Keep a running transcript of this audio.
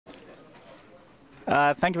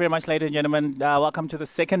Thank you very much, ladies and gentlemen. Welcome to the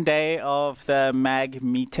second day of the MAG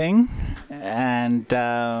meeting. And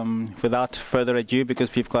without further ado,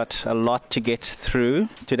 because we've got a lot to get through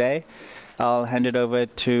today, I'll hand it over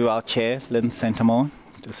to our chair, Lynn Centamore,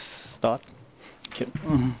 to start. Thank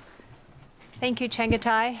you. Thank you,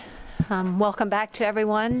 Chengetai. Welcome back to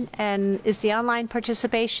everyone. And is the online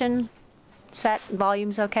participation set?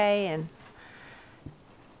 Volume's okay? And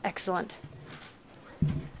excellent.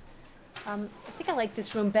 I think I like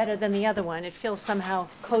this room better than the other one. It feels somehow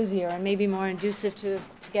cozier and maybe more conducive to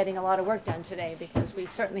getting a lot of work done today, because we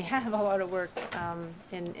certainly have a lot of work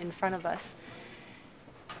in front of us.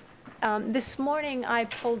 This morning I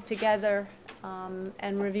pulled together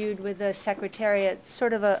and reviewed with the Secretariat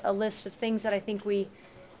sort of a list of things that I think we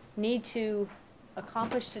need to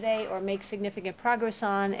accomplish today or make significant progress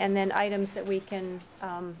on, and then items that we can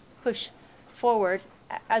push forward,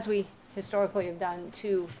 as we historically have done,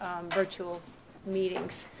 to virtual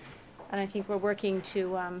meetings. And I think we're working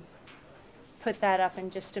to put that up in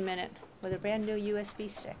just a minute with a brand new USB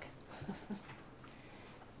stick.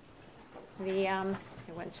 Here,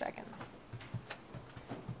 one second.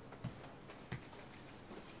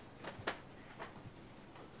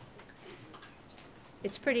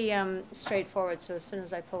 It's pretty straightforward, so as soon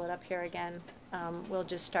as I pull it up here again, we'll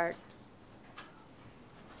just start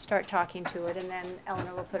talking to it, and then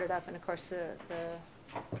Eleanor will put it up, and of course the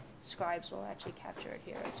scribes will actually capture it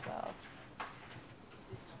here as well.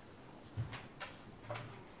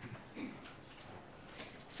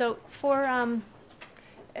 So for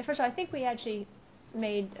first of all, I think we actually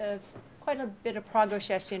made quite a bit of progress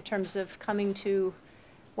yesterday in terms of coming to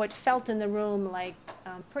what felt in the room like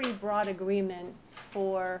pretty broad agreement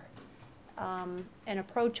for an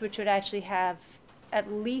approach which would actually have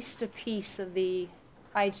at least a piece of the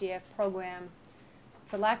IGF program,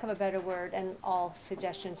 for lack of a better word, and all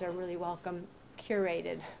suggestions are really welcome,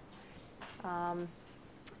 curated.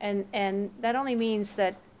 And that only means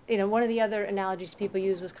that, one of the other analogies people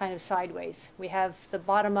use was kind of sideways. We have the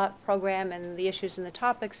bottom-up program and the issues and the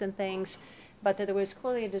topics and things, but that there was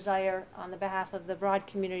clearly a desire on the behalf of the broad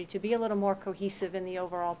community to be a little more cohesive in the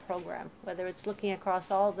overall program, whether it's looking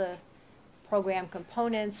across all the program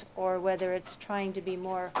components or whether it's trying to be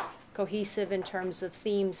more cohesive in terms of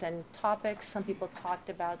themes and topics. Some people talked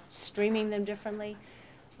about streaming them differently.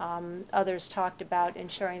 Others talked about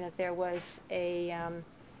ensuring that there was a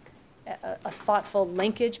thoughtful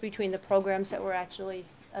linkage between the programs that were actually,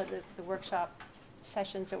 the workshop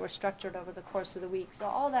sessions that were structured over the course of the week. So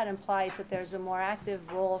all that implies that there's a more active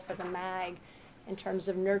role for the MAG in terms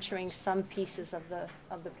of nurturing some pieces of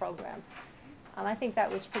the program. I think that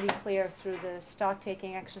was pretty clear through the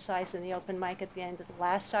stock-taking exercise and the open mic at the end of the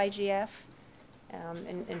last IGF.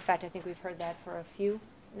 In fact, I think we've heard that for a few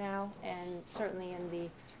now, and certainly in the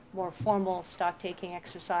more formal stock-taking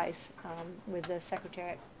exercise with the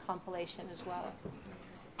Secretariat compilation as well.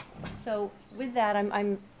 So with that,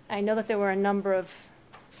 I know that there were a number of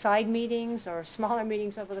side meetings or smaller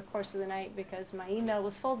meetings over the course of the night, because my email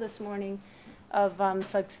was full this morning of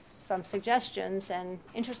some suggestions, and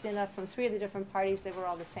interestingly enough, from 3 of the different parties, they were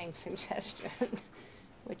all the same suggestion,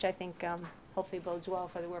 which I think hopefully bodes well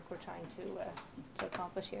for the work we're trying to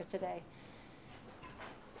accomplish here today.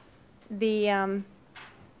 The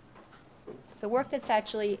work that's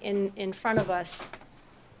actually in front of us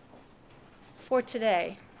for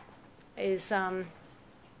today is at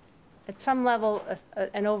some level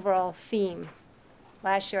an overall theme.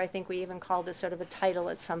 Last year, I think we even called this sort of a title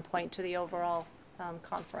at some point to the overall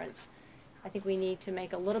conference. I think we need to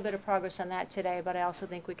make a little bit of progress on that today, but I also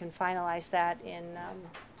think we can finalize that in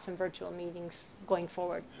some virtual meetings going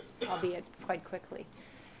forward, albeit quite quickly.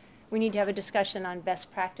 We need to have a discussion on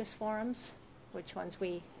best practice forums, which ones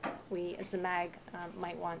we as the MAG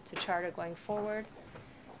might want to charter going forward.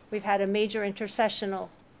 We've had a major intersessional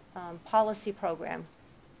policy program.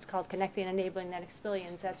 It's called Connecting and Enabling Net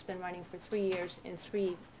Experience. That's been running for 3 years in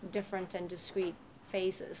 3 different and discrete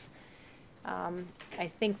phases.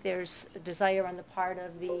 I think there's a desire on the part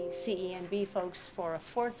of the CE and B folks for a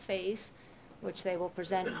 4th phase, which they will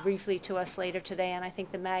present briefly to us later today. And I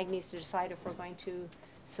think the MAG needs to decide if we're going to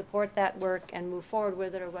support that work and move forward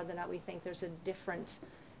with it, or whether or not we think there's a different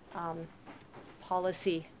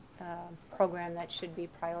policy program that should be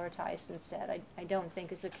prioritized instead. I don't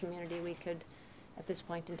think as a community we could, at this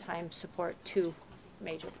point in time, support 2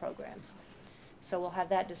 major programs. So we'll have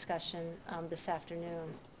that discussion this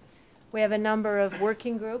afternoon. We have a number of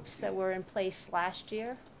working groups that were in place last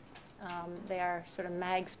year. They are sort of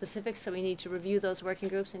MAG specific, so we need to review those working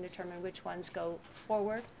groups and determine which ones go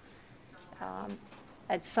forward.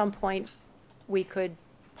 At some point, we could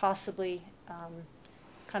possibly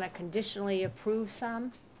kind of conditionally approve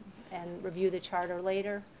some and review the charter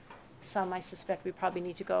later. Some I suspect we probably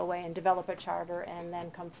need to go away and develop a charter and then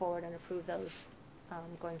come forward and approve those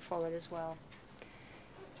going forward as well.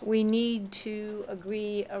 We need to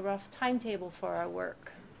agree a rough timetable for our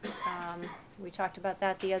work. We talked about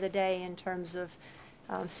that the other day in terms of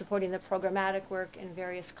supporting the programmatic work and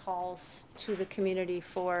various calls to the community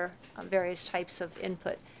for various types of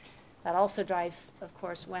input. That also drives, of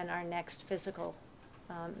course, when our next physical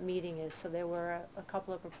meeting is. So there were a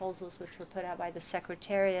couple of proposals which were put out by the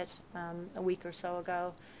Secretariat a week or so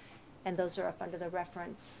ago, and those are up under the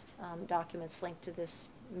reference documents linked to this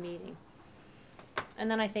meeting.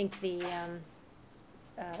 And then I think the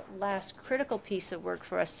last critical piece of work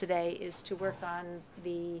for us today is to work on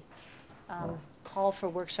the call for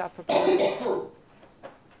workshop proposals,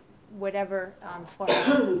 whatever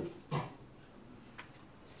format.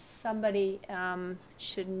 Somebody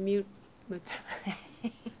should mute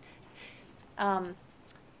them.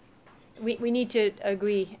 We need to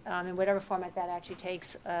agree in whatever format that actually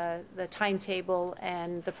takes, the timetable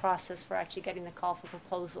and the process for actually getting the call for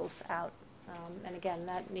proposals out. And again,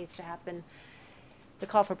 that needs to happen. The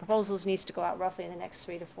call for proposals needs to go out roughly in the next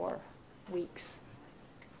 3 to 4 weeks.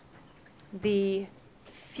 The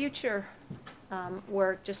future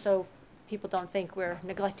work, just so people don't think we're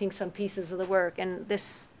neglecting some pieces of the work, and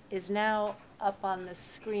this is now up on the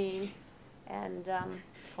screen, and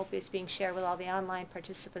hopefully it's being shared with all the online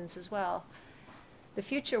participants as well. The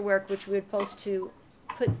future work, which we would post to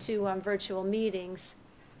put to virtual meetings,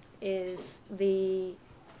 is the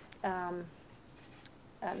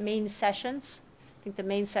main sessions. I think the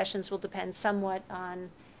main sessions will depend somewhat on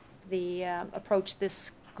the approach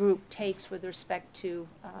this group takes with respect to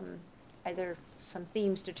either some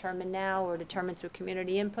themes determined now or determined through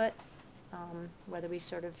community input, whether we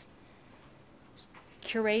sort of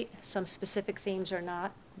curate some specific themes or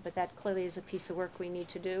not, but that clearly is a piece of work we need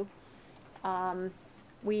to do.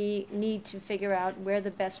 We need to figure out where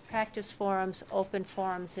the best practice forums, open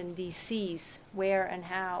forums, and DCs, where and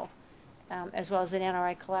how, as well as the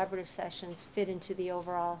NRI collaborative sessions, fit into the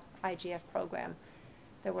overall IGF program.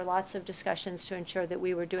 There were lots of discussions to ensure that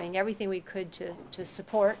we were doing everything we could to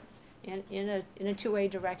support in a two-way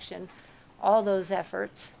direction all those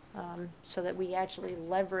efforts, so that we actually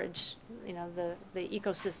leverage, the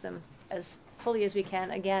ecosystem as fully as we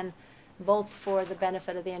can, again, both for the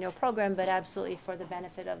benefit of the annual program, but absolutely for the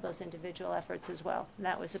benefit of those individual efforts as well. And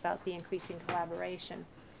that was about the increasing collaboration.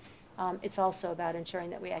 It's also about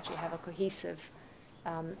ensuring that we actually have a cohesive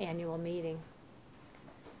annual meeting.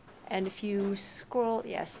 And if you scroll,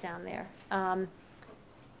 yes, down there.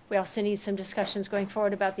 We also need some discussions going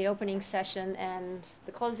forward about the opening session and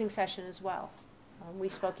the closing session as well. We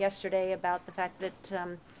spoke yesterday about the fact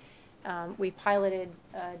that we piloted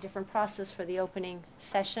a different process for the opening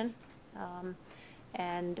session,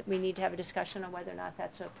 and we need to have a discussion on whether or not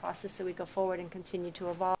that's a process that we go forward and continue to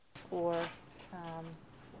evolve, or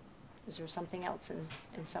is there something else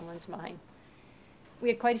in someone's mind. We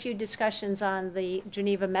had quite a few discussions on the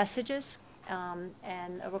Geneva messages,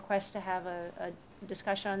 and a request to have a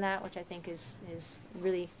discussion on that, which I think is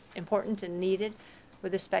really important and needed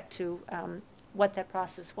with respect to what that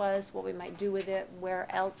process was, what we might do with it, where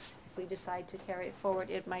else, if we decide to carry it forward,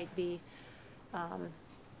 it might be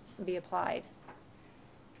applied.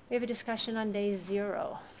 We have a discussion on day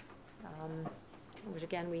 0, which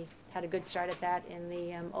again, we had a good start at that in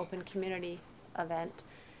the open community event.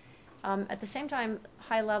 At the same time,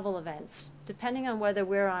 high-level events, depending on whether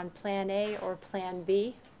we're on Plan A or Plan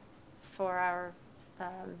B for our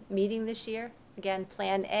meeting this year. Again,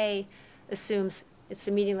 Plan A assumes it's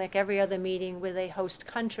a meeting like every other meeting with a host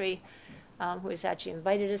country who has actually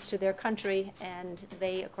invited us to their country, and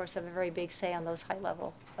they, of course, have a very big say on those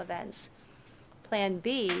high-level events. Plan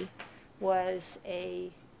B was a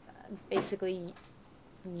basically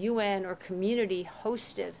UN or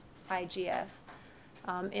community-hosted IGF,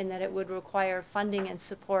 in that it would require funding and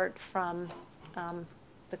support from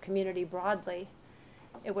the community broadly.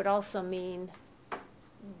 It would also mean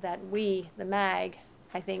that we, the MAG,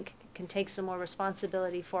 I think, can take some more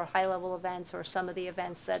responsibility for high-level events or some of the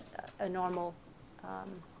events that a normal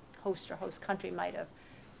host or host country might have.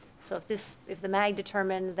 So if the MAG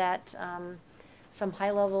determined that some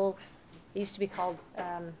high-level, it used to be called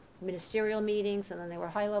ministerial meetings, and then they were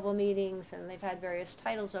high-level meetings, and they've had various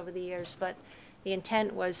titles over the years, but the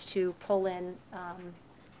intent was to pull in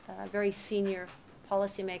very senior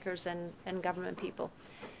policymakers and government people.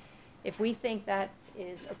 If we think that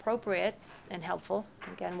is appropriate and helpful,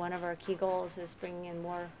 again, one of our key goals is bringing in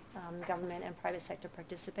more government and private sector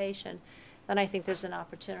participation, then I think there's an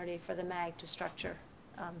opportunity for the MAG to structure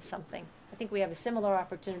something. I think we have a similar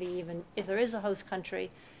opportunity even if there is a host country,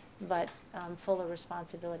 but fuller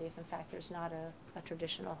responsibility if in fact there's not a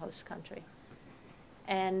traditional host country.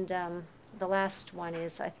 And the last one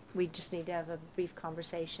is we just need to have a brief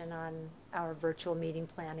conversation on our virtual meeting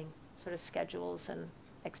planning, sort of schedules and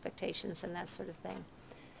expectations and that sort of thing.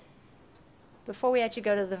 Before we actually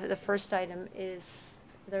go to the first item, is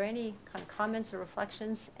there any kind of comments or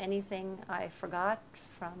reflections, anything I forgot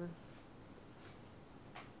from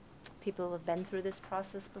people who have been through this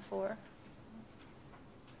process before?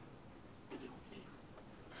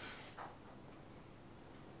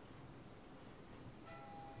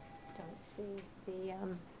 Don't see the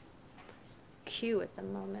queue at the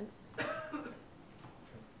moment.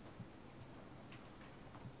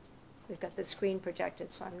 We've got the screen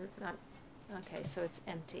projected, so I'm not, okay, so it's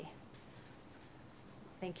empty.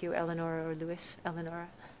 Thank you, Eleonora or Louis. Eleonora.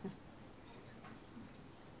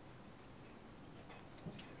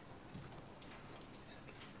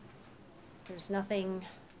 There's nothing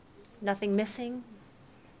missing.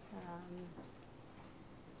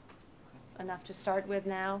 Enough to start with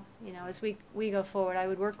now. You know, as we go forward, I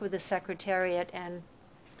would work with the Secretariat, and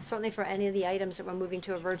certainly for any of the items that we're moving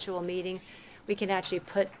to a virtual meeting, we can actually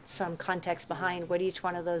put some context behind what each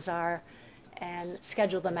one of those are and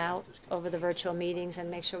schedule them out over the virtual meetings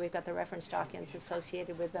and make sure we've got the reference documents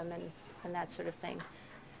associated with them and that sort of thing.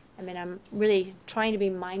 I mean, I'm really trying to be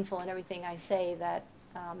mindful in everything I say that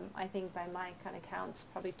I think by my kind of counts,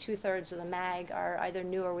 probably 2/3 of the MAG are either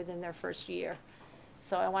new or within their first year.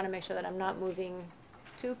 So I want to make sure that I'm not moving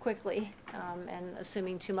too quickly and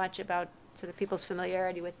assuming too much about sort of people's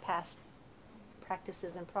familiarity with past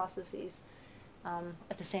practices and processes.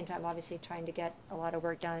 At the same time, obviously, trying to get a lot of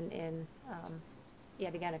work done in,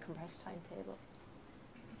 yet again, a compressed timetable.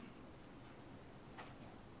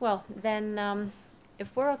 Well, then,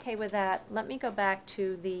 if we're okay with that, let me go back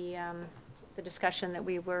to the discussion that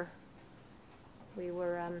we were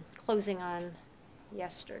closing on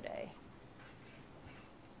yesterday.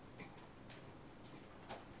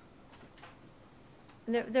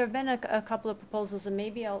 There have been a couple of proposals, and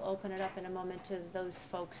maybe I'll open it up in a moment to those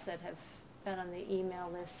folks that have been on the email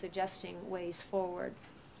list suggesting ways forward.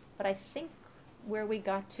 But I think where we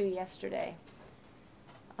got to yesterday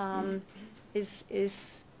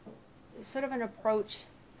is sort of an approach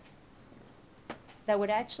that would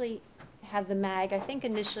actually have the MAG, I think,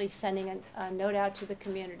 initially sending a note out to the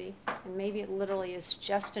community, and maybe it literally is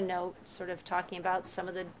just a note sort of talking about some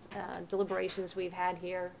of the deliberations we've had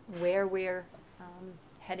here, where we're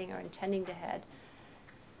heading or intending to head.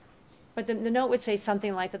 But the note would say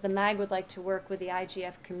something like that the MAG would like to work with the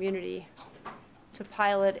IGF community to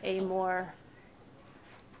pilot a more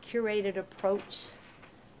curated approach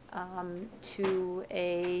to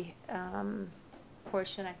a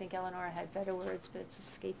portion, I think Eleonora had better words, but it's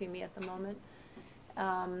escaping me at the moment,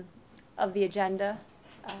 of the agenda.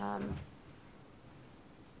 And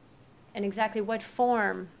exactly what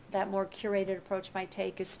form that more curated approach might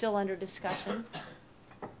take is still under discussion,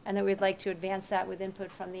 and that we'd like to advance that with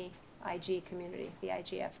input from the IG community, the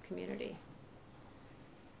IGF community.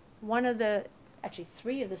 One of the, actually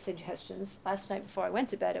 3 of the suggestions, last night before I went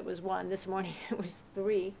to bed it was 1, this morning it was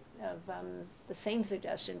 3 of the same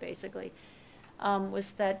suggestion basically,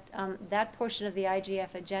 was that that portion of the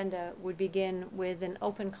IGF agenda would begin with an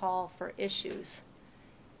open call for issues,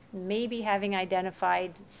 maybe having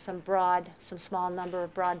identified some small number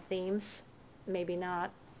of broad themes, maybe not,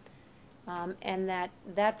 and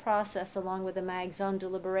that process, along with the MAG's own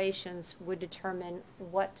deliberations, would determine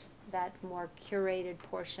what that more curated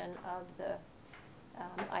portion of the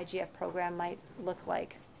IGF program might look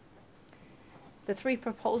like. The 3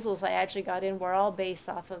 proposals I actually got in were all based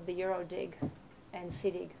off of the Eurodig and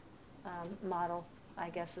CIDIG model, I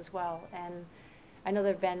guess, as well. And I know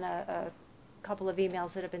there have been a couple of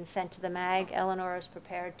emails that have been sent to the MAG. Eleanor is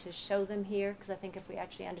prepared to show them here, because I think if we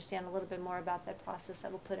actually understand a little bit more about that process,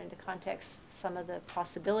 that will put into context some of the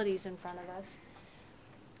possibilities in front of us.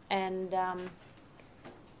 And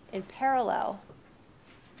in parallel,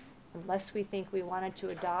 unless we think we wanted to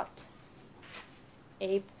adopt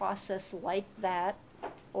a process like that,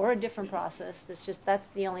 or a different process,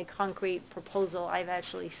 that's the only concrete proposal I've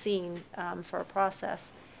actually seen for a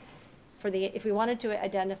process. If we wanted to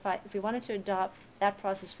adopt that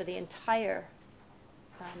process for the entire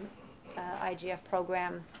IGF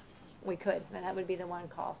program, we could, and that would be the one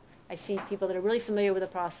call. I see people that are really familiar with the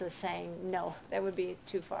process saying, no, that would be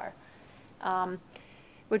too far.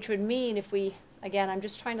 Which would mean if we, again, I'm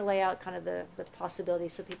just trying to lay out kind of the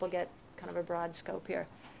possibilities so people get kind of a broad scope here.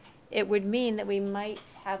 It would mean that we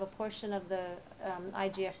might have a portion of the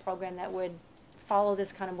IGF program that would follow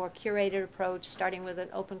this kind of more curated approach, starting with an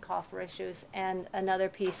open call for issues, and another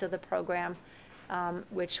piece of the program,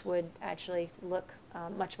 which would actually look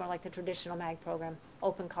much more like the traditional MAG program,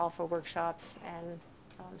 open call for workshops and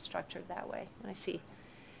structured that way. And I see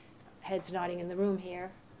heads nodding in the room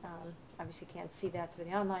here. Obviously can't see that through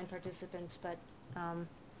the online participants, but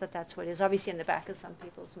that's what it is, obviously in the back of some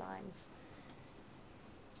people's minds.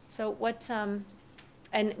 So what,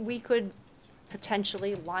 and we could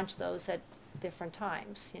potentially launch those at different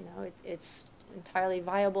times. You know, it's entirely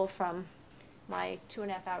viable from my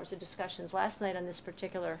 2.5 hours of discussions last night on this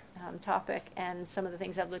particular topic and some of the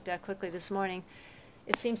things I've looked at quickly this morning.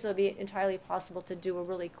 It seems to be entirely possible to do a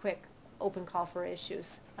really quick open call for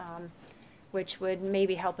issues, which would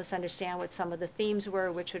maybe help us understand what some of the themes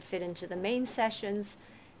were, which would fit into the main sessions,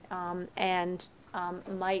 and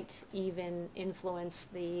might even influence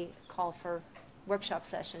the call for workshop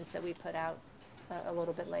sessions that we put out a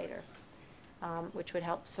little bit later, which would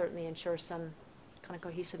help certainly ensure some kind of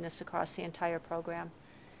cohesiveness across the entire program.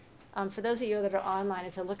 For those of you that are online,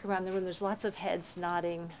 as I look around the room, there's lots of heads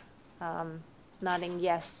nodding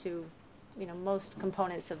yes to, you know, most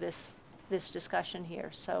components of this discussion here.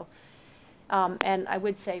 So, and I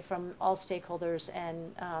would say from all stakeholders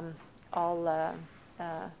and all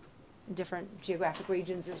different geographic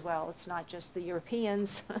regions as well. It's not just the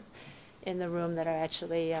Europeans in the room that are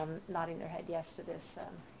actually nodding their head yes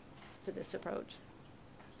to this approach.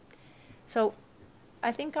 So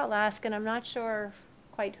I think I'll ask, and I'm not sure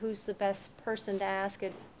quite who's the best person to ask.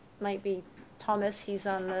 It might be Thomas. He's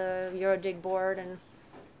on the Eurodig board and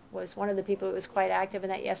was one of the people who was quite active in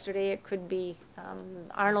that yesterday. It could be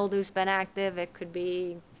Arnold, who's been active. It could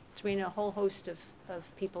be between a whole host of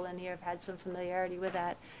people in here have had some familiarity with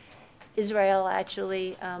that. Israel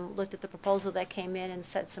actually looked at the proposal that came in and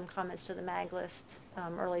set some comments to the MAG list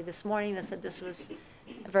early this morning that said this was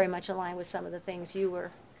very much aligned with some of the things you were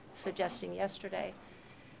suggesting yesterday.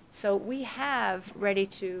 So we have ready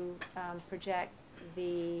to project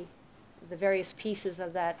the various pieces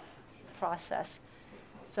of that process.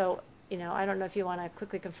 So, you know, I don't know if you want to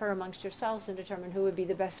quickly confer amongst yourselves and determine who would be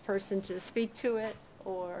the best person to speak to it,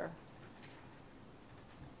 or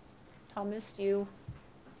Thomas, you.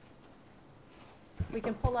 We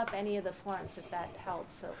can pull up any of the forms if that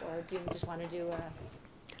helps, or do you just want to do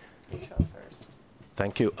an intro first?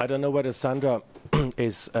 Thank you. I don't know whether Sandra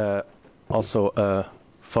is also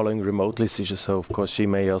following remotely, so of course she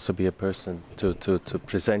may also be a person to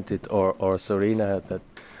present it, or Sorina, that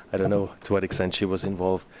I don't know to what extent she was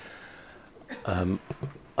involved.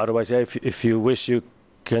 Otherwise, yeah, if you wish, you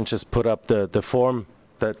can just put up the form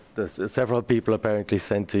that several people apparently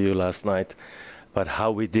sent to you last night, but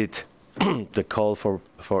how we did the call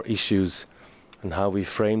for issues and how we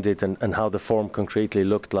framed it and how the form concretely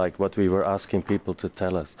looked like, what we were asking people to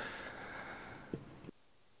tell us.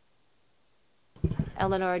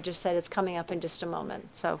 Eleanor just said it's coming up in just a moment.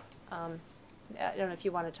 So I don't know if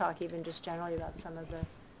you want to talk even just generally about some of the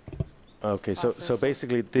Okay, so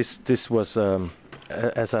basically this was,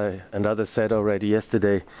 as I and others said already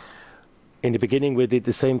yesterday, in the beginning we did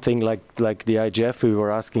the same thing like the IGF. We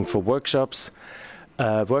were asking for workshops,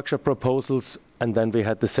 workshop proposals, and then we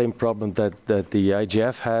had the same problem that the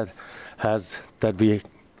IGF has, that we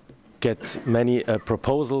get many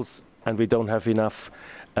proposals and we don't have enough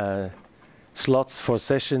slots for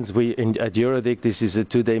sessions. At Eurodig, this is a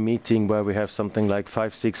 2-day meeting where we have something like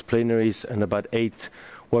 5-6 plenaries and about 8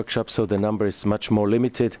 workshops, so the number is much more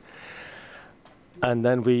limited. And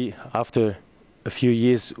then after a few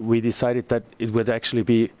years, we decided that it would actually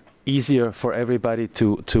be easier for everybody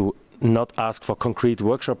to not ask for concrete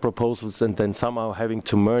workshop proposals and then somehow having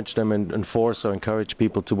to merge them and force or encourage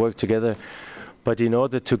people to work together. But in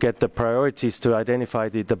order to get the priorities, to identify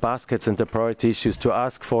the baskets and the priority issues, to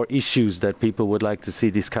ask for issues that people would like to see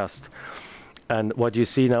discussed. And what you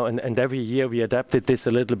see now, and every year we adapted this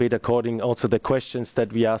a little bit according also the questions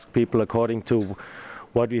that we ask people according to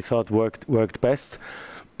what we thought worked best.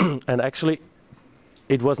 And actually,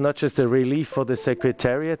 it was not just a relief for the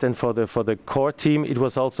secretariat and for the core team, it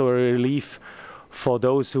was also a relief for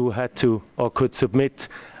those who had to or could submit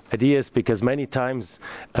ideas, because many times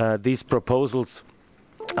these proposals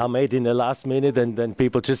are made in the last minute and then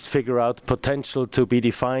people just figure out potential to be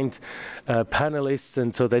defined panelists,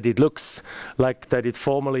 and so that it looks like that it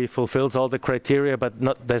formally fulfills all the criteria, but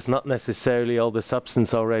there's not necessarily all the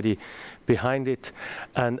substance already behind it.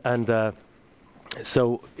 And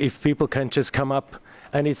so if people can just come up,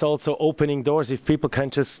 and it's also opening doors, if people can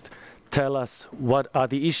just tell us what are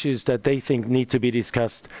the issues that they think need to be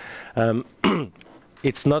discussed.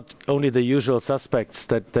 it's not only the usual suspects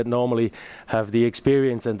that normally have the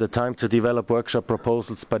experience and the time to develop workshop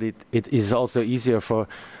proposals, but it is also easier for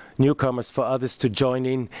newcomers, for others to join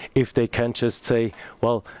in if they can just say,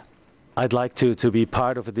 well, I'd like to be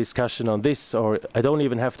part of a discussion on this, or I don't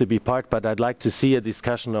even have to be part, but I'd like to see a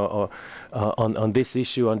discussion or on this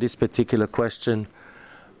issue, on this particular question.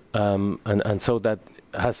 And so that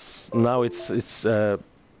has, now it's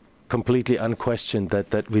completely unquestioned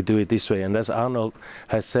that we do it this way. And as Arnold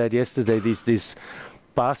has said yesterday, these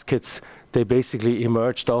baskets, they basically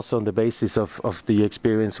emerged also on the basis of the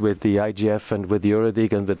experience with the IGF and with the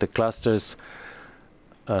Eurodig and with the clusters.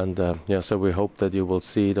 And yeah, so we hope that you will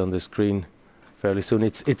see it on the screen fairly soon.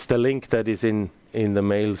 It's the link that is in the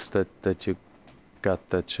mails that you got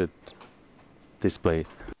that should display it.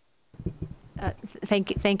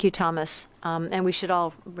 Thank you, Thomas. And we should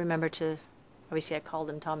all remember to, obviously I called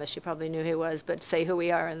him Thomas, you probably knew who he was, but say who we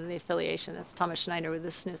are and the affiliation. That's Thomas Schneider with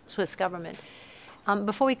the Swiss government.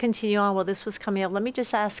 Before we continue on, while this was coming up, let me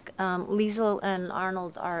just ask, Liesl and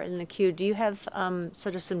Arnold are in the queue. Do you have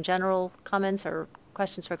sort of some general comments or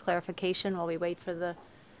questions for clarification while we wait for the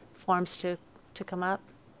forms to come up?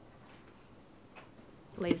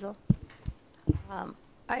 Liesl?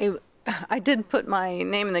 I did put my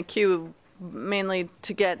name in the queue mainly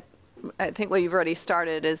to get, I think what you've already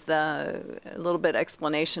started is a little bit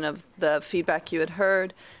explanation of the feedback you had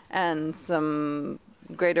heard and some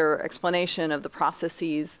greater explanation of the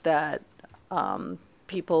processes that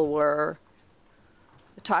people were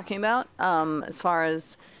talking about as far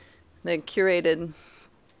as the curated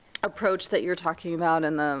approach that you're talking about,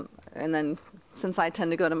 and then since I tend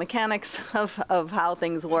to go to mechanics of how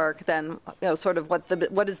things work, then sort of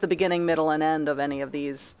what is the beginning, middle, and end of any of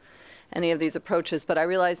these approaches. But I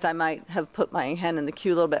realized I might have put my hand in the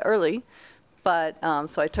queue a little bit early, but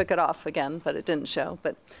so I took it off again, but it didn't show.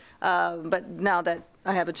 But now that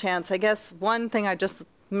I have a chance, I guess one thing I just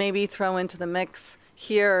maybe throw into the mix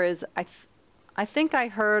here is I think I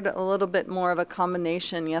heard a little bit more of a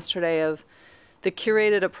combination yesterday of the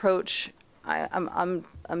curated approach. I'm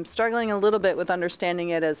struggling a little bit with understanding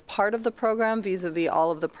it as part of the program vis-a-vis all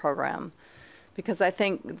of the program, because I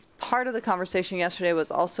think part of the conversation yesterday was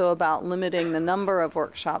also about limiting the number of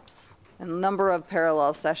workshops and number of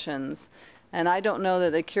parallel sessions, and I don't know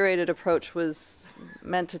that the curated approach was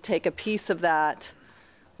meant to take a piece of that,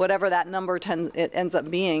 whatever that number it ends up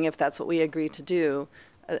being, if that's what we agree to do,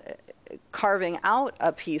 carving out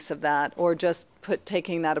a piece of that, or just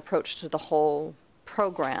taking that approach to the whole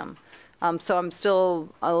program. So I'm still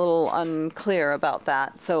a little unclear about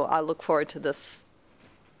that. So I look forward to this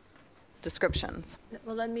descriptions.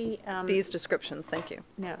 Well, let me... these descriptions, thank you.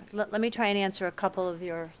 No, let me try and answer a couple of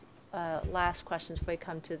your last questions before we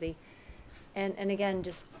come to the... And again,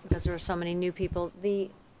 just because there are so many new people, the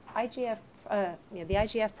IGF, the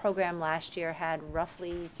IGF program last year had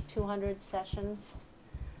roughly 200 sessions.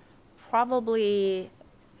 Probably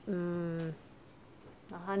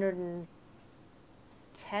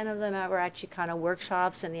 110 of them were actually kind of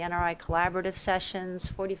workshops and the NRI collaborative sessions,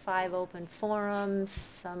 45 open forums,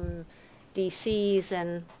 some DCs,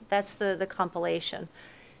 and that's the compilation.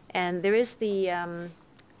 And there is the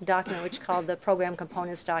document which is called the program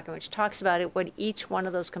components document, which talks about what each one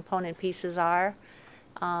of those component pieces are,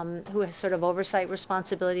 who has sort of oversight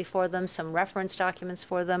responsibility for them, some reference documents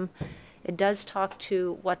for them. It does talk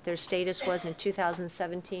to what their status was in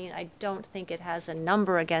 2017. I don't think it has a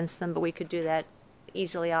number against them, but we could do that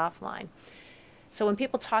easily offline. So when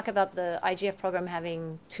people talk about the IGF program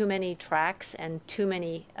having too many tracks and too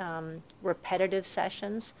many repetitive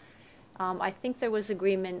sessions, I think there was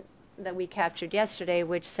agreement that we captured yesterday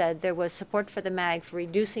which said there was support for the MAG for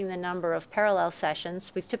reducing the number of parallel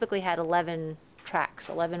sessions. We've typically had 11 tracks,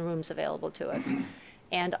 11 rooms available to us.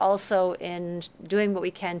 And also in doing what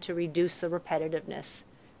we can to reduce the repetitiveness.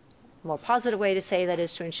 A more positive way to say that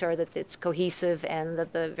is to ensure that it's cohesive and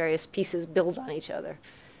that the various pieces build on each other.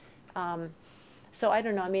 So I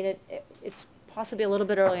don't know, I mean, it's possibly a little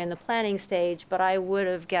bit early in the planning stage, but I would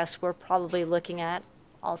have guessed we're probably looking at,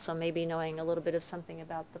 also maybe knowing a little bit of something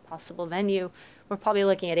about the possible venue, we're probably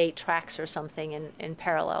looking at 8 tracks or something in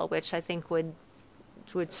parallel, which I think would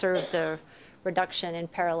serve the reduction in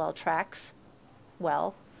parallel tracks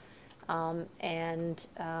well, and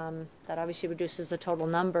that obviously reduces the total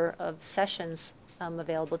number of sessions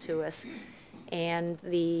available to us, and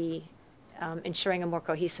the ensuring a more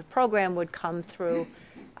cohesive program would come through,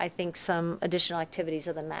 I think, some additional activities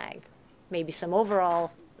of the MAG, maybe some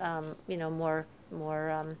overall,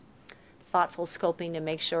 more thoughtful scoping to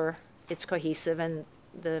make sure it's cohesive and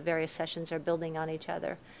the various sessions are building on each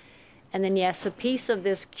other. And then, yes, a piece of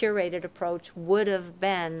this curated approach would have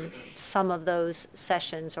been some of those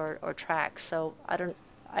sessions or tracks. So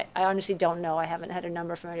I honestly don't know. I haven't had a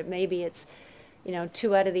number from it. Maybe it's,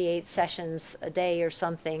 2 out of the 8 sessions a day or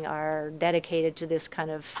something are dedicated to this kind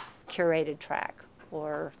of curated track.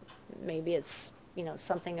 Or maybe it's,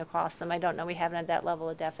 something across them. I don't know. We haven't had that level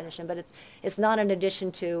of definition. But it's not in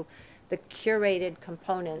addition to the curated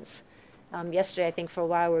components. Yesterday, I think for a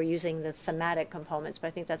while we were using the thematic components, but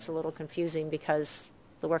I think that's a little confusing because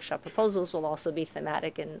the workshop proposals will also be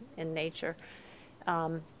thematic in nature,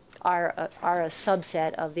 are a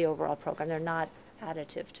subset of the overall program. They're not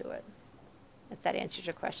additive to it. If that answers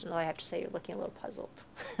your question, though I have to say you're looking a little puzzled.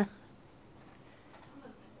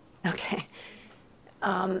 Okay.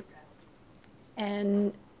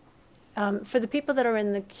 For the people that are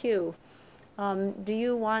in the queue, do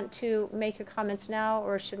you want to make your comments now,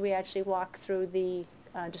 or should we actually walk through the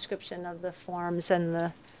description of the forms and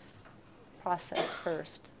the process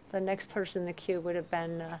first? The next person in the queue would have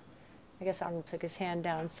been, I guess Arnold took his hand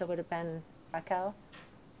down, so would have been Raquel.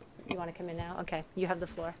 You want to come in now? Okay, you have the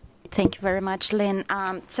floor. Thank you very much, Lynn.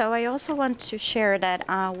 So I also want to share that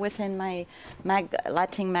within my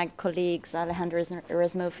Latin MAG colleagues, Alejandro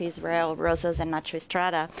Erasmus, Israel Rosas, and Nacho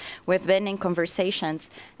Estrada, we've been in conversations.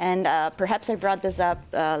 And perhaps I brought this up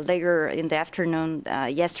later in the afternoon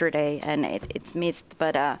yesterday, and it's missed.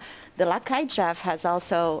 But the LAC IGF has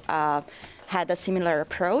also had a similar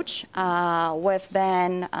approach. We've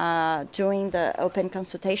been doing the open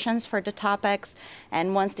consultations for the topics,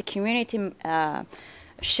 and once the community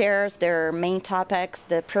shares their main topics,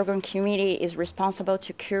 the program committee is responsible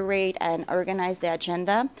to curate and organize the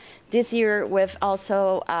agenda. This year, we've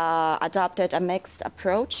also adopted a mixed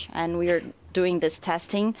approach, and we're doing this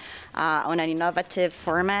testing on an innovative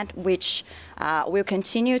format, which will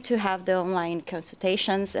continue to have the online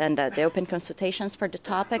consultations and the open consultations for the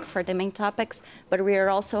topics, for the main topics, but we are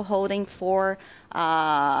also holding four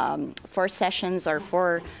sessions or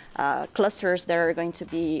 4 clusters that are going to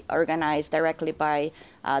be organized directly by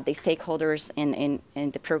the stakeholders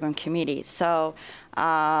in the program committee. So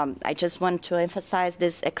I just want to emphasize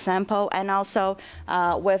this example, and also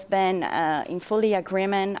we've been in fully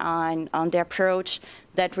agreement on the approach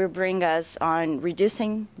that will bring us on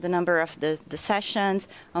reducing the number of the sessions,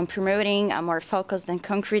 on promoting a more focused and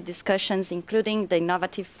concrete discussions, including the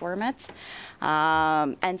innovative formats,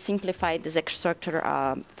 and simplify this structure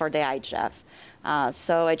for the IGF.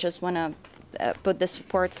 So I just want to put the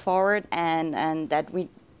support forward, and that we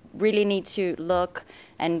really need to look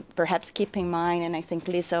and perhaps keep in mind, and I think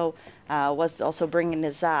Lisa was also bringing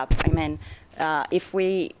this up. I mean, if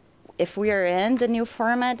we are in the new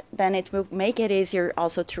format, then it will make it easier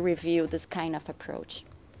also to review this kind of approach.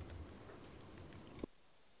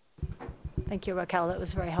 Thank you, Raquel. That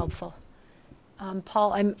was very helpful.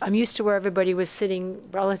 Paul, I'm used to where everybody was sitting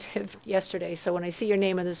relative yesterday, so when I see your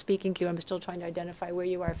name in the speaking queue, I'm still trying to identify where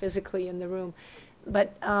you are physically in the room.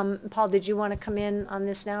 But Paul, did you want to come in on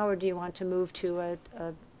this now, or do you want to move to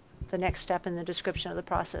the next step in the description of the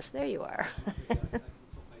process? There you are.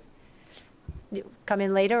 Come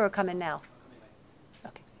in later or come in now?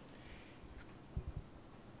 Okay.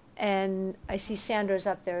 And I see Sandra's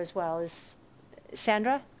up there as well. Is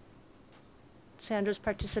Sandra? Sandra's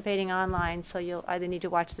participating online, so you'll either need to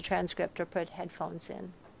watch the transcript or put headphones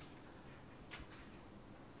in.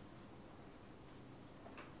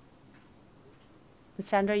 And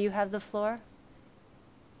Sandra, you have the floor.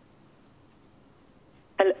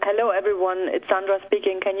 Hello, everyone. It's Sandra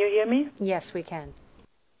speaking. Can you hear me? Yes, we can.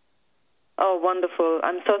 Oh, wonderful.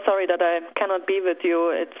 I'm so sorry that I cannot be with you.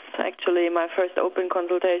 It's actually my first open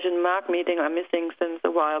consultation MAG meeting I'm missing since a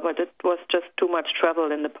while, but it was just too much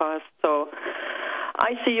travel in the past. So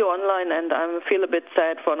I see you online, and I feel a bit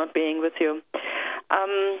sad for not being with you.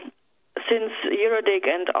 Since Eurodic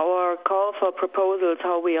and our call for proposals,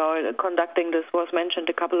 how we are conducting this, was mentioned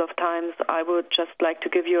a couple of times, I would just like to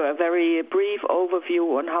give you a very brief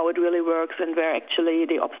overview on how it really works and where actually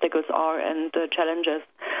the obstacles are and the challenges.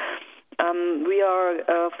 We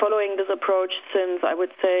are following this approach since, I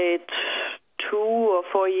would say, 2 or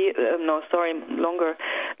 4 years, longer,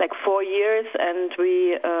 like 4 years, and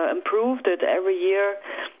we improved it every year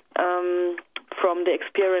from the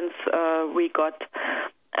experience we got.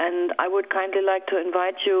 And I would kindly like to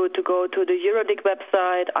invite you to go to the Eurodic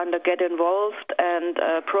website under Get Involved and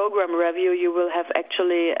Program Review. You will have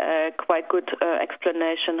actually a quite good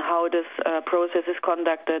explanation how this process is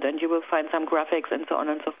conducted, and you will find some graphics and so on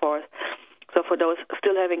and so forth. So for those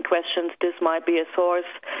still having questions, this might be a source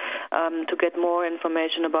to get more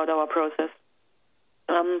information about our process.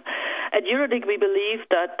 At Eurodic, we believe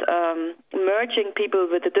that merging people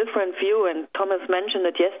with a different view, and Thomas mentioned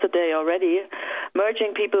it yesterday already,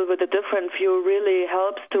 merging people with a different view really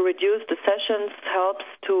helps to reduce the sessions, helps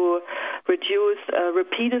to reduce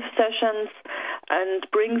repeated sessions, and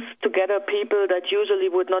brings together people that usually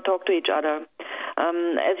would not talk to each other.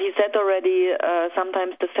 As he said already,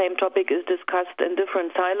 sometimes the same topic is discussed in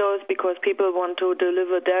different silos because people want to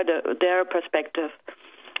deliver their perspective.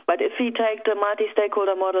 But if we take the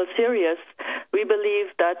multi-stakeholder model serious, we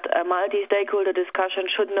believe that a multi-stakeholder discussion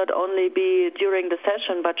should not only be during the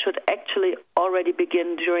session, but should actually already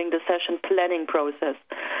begin during the session planning process.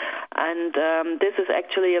 And this is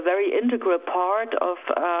actually a very integral part of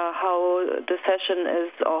how the session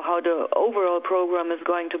is, or how the overall program is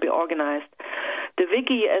going to be organized. The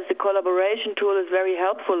wiki as a collaboration tool is very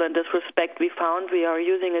helpful in this respect. We found we are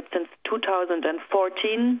using it since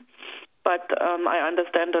 2014. But I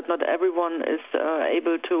understand that not everyone is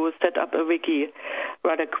able to set up a wiki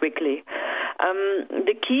rather quickly.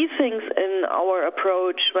 The key things in our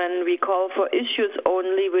approach when we call for issues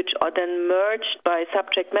only, which are then merged by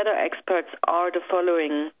subject matter experts, are the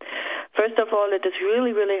following. First of all, it is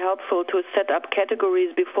really, really helpful to set up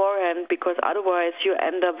categories beforehand, because otherwise you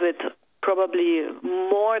end up with probably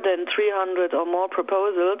more than 300 or more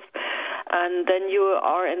proposals, and then you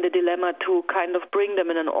are in the dilemma to kind of bring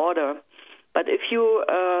them in an order. But if you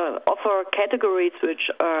offer categories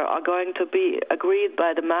which are going to be agreed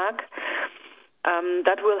by the MAG,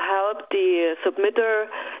 that will help the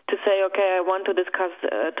submitter to say, okay, I want to discuss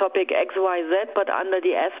topic X, Y, Z, but under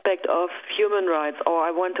the aspect of human rights, or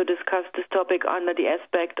I want to discuss this topic under the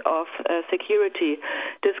aspect of security.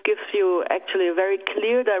 This gives you actually a very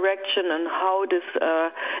clear direction on how this,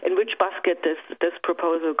 in which basket this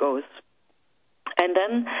proposal goes. And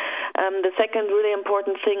then the second really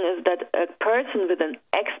important thing is that a person with an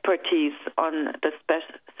expertise on the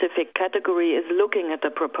specific category is looking at the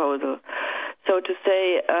proposal. So to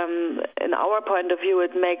say, in our point of view,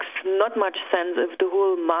 it makes not much sense if the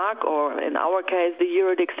whole MAG, or in our case, the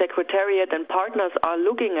Eurodic Secretariat and partners are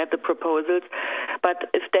looking at the proposals,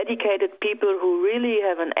 but if dedicated people who really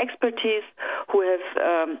have an expertise, who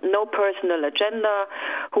have no personal agenda,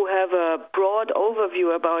 who have a broad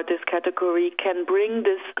overview about this category, can bring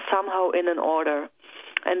this somehow in an order.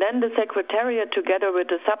 And then the Secretariat, together with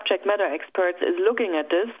the subject matter experts, is looking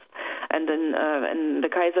at this. And in the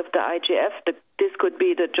case of the IGF, this could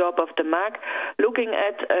be the job of the MAG, looking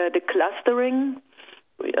at the clustering.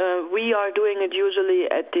 We are doing it usually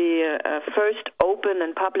at the first open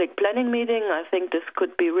and public planning meeting. I think this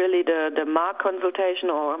could be really the MAG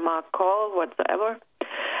consultation or MAG call, whatsoever.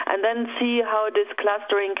 And then see how this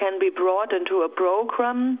clustering can be brought into a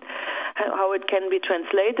program, how it can be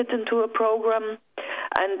translated into a program.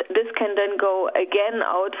 And this can then go again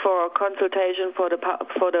out for consultation for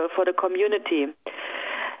the community.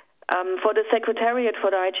 For the Secretariat,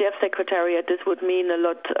 for the IGF Secretariat, this would mean a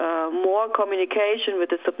lot more communication with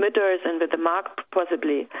the submitters and with the MAG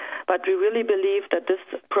possibly. But we really believe that this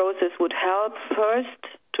process would help, first,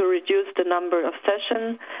 to reduce the number of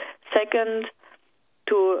sessions, second,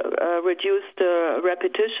 to reduce the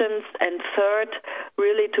repetitions, and third,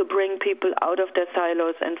 really to bring people out of their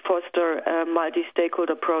silos and foster a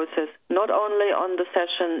multi-stakeholder process, not only on the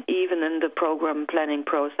session, even in the program planning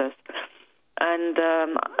process. And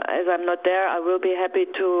as I'm not there, I will be happy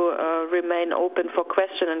to remain open for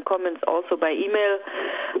questions and comments also by email.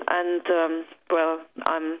 And,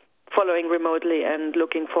 I'm following remotely and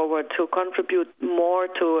looking forward to contribute more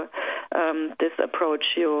to this approach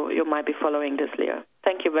you might be following this year.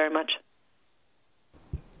 Thank you very much.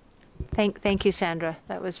 Thank you, Sandra.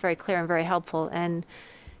 That was very clear and very helpful. And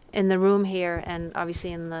in the room here, and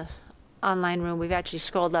obviously in the online room, we've actually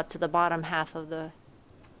scrolled up to the bottom half of the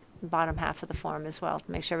form as well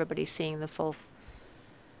to make sure everybody's seeing the full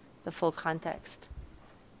context.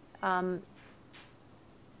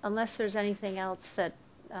 Unless there's anything else that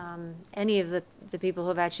any of the people who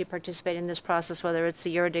have actually participated in this process, whether it's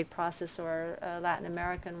the Eurodic process or a Latin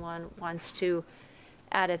American one, wants to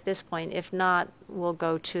add at this point. If not, we'll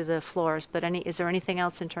go to the floors. But is there anything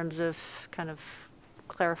else in terms of kind of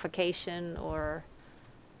clarification, or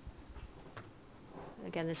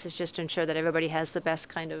again, this is just to ensure that everybody has the best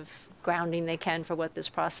kind of grounding they can for what this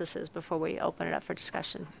process is before we open it up for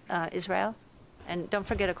discussion. Israel? And don't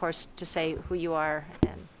forget, of course, to say who you are.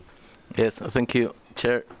 And yes, thank you,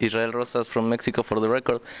 Chair. Israel Rosas from Mexico, for the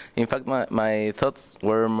record. In fact, my thoughts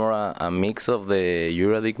were more a mix of the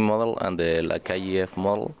Eurodic model and the IGF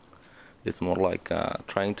model. It's more like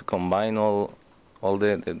trying to combine all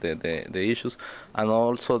the issues, and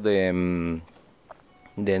also the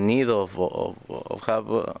need of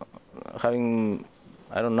having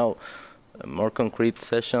I don't know, more concrete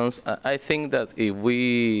sessions. I think that if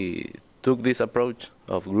we took this approach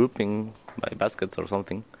of grouping by baskets or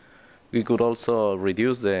something, we could also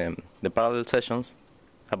reduce the parallel sessions,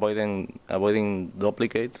 avoiding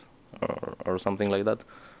duplicates or something like that.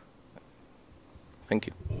 Thank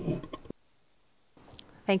you.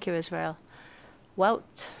 Thank you, Israel.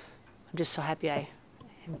 Wout, I'm just so happy I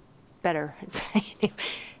am better at saying it.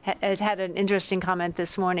 It had an interesting comment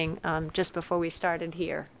this morning just before we started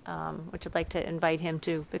here, which I'd like to invite him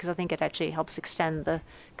to, because I think it actually helps extend the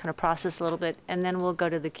kind of process a little bit. And then we'll go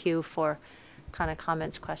to the queue for kind of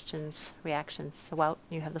comments, questions, reactions. So Wout,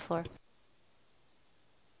 you have the floor.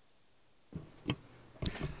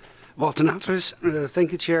 Walter Natris,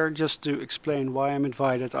 thank you, Chair. Just to explain why I'm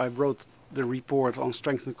invited, I wrote the report on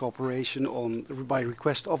strengthened cooperation by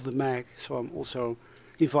request of the MAG, so I'm also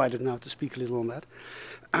invited now to speak a little on that.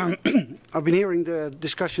 I've been hearing the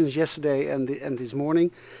discussions yesterday and this morning,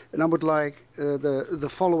 and I would like the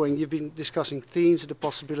following. You've been discussing themes, the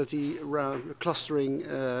possibility around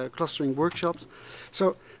clustering workshops.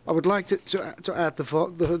 So I would like to add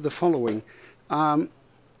the following.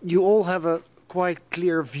 You all have a quite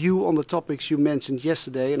clear view on the topics you mentioned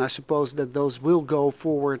yesterday, and I suppose that those will go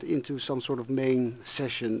forward into some sort of main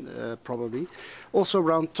session, probably. Also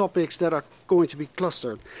around topics that are going to be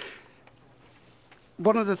clustered.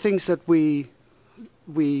 One of the things that we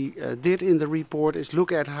did in the report is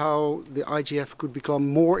look at how the IGF could become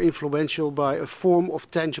more influential by a form of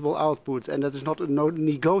tangible output. And that is not a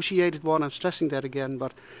negotiated one, I'm stressing that again,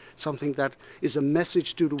 but something that is a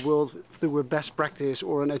message to the world through a best practice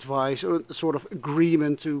or an advice or a sort of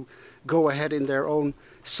agreement to go ahead in their own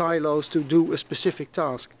silos to do a specific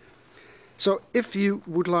task. So if you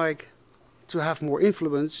would like to have more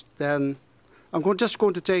influence, then I'm just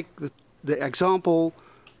going to take the example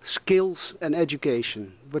skills and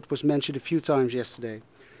education, which was mentioned a few times yesterday.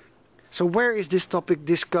 So where is this topic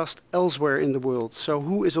discussed elsewhere in the world? So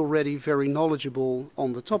who is already very knowledgeable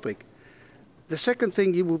on the topic? The second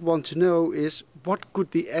thing you would want to know is what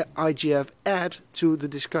could the IGF add to the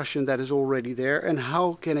discussion that is already there, and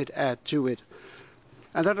how can it add to it?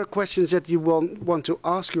 And that are questions that you want to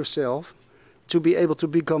ask yourself to be able to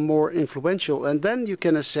become more influential. And then you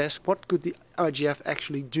can assess what could the IGF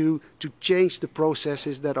actually do to change the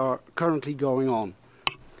processes that are currently going on.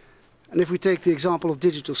 And if we take the example of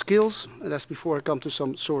digital skills, and that's before I come to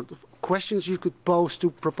some sort of questions you could pose to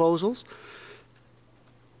proposals.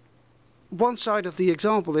 One side of the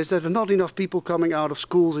example is that there are not enough people coming out of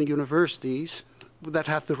schools and universities that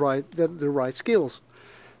have the right skills.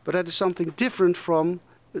 But that is something different from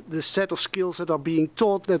the set of skills that are being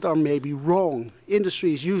taught that are maybe wrong.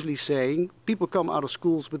 Industry is usually saying people come out of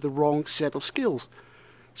schools with the wrong set of skills.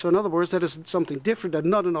 So in other words, that is something different, that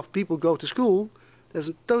not enough people go to school. There's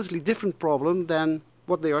a totally different problem than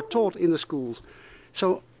what they are taught in the schools.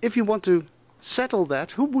 So if you want to settle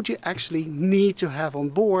that, who would you actually need to have on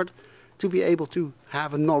board to be able to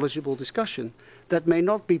have a knowledgeable discussion? That may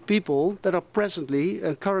not be people that are presently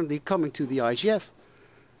and currently coming to the IGF.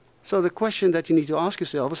 So the question that you need to ask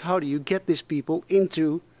yourself is, how do you get these people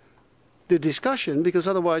into the discussion? Because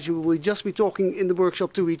otherwise you will just be talking in the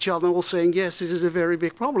workshop to each other, all saying, yes, this is a very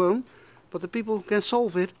big problem, but the people who can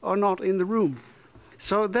solve it are not in the room.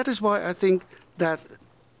 So that is why I think that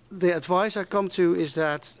the advice I come to is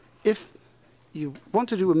that if you want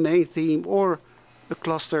to do a main theme or a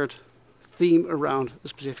clustered theme around a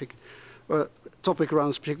specific topic around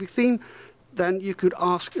a specific theme, then you could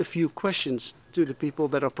ask a few questions to the people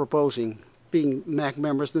that are proposing, being MAG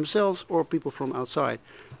members themselves or people from outside.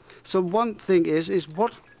 So one thing is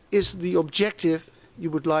what is the objective you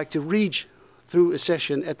would like to reach through a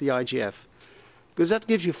session at the IGF? Because that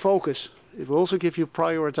gives you focus. It will also give you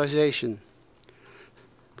prioritization.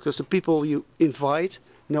 Because the people you invite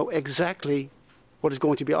know exactly what is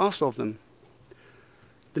going to be asked of them.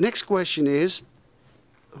 The next question is,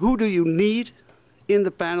 who do you need in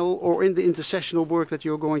the panel or in the intersessional work that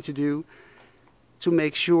you're going to do to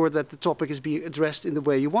make sure that the topic is being addressed in the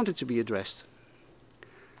way you want it to be addressed?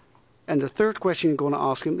 And the third question you're going to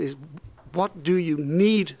ask him is, what do you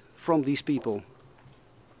need from these people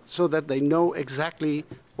so that they know exactly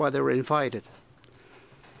why they were invited?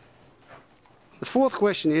 The fourth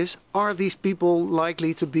question is, are these people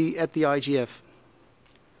likely to be at the IGF?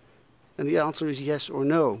 And the answer is yes or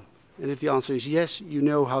no. And if the answer is yes, you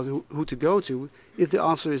know who to go to. If the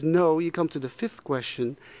answer is no, you come to the fifth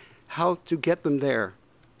question, how to get them there.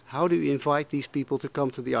 How do you invite these people to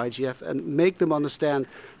come to the IGF and make them understand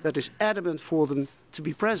that it's adamant for them to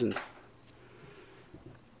be present?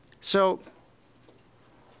 So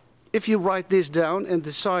if you write this down and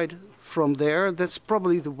decide from there. That's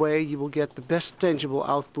probably the way you will get the best tangible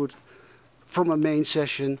output from a main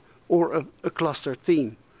session or a cluster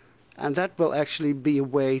theme. And that will actually be a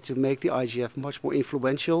way to make the IGF much more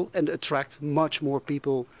influential and attract much more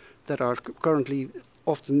people that are currently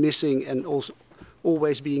often missing and also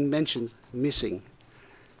always being mentioned missing.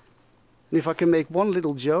 And if I can make one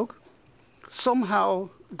little joke, somehow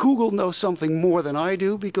Google knows something more than I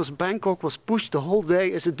do, because Bangkok was pushed the whole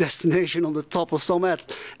day as a destination on the top of some ads.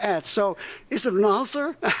 So is there an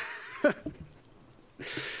answer?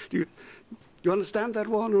 Do you understand that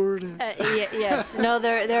one? Or yes. No,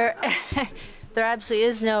 there absolutely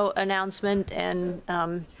is no announcement, and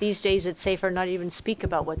these days it's safer not even speak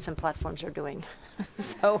about what some platforms are doing.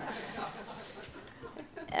 So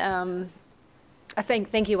I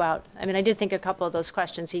thank you, Wout. I mean, I did think a couple of those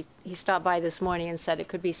questions. He stopped by this morning and said it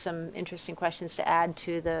could be some interesting questions to add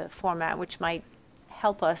to the format, which might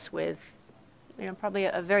help us with, probably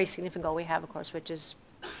a very significant goal we have, of course, which is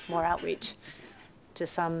more outreach to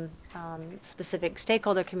some specific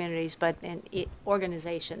stakeholder communities, but in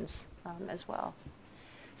organizations as well.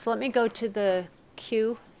 So let me go to the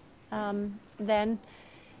queue then,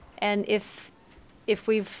 and if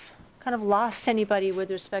we've kind of lost anybody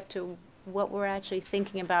with respect to what we're actually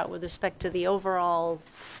thinking about with respect to the overall,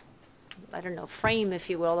 I don't know, frame, if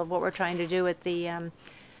you will, of what we're trying to do at the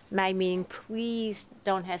MAG meeting, please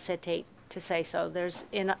don't hesitate to say so. There's,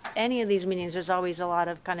 in any of these meetings, there's always a lot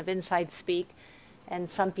of kind of inside speak. And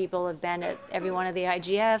some people have been at every one of the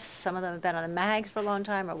IGFs. Some of them have been on the MAGs for a long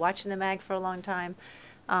time or watching the MAG for a long time.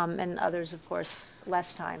 And others, of course,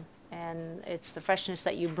 less time. And it's the freshness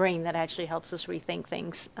that you bring that actually helps us rethink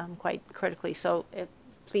things quite critically. So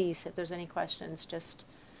please, if there's any questions, just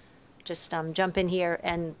jump in here,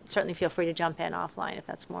 and certainly feel free to jump in offline if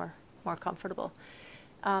that's more comfortable.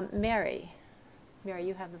 Mary,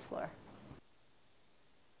 you have the floor.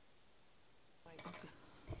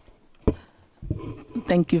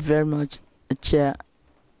 Thank you very much, Chair.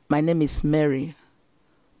 My name is Mary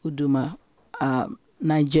Uduma,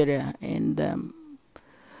 Nigeria, and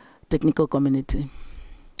technical community.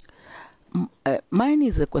 Mine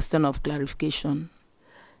is a question of clarification.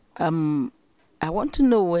 I want to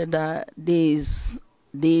know whether I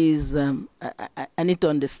need to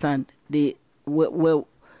understand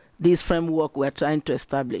this framework we're trying to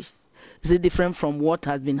establish. Is it different from what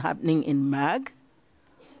has been happening in MAG?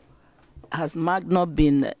 Has MAG not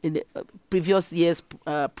been, in the previous years'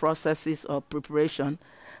 processes or preparation,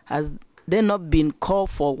 has there not been call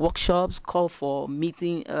for workshops, call for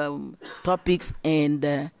meeting topics,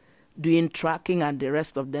 and doing tracking and the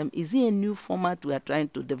rest of them? Is it a new format we are trying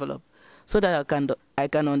to develop so that I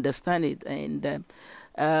can understand it? And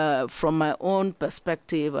from my own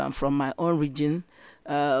perspective and from my own region,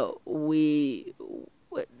 the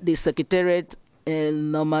Secretariat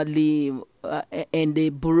normally and the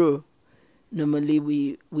Bureau, normally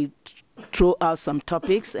we throw out some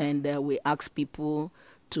topics and we ask people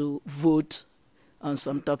to vote on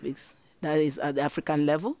some topics. That is at the African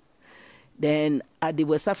level. Then at the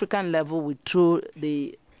West African level, we throw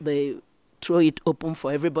it open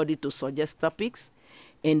for everybody to suggest topics,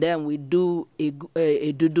 and then we do a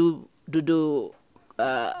doodle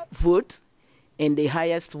vote, and the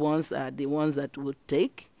highest ones are the ones that would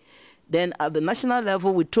take. Then at the national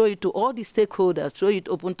level, we throw it to all the stakeholders, throw it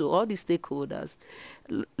open to all the stakeholders,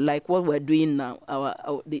 like what we're doing now.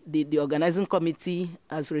 The organizing committee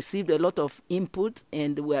has received a lot of input,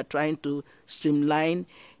 and we are trying to streamline,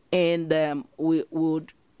 and we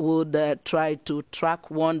would try to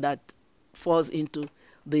track one that falls into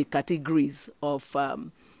the categories of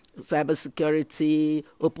cybersecurity,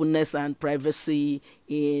 openness and privacy,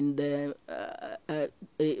 in the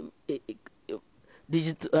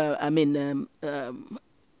digital,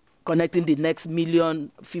 connecting the next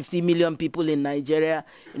 50 million people in Nigeria,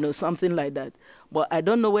 something like that. But I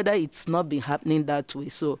don't know whether it's not been happening that way.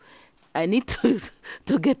 So I need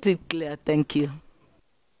to get it clear. Thank you.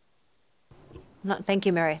 Thank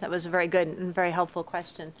you, Mary. That was a very good and very helpful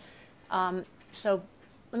question. So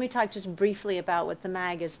let me talk just briefly about what the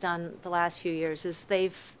MAG has done the last few years. Is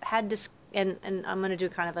they've had and I'm going to do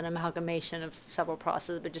kind of an amalgamation of several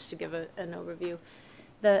processes, but just to give an overview.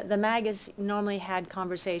 The MAG has normally had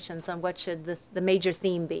conversations on what should the major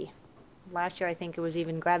theme be. Last year, I think it was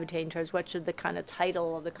even gravitating towards what should the kind of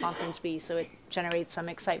title of the conference be, so it generates some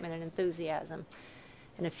excitement and enthusiasm.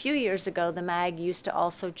 And a few years ago, the MAG used to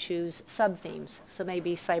also choose sub-themes, so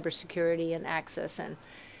maybe cybersecurity and access,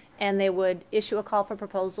 and they would issue a call for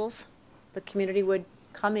proposals. The community would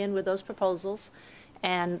come in with those proposals,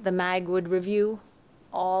 and the MAG would review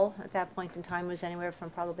all. At that point in time, was anywhere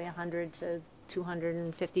from probably 100 to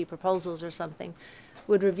 250 proposals or something,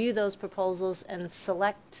 would review those proposals and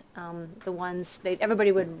select the ones,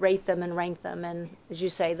 everybody would rate them and rank them, and as you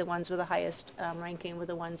say, the ones with the highest ranking were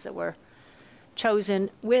the ones that were chosen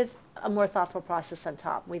with a more thoughtful process on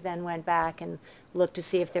top. We then went back and looked to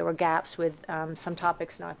see if there were gaps with some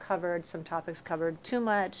topics not covered, some topics covered too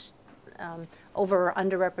much, over or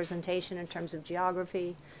underrepresentation in terms of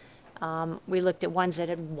geography. We looked at ones that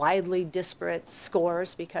had widely disparate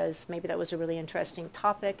scores because maybe that was a really interesting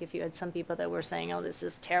topic. If you had some people that were saying, oh, this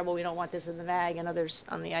is terrible, we don't want this in the MAG, and others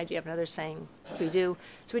on the IGF and others saying we do.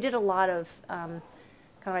 So we did a lot of kind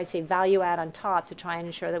of, I'd say, value add on top to try and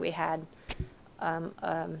ensure that we had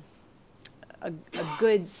a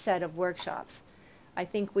good set of workshops. I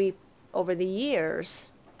think we, over the years,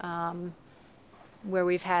 where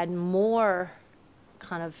we've had more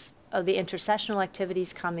kind of the intersessional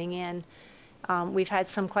activities coming in, we've had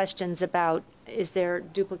some questions about, is there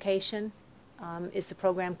duplication? Is the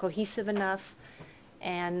program cohesive enough?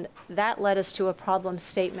 And that led us to a problem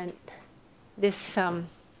statement this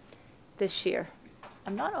year.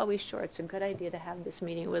 I'm not always sure it's a good idea to have this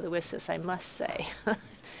meeting with the WSIS, I must say.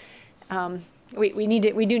 We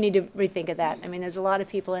do need to rethink of that. I mean, there's a lot of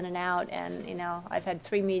people in and out, and you know, I've had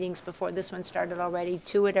 3 meetings before this one started already,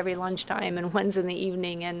 2 at every lunchtime, and 1's in the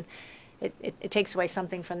evening, and it takes away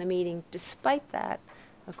something from the meeting. Despite that,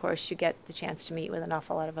 of course, you get the chance to meet with an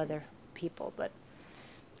awful lot of other people. But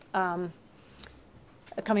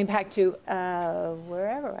coming back to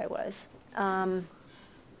wherever I was,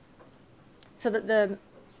 so that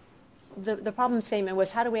the problem statement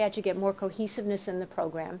was, how do we actually get more cohesiveness in the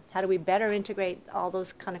program? How do we better integrate all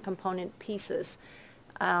those kind of component pieces?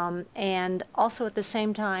 And also at the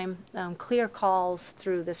same time, clear calls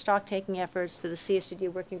through the stock-taking efforts, through the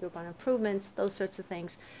CSGD Working Group on Improvements, those sorts of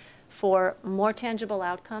things, for more tangible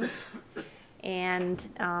outcomes. And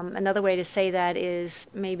another way to say that is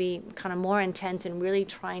maybe kind of more intent in really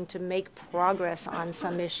trying to make progress on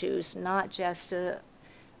some issues, not just a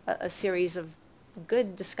series of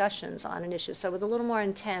good discussions on an issue. So with a little more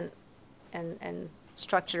intent and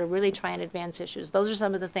structure to really try and advance issues. Those are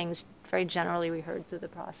some of the things very generally we heard through the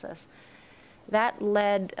process. That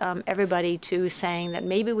led everybody to saying that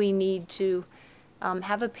maybe we need to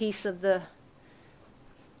have a piece of the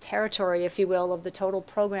territory, if you will, of the total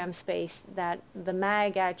program space that the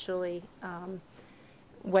MAG actually,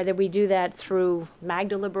 whether we do that through MAG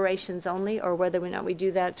deliberations only, or whether or not we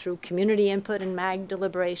do that through community input and MAG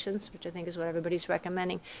deliberations, which I think is what everybody's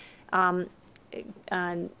recommending, and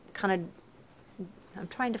kind of, I'm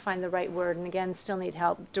trying to find the right word, and again, still need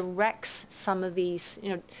help, directs some of these, you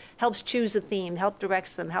know, helps choose a theme, help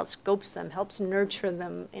directs them, helps scopes them, helps nurture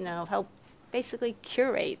them, you know, help basically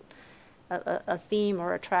curate a theme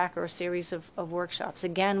or a track or a series of workshops,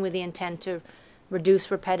 again, with the intent to reduce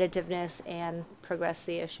repetitiveness and progress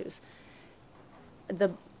the issues.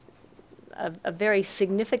 A very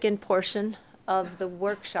significant portion of the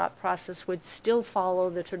workshop process would still follow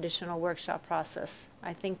the traditional workshop process.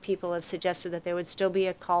 I think people have suggested that there would still be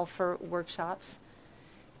a call for workshops,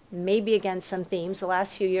 maybe against some themes. The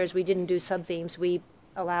last few years we didn't do sub-themes. We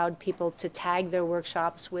allowed people to tag their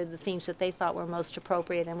workshops with the themes that they thought were most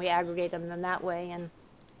appropriate, and we aggregated them that way and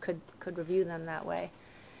could review them that way.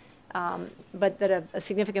 But that a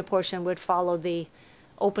significant portion would follow the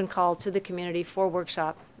open call to the community for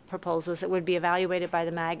workshop proposals that would be evaluated by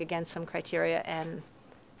the MAG against some criteria and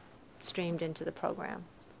streamed into the program.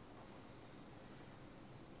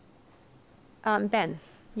 Ben,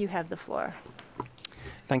 you have the floor.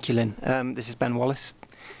 Thank you, Lynn. This is Ben Wallace.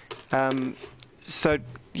 So,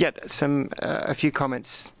 yeah, a few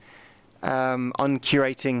comments on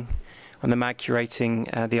curating, on the MAG curating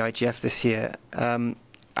the IGF this year.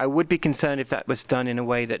 I would be concerned if that was done in a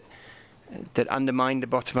way that undermined the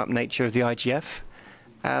bottom-up nature of the IGF.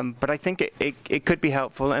 But I think it could be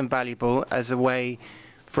helpful and valuable as a way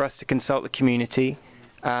for us to consult the community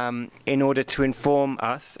in order to inform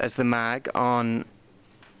us as the MAG on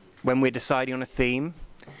when we're deciding on a theme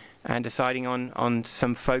and deciding on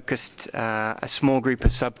some focused, a small group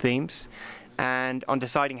of sub-themes, and on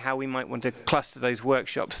deciding how we might want to cluster those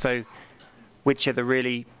workshops. So which are the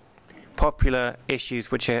really popular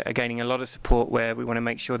issues which are gaining a lot of support, where we want to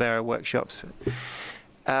make sure there are workshops.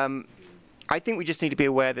 I think we just need to be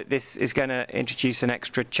aware that this is going to introduce an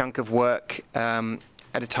extra chunk of work at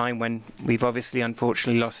a time when we've obviously,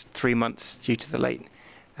 unfortunately, lost 3 months due to the late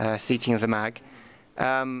seating of the MAG.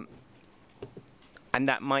 And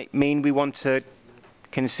that might mean we want to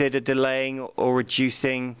consider delaying or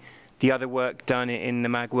reducing the other work done in the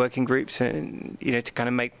MAG working groups, and to kind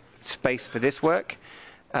of make space for this work.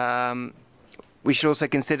 We should also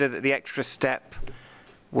consider that the extra step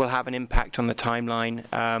will have an impact on the timeline.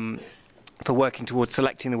 for working towards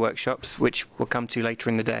selecting the workshops, which we'll come to later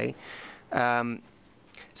in the day.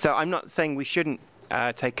 So I'm not saying we shouldn't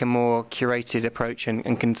take a more curated approach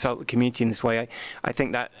and consult the community in this way. I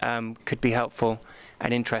think that could be helpful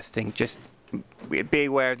and interesting. Just be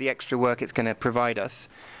aware of the extra work it's going to provide us.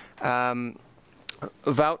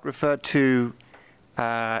 Wout referred to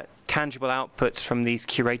tangible outputs from these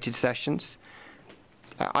curated sessions.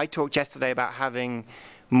 I talked yesterday about having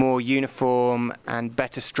more uniform and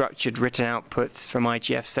better structured written outputs from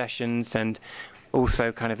IGF sessions, and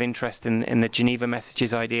also kind of interest in the Geneva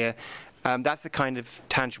messages idea. That's the kind of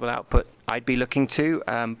tangible output I'd be looking to,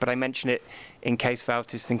 but I mention it in case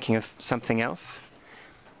Wout is thinking of something else.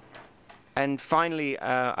 And finally,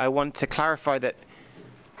 I want to clarify that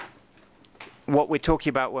what we're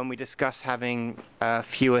talking about when we discuss having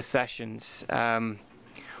fewer sessions,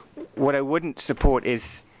 what I wouldn't support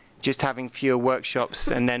is just having fewer workshops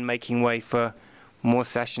and then making way for more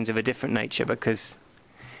sessions of a different nature, because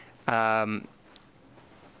I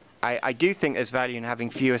do think there's value in having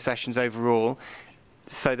fewer sessions overall,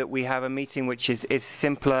 so that we have a meeting which is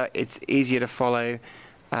simpler, it's easier to follow,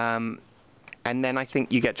 and then I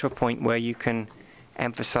think you get to a point where you can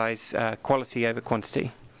emphasize quality over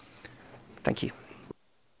quantity. Thank you.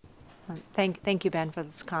 Thank you, Ben, for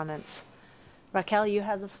those comments. Raquel, you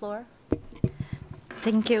have the floor.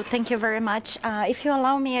 Thank you very much. If you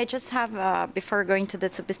allow me, I just have, before going to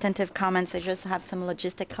the substantive comments, I just have some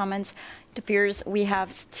logistic comments. It appears we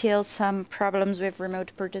have still some problems with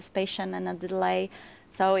remote participation and a delay.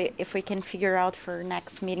 So if we can figure out for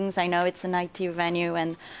next meetings, I know it's an IT venue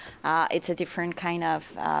and it's a different kind of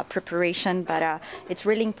preparation, but it's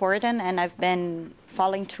really important. And I've been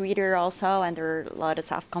following Twitter also, and there are a lot of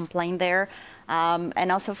self-complaint there.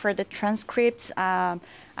 And also for the transcripts,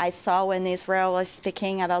 I saw when Israel was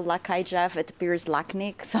speaking about IGF, it appears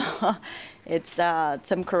Lachnik, so it's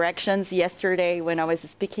some corrections. Yesterday when I was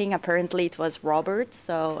speaking, apparently it was Robert,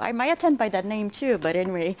 so I might attend by that name too, but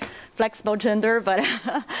anyway, flexible gender, but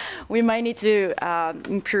we might need to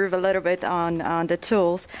improve a little bit on the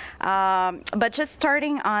tools. But just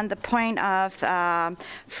starting on the point of,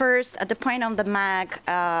 first, at the point on the MAG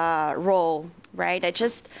role, right?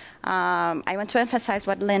 I want to emphasize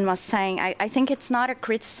what Lynn was saying. I think it's not a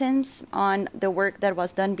criticism on the work that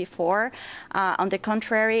was done before. On the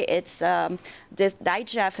contrary, it's the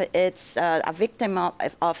IGF, it's a victim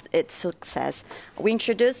of its success. We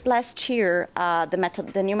introduced last year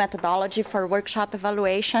the new methodology for workshop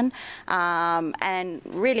evaluation, and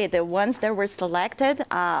really the ones that were selected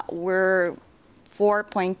were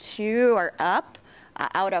 4.2 or up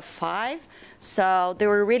out of 5. So they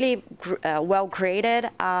were really well graded.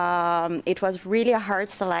 It was really a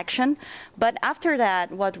hard selection. But after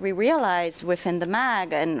that, what we realized within the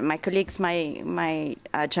MAG, and my colleagues might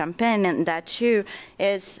jump in and that too,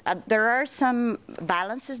 is there are some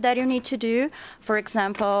balances that you need to do. For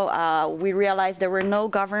example, we realized there were no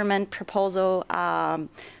government proposal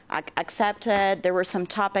accepted. There were some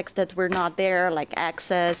topics that were not there, like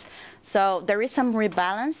access. So there is some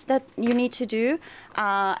rebalance that you need to do.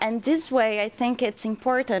 And this way, I think it's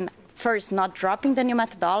important, first, not dropping the new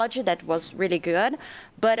methodology that was really good,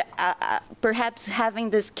 but perhaps having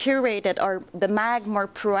this curated or the MAG more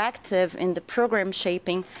proactive in the program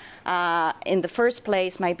shaping in the first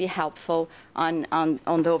place might be helpful on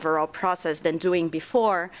the overall process than doing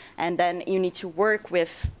before. And then you need to work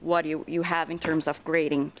with what you have in terms of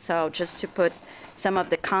grading. So just to put some of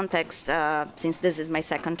the context, since this is my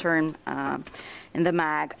second term in the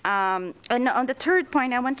MAG. And on the third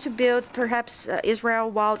point, I want to build, perhaps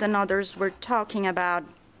Israel, Wout, and others were talking about.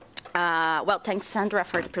 Well, thanks, Sandra,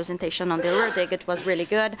 for the presentation on the Eurodig. It was really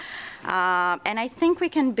good. And I think we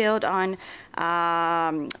can build on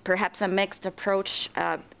perhaps a mixed approach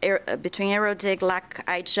between Eurodig, LAC,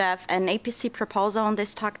 IGF, and APC proposal on this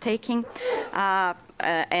stock taking.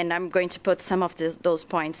 And I'm going to put some of those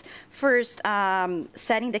points. First,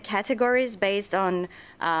 setting the categories based on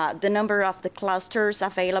the number of the clusters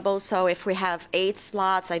available. So if we have 8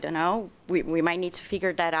 slots, I don't know, we might need to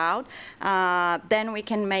figure that out. Then we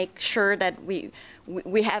can make sure that we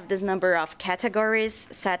have this number of categories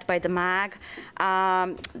set by the MAG.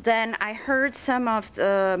 Then I heard some of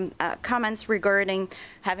the comments regarding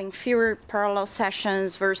having fewer parallel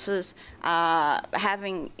sessions versus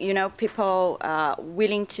having, people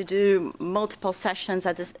willing to do multiple sessions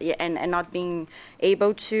at this, and not being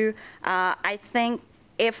able to. I think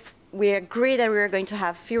if we agree that we are going to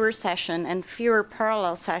have fewer sessions and fewer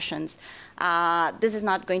parallel sessions, this is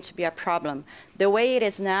not going to be a problem. The way it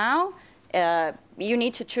is now, you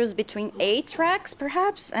need to choose between 8 tracks,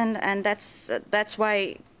 perhaps, and that's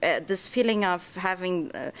why this feeling of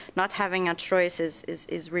having not having a choice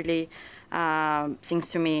is really seems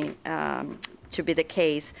to me to be the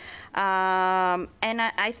case. And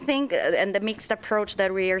I think, and the mixed approach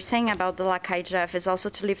that we are saying about the LAC IGF is also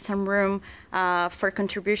to leave some room for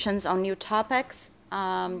contributions on new topics.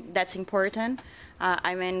 That's important.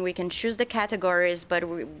 I mean, we can choose the categories, but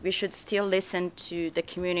we should still listen to the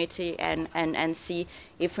community and see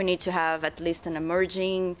if we need to have at least an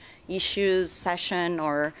emerging issues session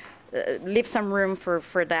or leave some room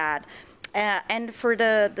for that. And for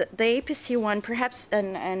the APC one, perhaps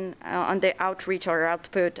on the outreach or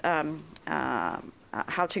output,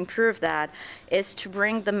 how to improve that is to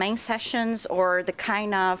bring the main sessions or the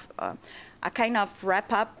kind of a kind of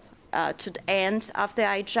wrap up to the end of the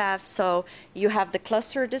IGF. So you have the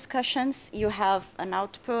cluster discussions, you have an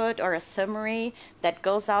output or a summary that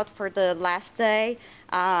goes out for the last day,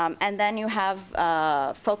 and then you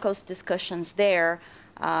have focused discussions there.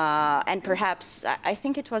 And perhaps, I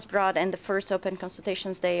think it was brought in the first Open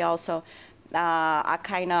Consultations Day also, a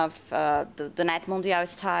kind of the Net Mundial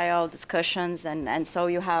style discussions, and so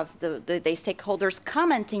you have the stakeholders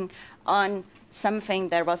commenting on something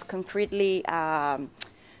that was concretely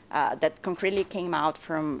that concretely came out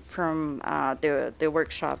from the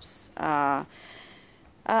workshops. And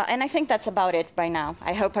I think that's about it by now.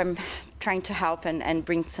 I hope I'm trying to help and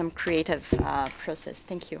bring some creative process.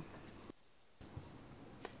 Thank you.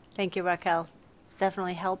 Thank you, Raquel.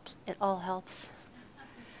 Definitely helps. It all helps.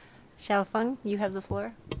 Xiaofeng, you have the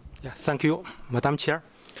floor. Yeah, thank you, Madam Chair.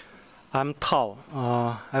 I'm Tao.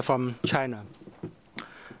 I'm from China.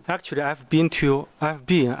 Actually, I've been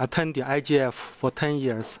attending IGF for 10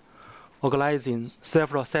 years, organizing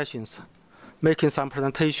several sessions, making some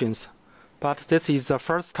presentations, but this is the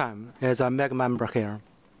first time as a MAG member here.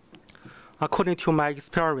 According to my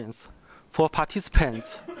experience, for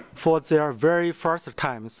participants, for their very first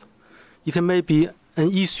times, it may be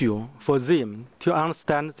an issue for them to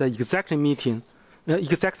understand the exact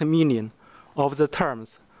meaning of the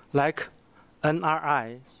terms like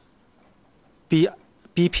NRI,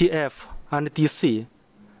 BPF, and DC.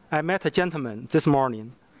 I met a gentleman this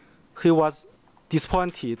morning. He was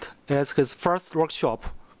disappointed as his first workshop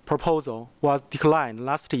proposal was declined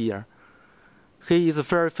last year. He is a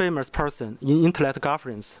very famous person in internet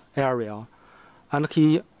governance area, and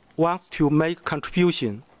he wants to make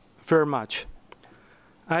contribution very much.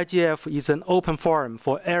 IGF is an open forum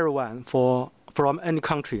for everyone from any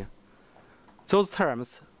country. Those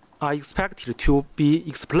terms are expected to be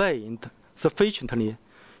explained sufficiently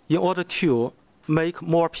in order to make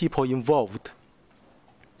more people involved.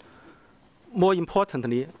 More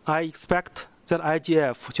importantly, I expect that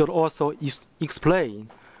IGF should also explain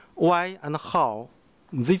why and how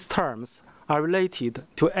these terms are related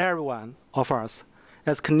to every one of us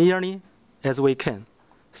as clearly as we can.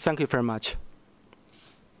 Thank you very much.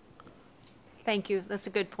 Thank you. That's a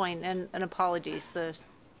good point. And apologies. The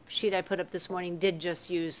sheet I put up this morning did just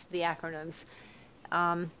use the acronyms.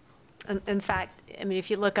 In fact, I mean,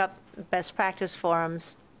 if you look up best practice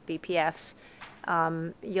forums, BPFs,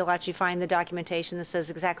 you'll actually find the documentation that says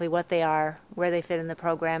exactly what they are, where they fit in the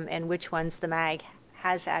program, and which ones the MAG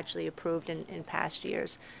has actually approved in past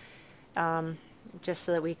years. Just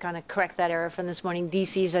so that we kind of correct that error from this morning.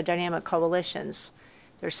 DCs are dynamic coalitions.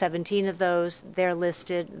 There are 17 of those. They're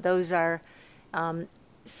listed. Those are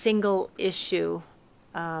single issue,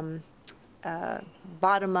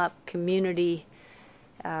 bottom-up community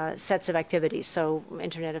sets of activities. So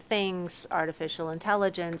Internet of Things, artificial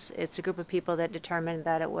intelligence, it's a group of people that determined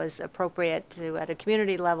that it was appropriate to, at a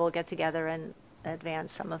community level, get together and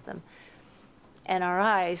advance some of them.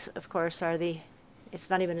 NRIs, of course, are it's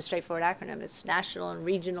not even a straightforward acronym. It's national and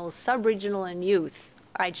regional, sub-regional, and youth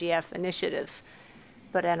IGF initiatives.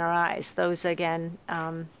 But NRIs, those again,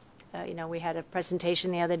 you know, we had a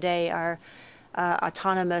presentation the other day, are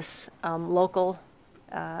autonomous local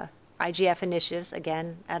IGF initiatives,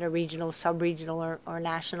 again, at a regional, sub-regional, or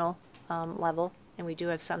national level. And we do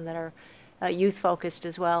have some that are youth-focused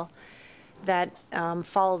as well, that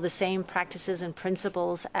follow the same practices and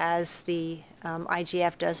principles as the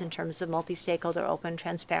IGF does in terms of multi-stakeholder, open,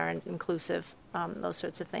 transparent, inclusive, those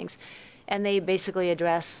sorts of things. And they basically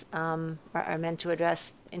address, are meant to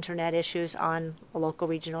address internet issues on a local,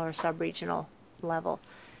 regional, or sub-regional level.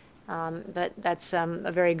 But that's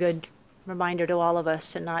a very good reminder to all of us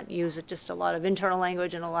to not use just a lot of internal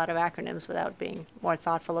language and a lot of acronyms without being more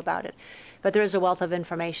thoughtful about it. But there is a wealth of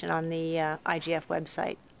information on the IGF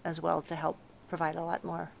website as well to help provide a lot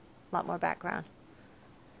more background.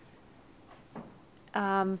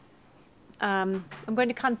 I'm going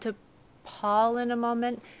to come to Paul in a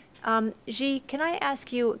moment. Ji, can I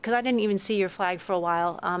ask you, because I didn't even see your flag for a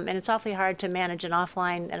while, and it's awfully hard to manage an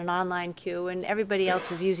offline and an online queue, and everybody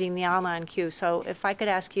else is using the online queue. So if I could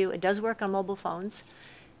ask you, it does work on mobile phones,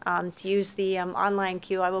 to use the online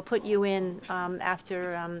queue. I will put you in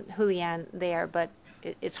after Julian there, but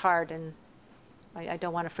it's hard, and I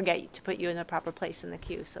don't want to forget to put you in the proper place in the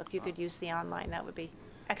queue. So if you could use the online, that would be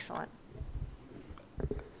excellent.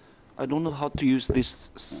 I don't know how to use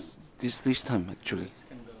this time, actually.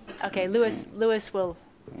 Okay, Louis will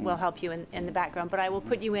help you in the background, but I will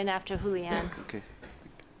put you in after Julian. Okay.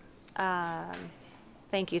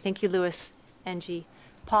 Thank you, Louis and G.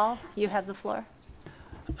 Paul, you have the floor.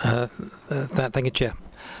 Thank you, Chair.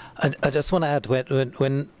 I just want to add,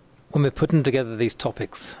 when we're putting together these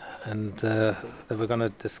topics and that we're going to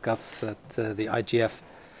discuss at the IGF,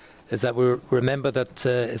 is that we remember that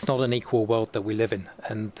it's not an equal world that we live in.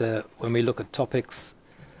 And when we look at topics,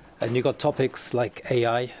 and you've got topics like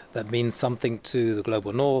AI, that means something to the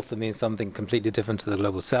global north, that means something completely different to the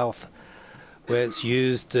global south, where it's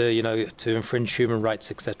used, to infringe human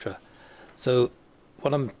rights, etc. So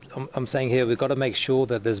what I'm saying here, we've got to make sure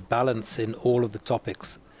that there's balance in all of the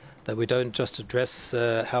topics, that we don't just address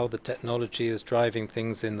how the technology is driving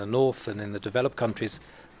things in the north and in the developed countries,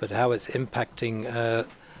 but how it's impacting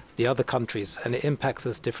the other countries, and it impacts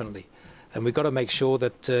us differently. And we've got to make sure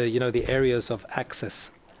that the areas of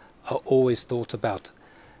access are always thought about.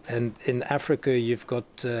 And in Africa, you've got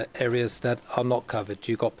areas that are not covered.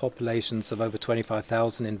 You've got populations of over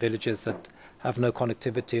 25,000 in villages that have no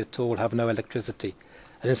connectivity at all, have no electricity.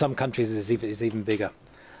 And in some countries, it's even bigger.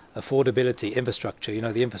 Affordability, infrastructure,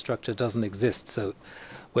 the infrastructure doesn't exist. So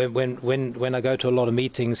when I go to a lot of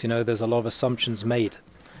meetings, there's a lot of assumptions made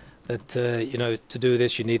that, to do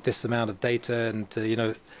this, you need this amount of data, and,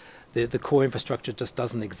 the core infrastructure just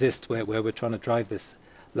doesn't exist where we're trying to drive this.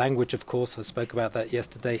 Language, of course, I spoke about that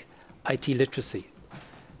yesterday. IT literacy.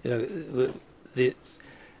 The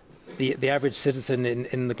average citizen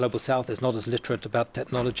in the global south is not as literate about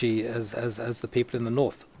technology as the people in the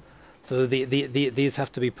north. So these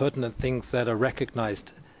have to be pertinent things that are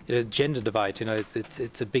recognized. Gender divide,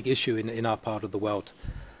 it's a big issue in our part of the world.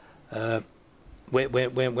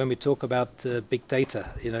 When we talk about big data,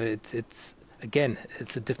 it's again,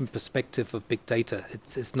 it's a different perspective of big data.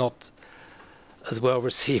 It's not as well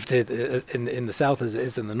received in the south as it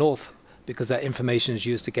is in the north, because that information is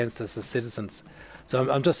used against us as citizens.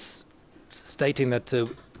 So I'm just stating that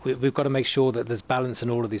we've got to make sure that there's balance in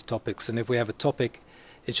all of these topics, and if we have a topic,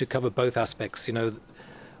 it should cover both aspects,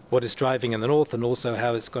 what is driving in the north and also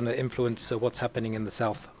how it's going to influence what's happening in the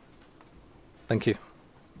south. Thank you.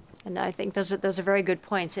 And I think those are very good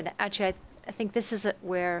points. And actually, I think this is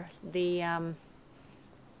where the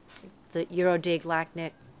Eurodig,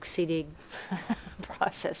 LACNIC, CDIG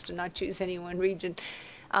process, to not choose any one region,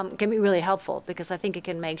 can be really helpful, because I think it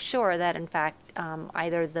can make sure that, in fact,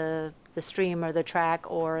 either the stream or the track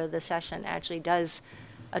or the session actually does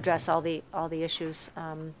address all the issues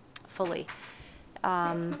fully.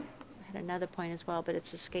 I had another point as well, but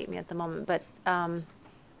it's escaped me at the moment. But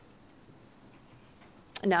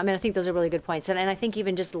no, I think those are really good points. And I think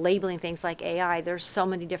even just labeling things like AI, there's so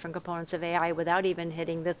many different components of AI without even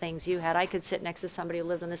hitting the things you had. I could sit next to somebody who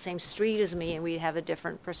lived on the same street as me, and we'd have a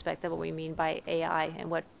different perspective of what we mean by AI and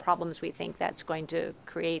what problems we think that's going to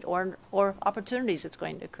create, or opportunities it's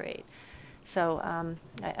going to create. So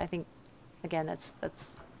I think, again, that's a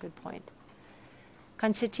good point.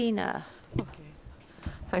 Concertina. Okay.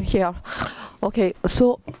 I'm here. Okay,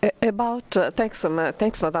 so about, thanks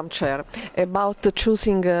Madam Chair, about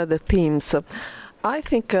choosing the themes. I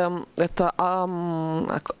think that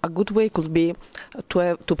a good way could be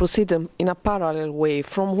to proceed in a parallel way.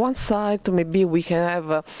 From one side, maybe we can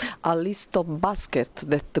have a list of baskets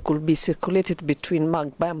that could be circulated between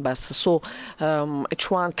MAG members, so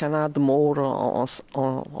each one can add more or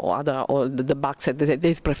the basket that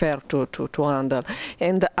they prefer to handle.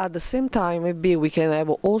 And at the same time, maybe we can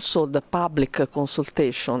have also the public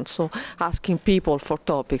consultation, so asking people for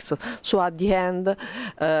topics. So at the end,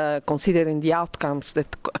 considering the outcome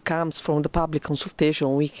that comes from the public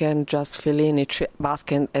consultation, we can just fill in each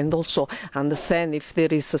basket and also understand if there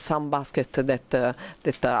is some basket that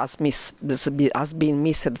has been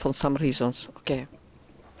missed for some reasons. Okay.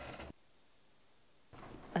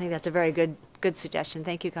 I think that's a very good suggestion.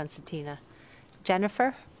 Thank you, Constantina.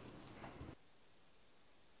 Jennifer?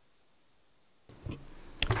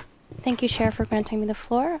 Thank you, Chair, for granting me the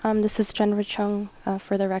floor. This is Jennifer Chung,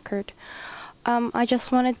 for the record. I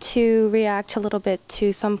just wanted to react a little bit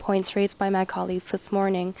to some points raised by my colleagues this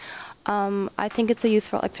morning. I think it's a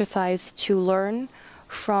useful exercise to learn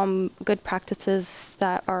from good practices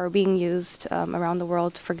that are being used around the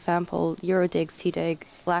world. For example, Eurodig, CDIG,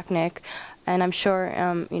 LACNIC, and I'm sure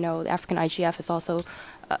the African IGF is also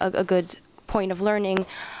a good point of learning.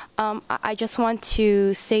 I just want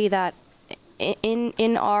to say that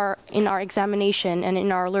in our examination and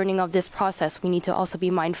in our learning of this process, we need to also be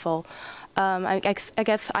mindful. I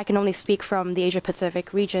guess I can only speak from the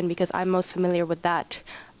Asia-Pacific region because I'm most familiar with that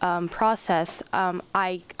process.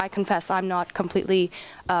 I confess I'm not completely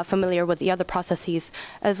familiar with the other processes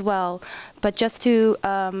as well. But just to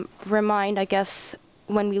remind, I guess,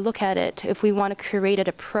 when we look at it, if we want a curated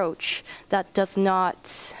approach that does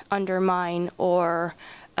not undermine or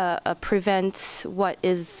prevent what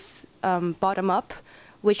is bottom-up,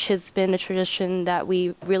 which has been a tradition that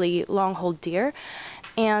we really long hold dear.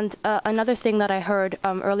 And another thing that I heard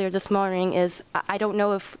earlier this morning is, I don't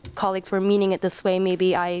know if colleagues were meaning it this way,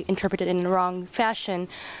 maybe I interpreted it in the wrong fashion,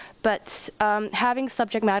 but having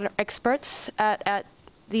subject matter experts at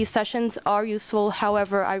these sessions are useful.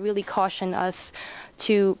 However, I really caution us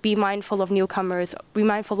to be mindful of newcomers, be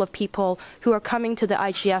mindful of people who are coming to the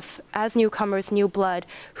IGF as newcomers, new blood,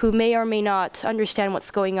 who may or may not understand what's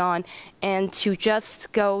going on, and to just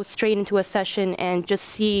go straight into a session and just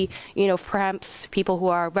see, perhaps people who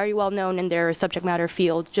are very well known in their subject matter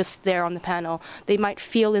field just there on the panel. They might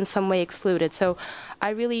feel in some way excluded. So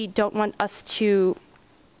I really don't want us to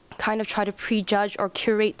kind of try to prejudge or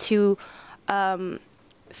curate too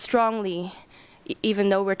strongly, even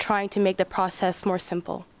though we're trying to make the process more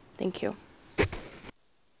simple. Thank you.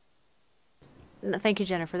 Thank you,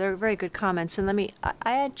 Jennifer. They're very good comments. And I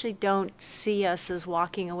actually don't see us as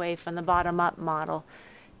walking away from the bottom-up model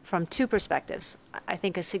from two perspectives. I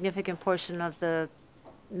think a significant portion of the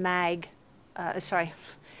the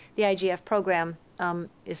IGF program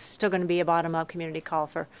is still going to be a bottom-up community call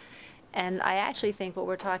for. And I actually think what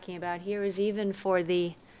we're talking about here is even for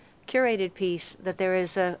the curated piece, that there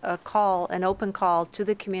is a call, an open call to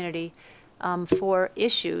the community for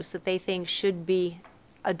issues that they think should be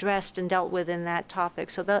addressed and dealt with in that topic.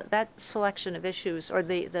 So that selection of issues, or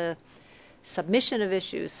the submission of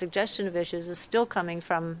issues, suggestion of issues, is still coming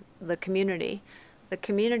from the community. The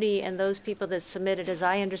community and those people that submitted, as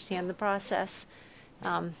I understand the process,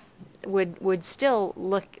 would still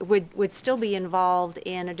be involved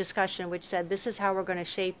in a discussion which said, this is how we're going to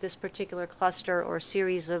shape this particular cluster or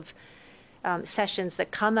series of sessions that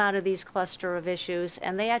come out of these cluster of issues,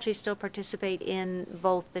 and they actually still participate in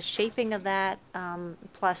both the shaping of that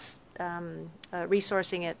plus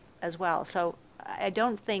resourcing it as well. So I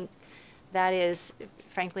don't think that is,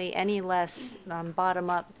 frankly, any less bottom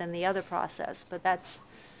up than the other process. But that's,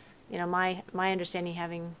 my understanding,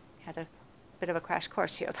 having had a bit of a crash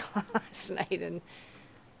course here last night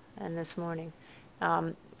and this morning.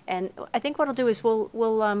 And I think what I'll do is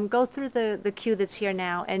we'll go through the queue that's here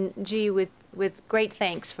now. And G, with great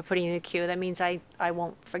thanks for putting in the queue. That means I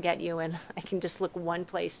won't forget you, and I can just look one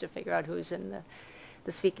place to figure out who's in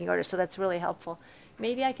the speaking order. So that's really helpful.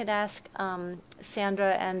 Maybe I could ask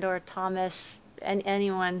Sandra and or Thomas and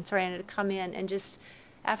anyone trying to come in and just,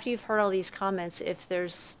 after you've heard all these comments, if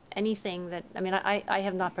there's anything that, I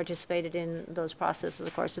have not participated in those processes,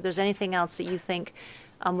 of course. If there's anything else that you think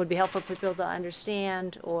would be helpful for people to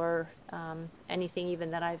understand, or anything even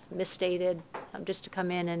that I've misstated, just to come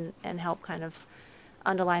in and help kind of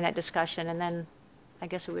underline that discussion. And then I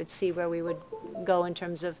guess we would see where we would go in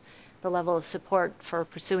terms of the level of support for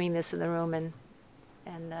pursuing this in the room and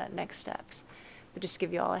next steps. But just to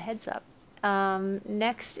give you all a heads up.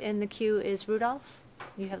 Next in the queue is Rudolph.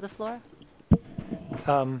 You have the floor.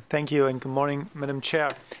 Thank you, and good morning, Madam Chair.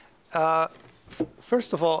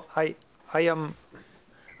 First of all, I'm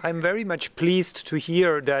very much pleased to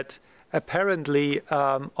hear that apparently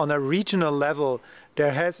on a regional level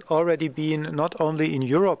there has already been, not only in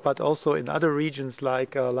Europe but also in other regions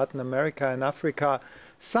like Latin America and Africa,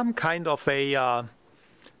 some kind of a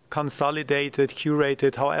consolidated,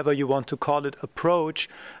 curated, however you want to call it, approach.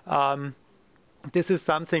 This is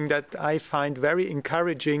something that I find very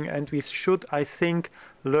encouraging, and we should, I think,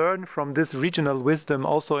 learn from this regional wisdom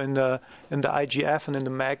also in the IGF and in the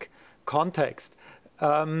MAG context.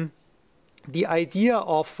 The idea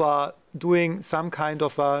of doing some kind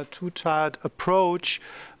of a two-tiered approach,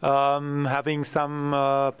 having some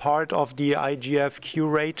part of the IGF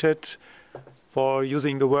curated, for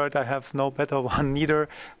using the word, I have no better one neither,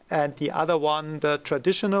 and the other one the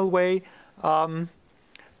traditional way.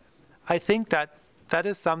 I think that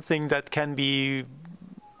is something that can be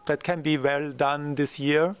well done this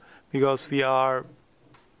year, because we are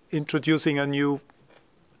introducing a new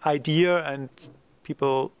idea, and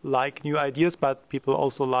people like new ideas, but people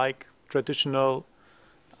also like traditional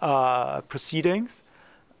proceedings.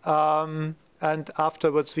 and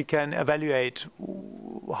afterwards we can evaluate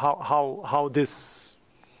how this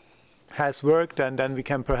has worked, and then we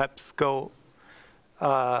can perhaps go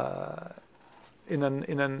in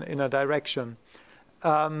a direction.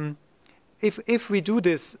 If we do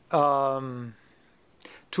this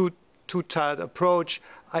two-tiered approach,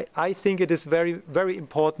 I think it is very, very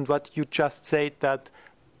important what you just said, that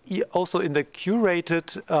also in the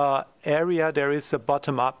curated area there is a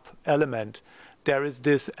bottom-up element. There is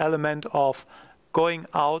this element of going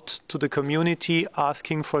out to the community,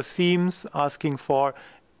 asking for themes, asking for,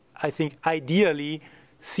 I think, ideally,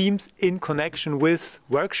 themes in connection with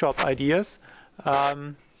workshop ideas.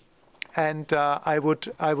 And I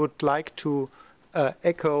would like to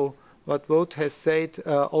echo what Wout has said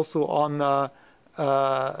also on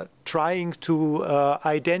trying to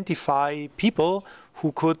identify people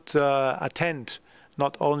who could attend,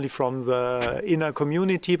 not only from the inner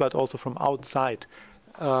community but also from outside.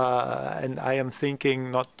 And I am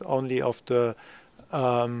thinking not only of the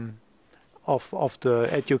of the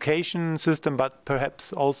education system, but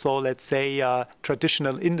perhaps also, let's say,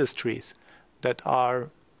 traditional industries that are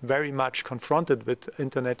very much confronted with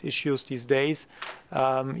internet issues these days,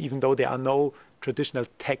 even though there are no traditional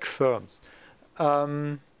tech firms.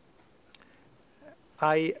 I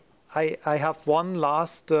have one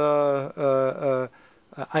last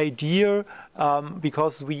idea,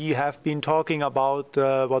 because we have been talking about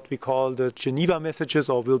what we call the Geneva messages,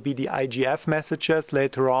 or will be the IGF messages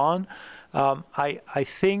later on. I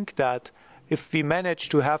think that if we manage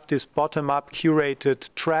to have this bottom-up curated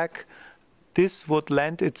track, this would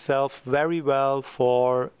lend itself very well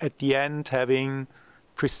for, at the end, having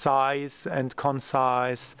precise and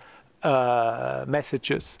concise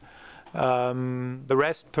messages. The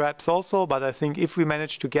rest perhaps also, but I think if we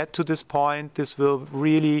manage to get to this point, this will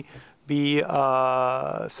really be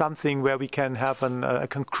something where we can have a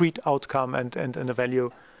concrete outcome and a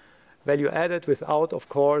value added, without, of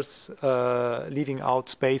course, leaving out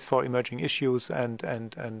space for emerging issues and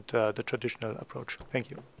the traditional approach. Thank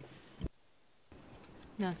you.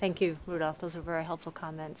 No, thank you, Rudolf. Those are very helpful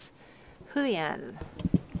comments. Julian.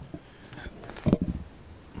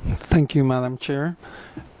 Thank you, Madam Chair.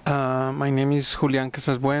 My name is Julian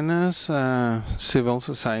Casasbuenas, civil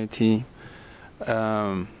society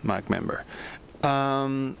MAG member.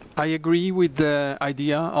 I agree with the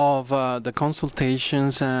idea of the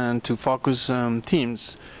consultations and to focus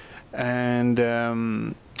themes, and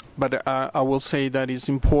but I will say that it's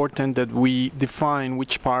important that we define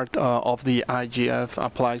which part of the IGF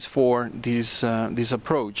applies for this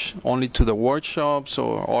approach, only to the workshops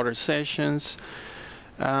or other sessions.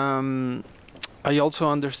 I also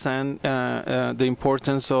understand the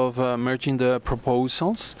importance of merging the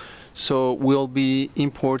proposals, so it will be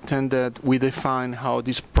important that we define how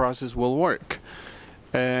this process will work.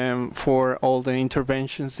 For all the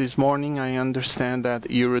interventions this morning, I understand that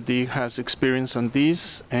EuroDig has experience on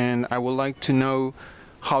this, and I would like to know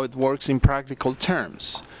how it works in practical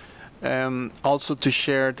terms. Also to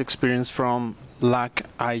share the experience from LAC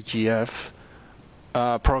IGF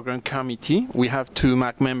program committee. We have 2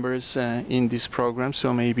 MAC members in this program,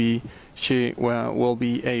 so maybe she will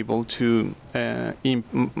be able to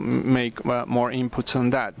make more inputs on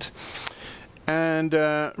that. And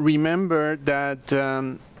remember that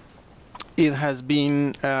it has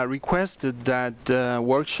been requested that the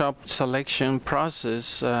workshop selection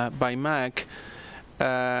process by MAC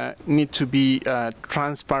need to be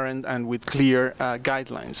transparent and with clear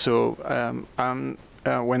guidelines. So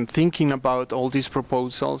when thinking about all these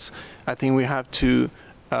proposals, I think we have to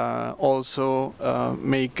also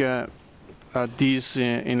make this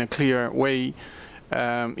in a clear way,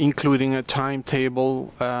 including a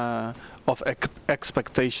timetable of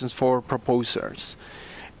expectations for proposers.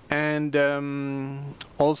 And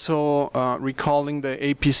also recalling the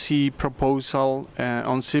APC proposal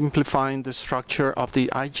on simplifying the structure of the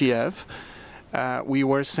IGF, we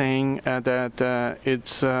were saying that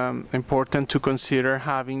it's important to consider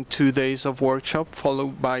having 2 days of workshop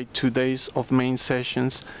followed by 2 days of main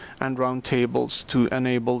sessions and roundtables to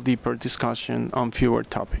enable deeper discussion on fewer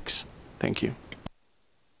topics. Thank you.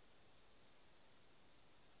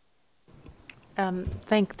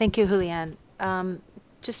 Thank you, Julian.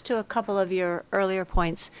 Just to a couple of your earlier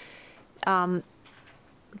points,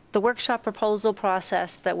 the workshop proposal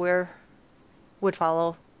process that would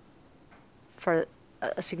follow for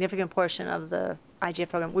a significant portion of the IGF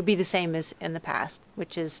program would be the same as in the past,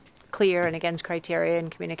 which is clear and against criteria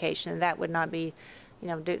and communication, and that would not be,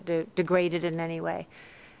 degraded in any way.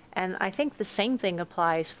 And I think the same thing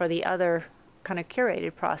applies for the other kind of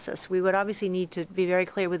curated process. We would obviously need to be very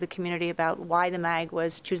clear with the community about why the MAG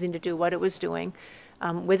was choosing to do what it was doing,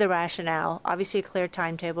 with a rationale, obviously a clear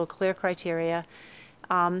timetable, clear criteria,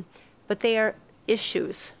 but they are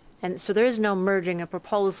issues. And so there is no merging of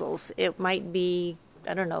proposals. It might be,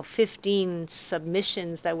 I don't know, 15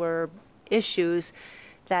 submissions that were issues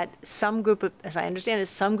that some group of, as I understand it,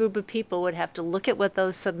 some group of people would have to look at what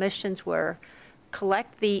those submissions were,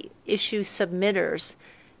 collect the issue submitters,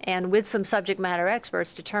 and with some subject matter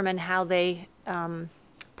experts, determine how they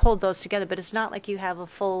pulled those together. But it's not like you have a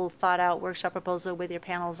full thought-out workshop proposal with your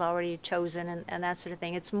panels already chosen and that sort of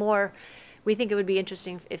thing. It's more, we think it would be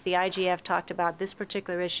interesting if the IGF talked about this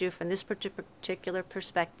particular issue from this particular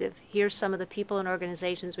perspective. Here's some of the people and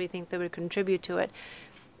organizations we think that would contribute to it.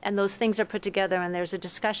 And those things are put together, and there's a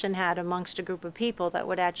discussion had amongst a group of people that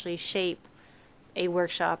would actually shape a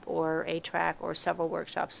workshop or a track or several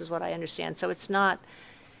workshops, is what I understand. So it's not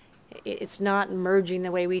merging the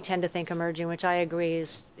way we tend to think of merging, which I agree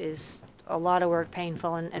is a lot of work,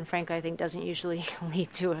 painful, and frankly I think doesn't usually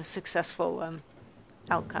lead to a successful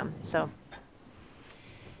outcome. So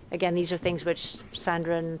again, these are things which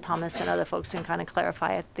Sandra and Thomas and other folks can kind of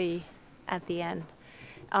clarify at the end.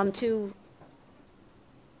 To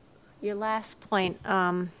your last point,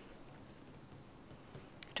 trying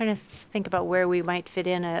to think about where we might fit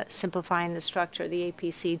in simplifying the structure of the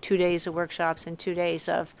APC, 2 days of workshops and 2 days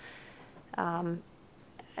of,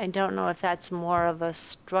 I don't know if that's more of a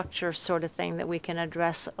structure sort of thing that we can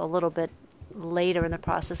address a little bit later in the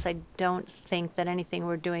process. I don't think that anything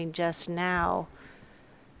we're doing just now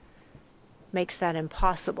makes that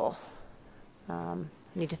impossible.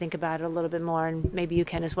 Need to think about it a little bit more, and maybe you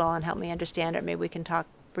can as well and help me understand it. Maybe we can talk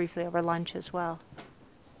briefly over lunch as well.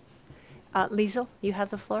 Liesel, you have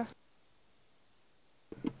the floor.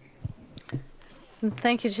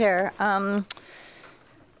 Thank you, Chair.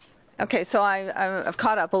 Okay, so I've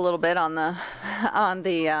caught up a little bit on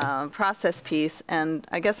the process piece, and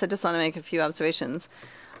I guess I just want to make a few observations.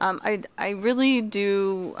 I really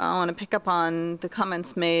do want to pick up on the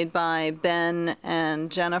comments made by Ben and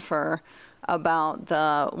Jennifer about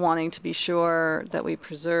the wanting to be sure that we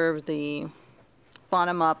preserve the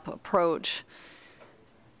bottom-up approach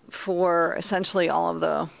for essentially all of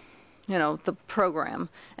the, the program.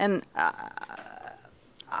 And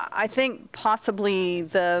I think possibly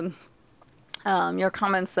your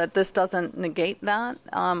comments that this doesn't negate that,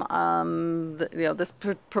 this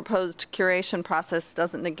proposed curation process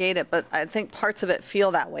doesn't negate it, but I think parts of it feel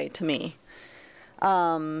that way to me.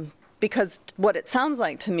 Because what it sounds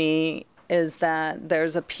like to me is that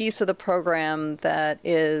there's a piece of the program that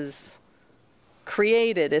is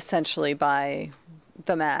created essentially by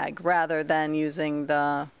the MAG rather than using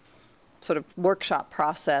the sort of workshop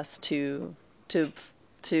process to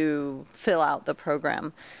fill out the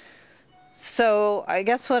program. So I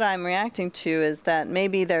guess what I'm reacting to is that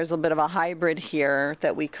maybe there's a bit of a hybrid here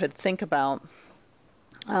that we could think about,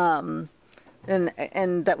 and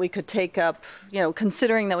that we could take up,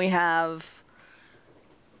 considering that we have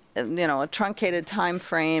a truncated time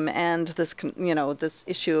frame and this this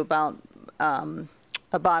issue about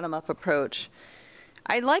a bottom-up approach.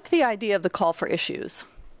 I like the idea of the call for issues,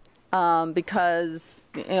 because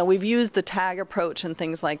we've used the tag approach and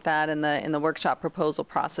things like that in the workshop proposal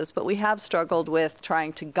process, but we have struggled with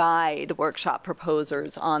trying to guide workshop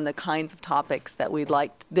proposers on the kinds of topics that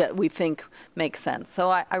we think make sense. So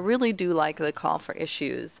I really do like the call for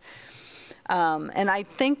issues. And I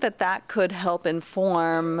think that could help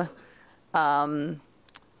inform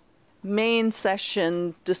main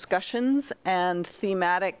session discussions and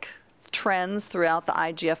thematic trends throughout the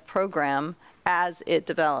IGF program as it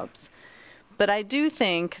develops. But I do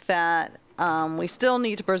think that we still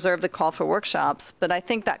need to preserve the call for workshops, but I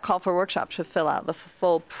think that call for workshops should fill out the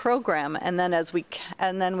full program, and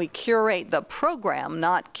then we curate the program,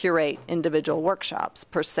 not curate individual workshops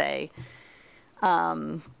per se.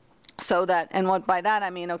 So that, and what by that I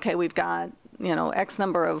mean, okay, we've got X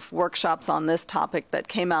number of workshops on this topic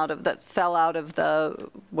that fell out of the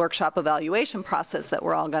workshop evaluation process that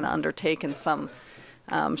we're all going to undertake in some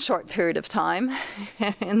short period of time,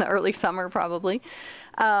 in the early summer probably.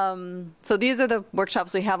 So these are the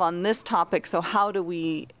workshops we have on this topic. So how do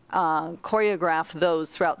we choreograph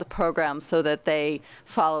those throughout the program so that they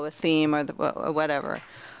follow a theme or whatever?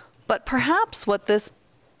 But perhaps what this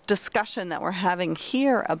discussion that we're having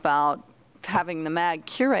here about having the MAG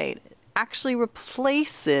curate actually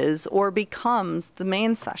replaces or becomes the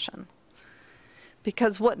main session.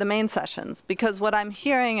 Because what I'm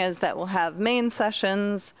hearing is that we'll have main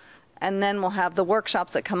sessions, and then we'll have the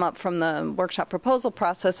workshops that come up from the workshop proposal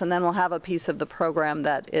process, and then we'll have a piece of the program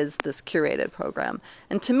that is this curated program.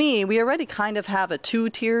 And to me, we already kind of have a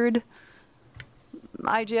two-tiered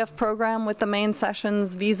IGF program with the main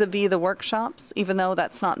sessions vis-a-vis the workshops, even though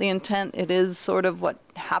that's not the intent. It is sort of what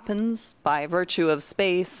happens by virtue of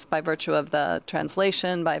space, by virtue of the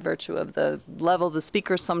translation, by virtue of the level of the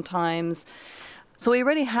speakers sometimes. So we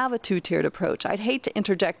already have a two-tiered approach. I'd hate to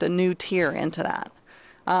interject a new tier into that,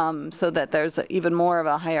 so that there's even more of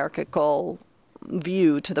a hierarchical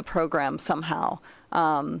view to the program somehow.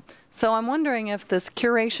 So I'm wondering if this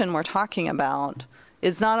curation we're talking about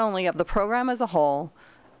is not only of the program as a whole,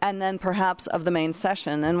 and then perhaps of the main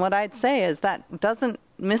session. And what I'd say is that doesn't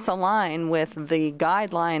misalign with the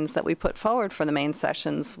guidelines that we put forward for the main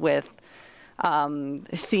sessions with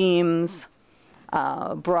themes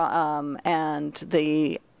and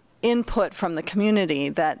the input from the community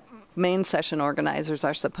that main session organizers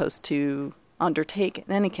are supposed to undertake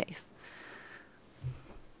in any case.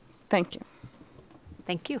 Thank you.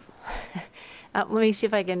 Thank you. Let me see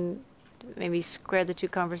if I can maybe square the two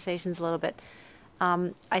conversations a little bit.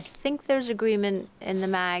 I think there's agreement in the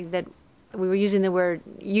MAG that we were using the word,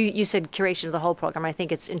 you said curation of the whole program. I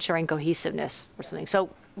think it's ensuring cohesiveness or something. So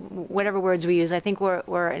whatever words we use, I think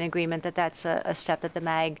we're in agreement that that's a step that the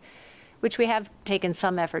MAG, which we have taken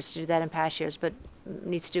some efforts to do that in past years, but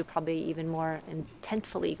needs to do probably even more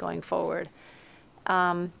intentfully going forward.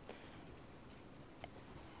 I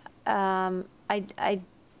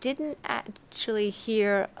didn't actually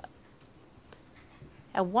hear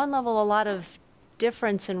at one level a lot of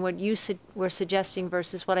difference in what you were suggesting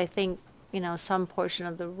versus what I think, some portion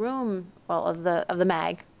of the room, well, of the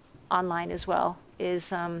MAG, online as well,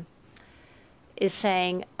 is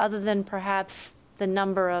saying, other than perhaps the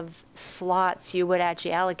number of slots you would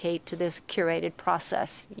actually allocate to this curated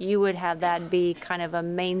process, you would have that be kind of a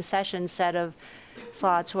main session set of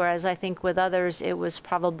slots, whereas I think with others it was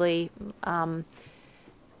probably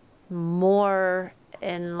more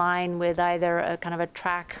in line with either a kind of a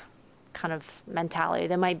track kind of mentality.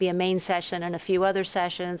 There might be a main session and a few other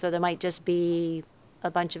sessions, or there might just be a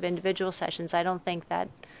bunch of individual sessions. I don't think that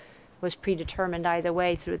was predetermined either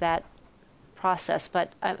way through that process.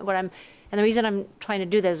 But and the reason I'm trying to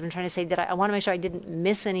do this, I'm trying to say that I want to make sure I didn't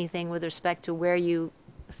miss anything with respect to where you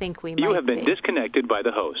think we might be. You have been disconnected by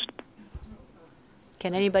the host.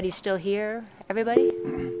 Can anybody still hear everybody?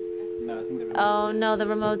 No, I think the remote Oh, no, the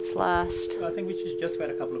remote's lost. I think we should just wait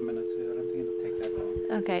a couple of minutes. I don't think it'll take that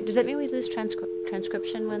long. Okay, does that mean we lose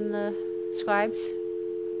transcription when the scribes?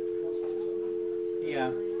 Yeah,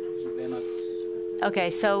 they're not. Okay,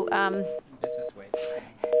 so Let's just wait.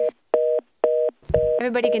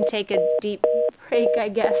 everybody can take a deep break, I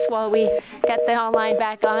guess, while we get the online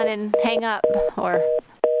back on and hang up, or...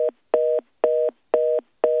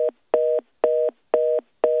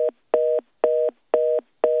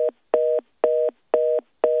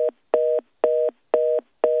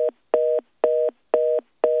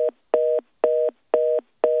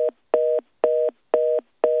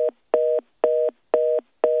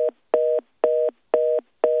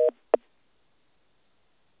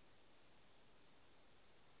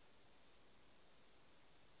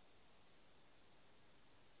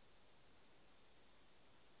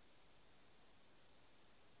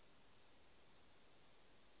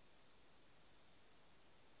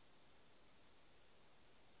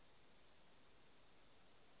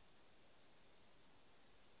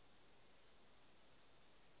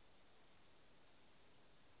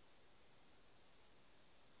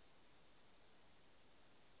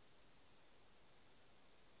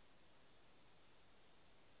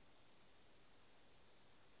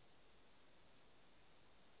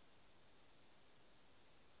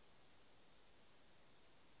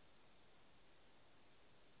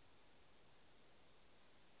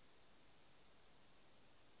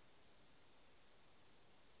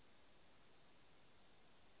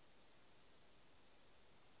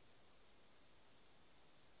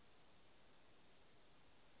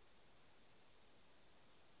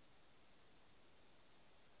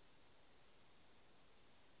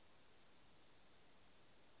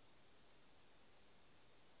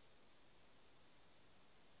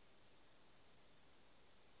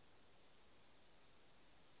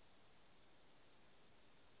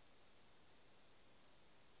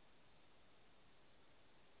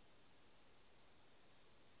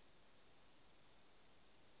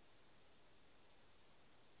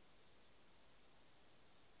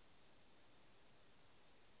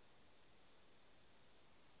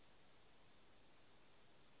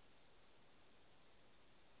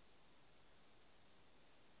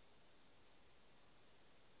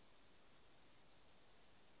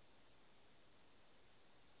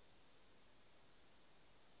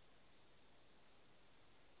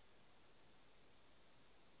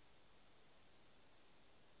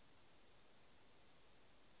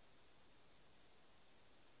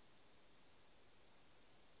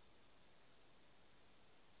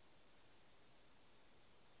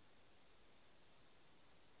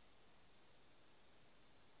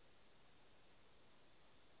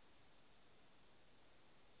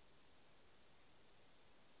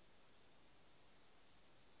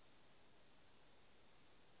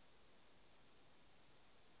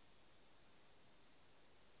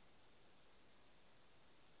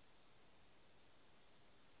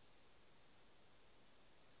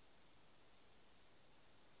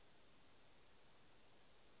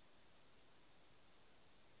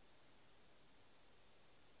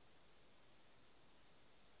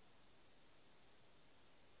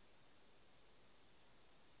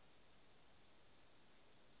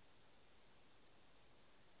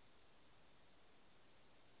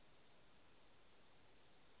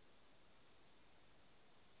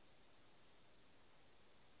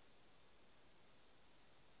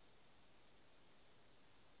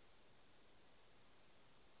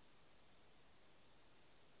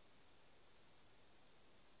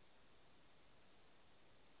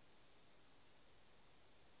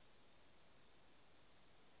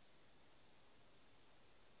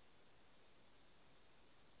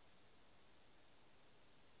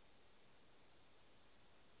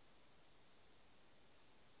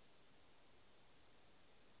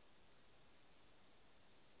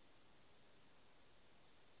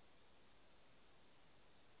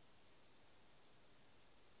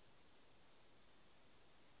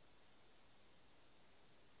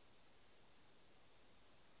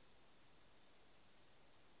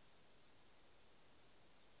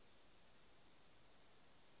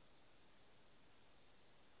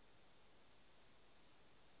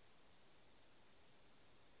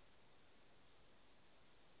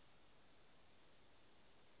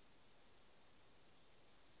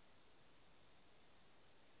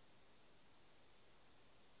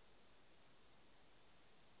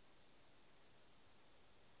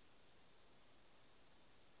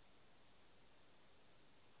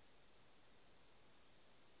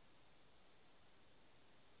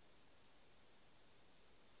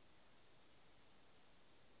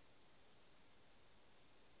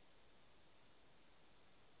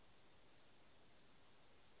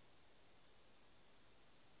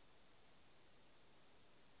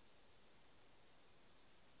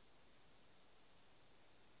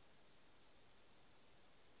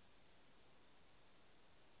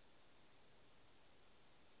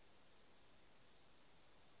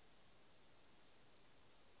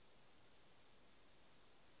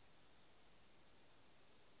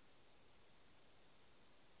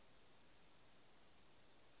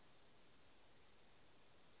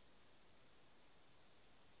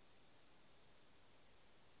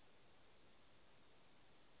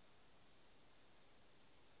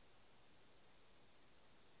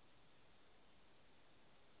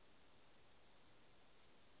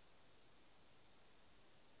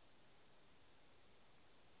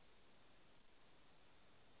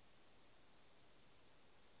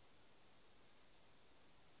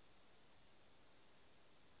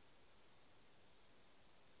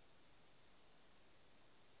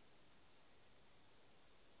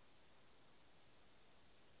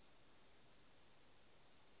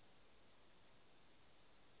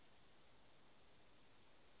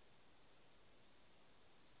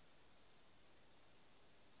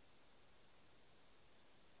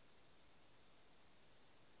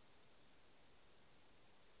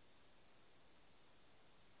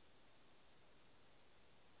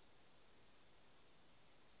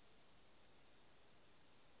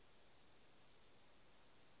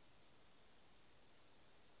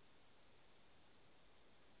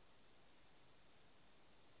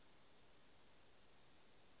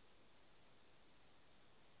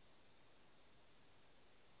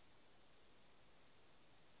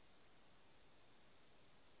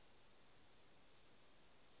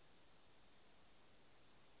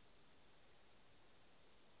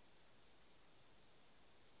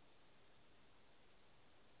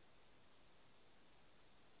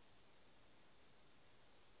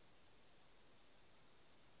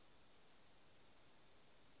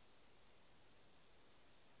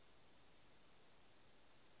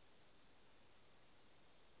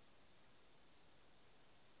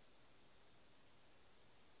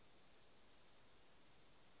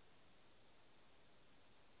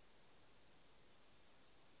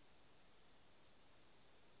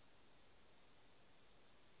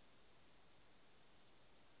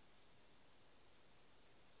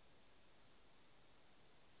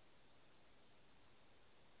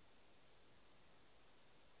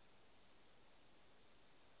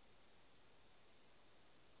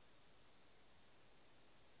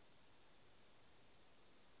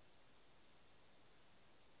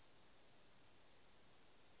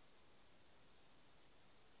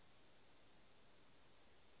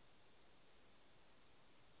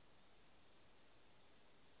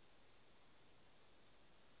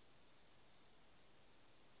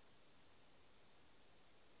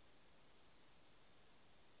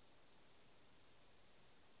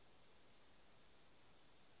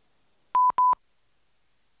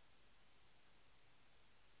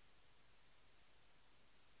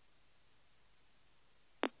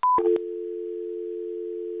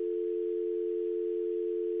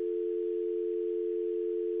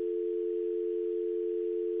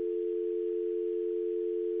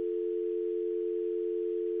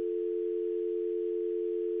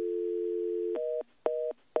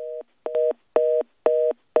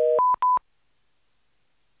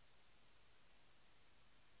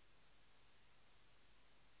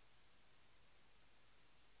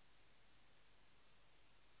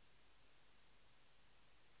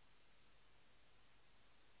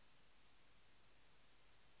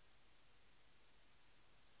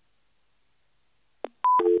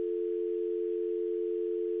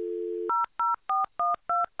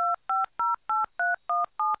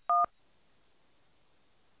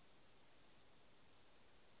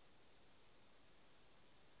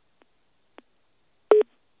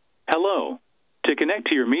 connect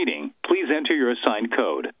to your meeting, please enter your assigned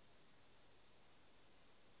code.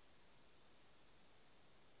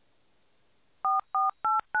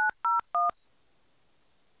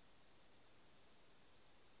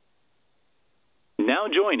 Now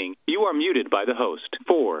joining, you are muted by the host.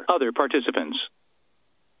 For other participants.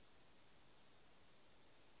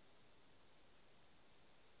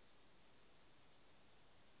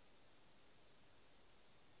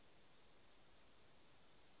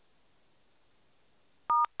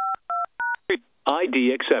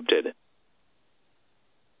 ID accepted.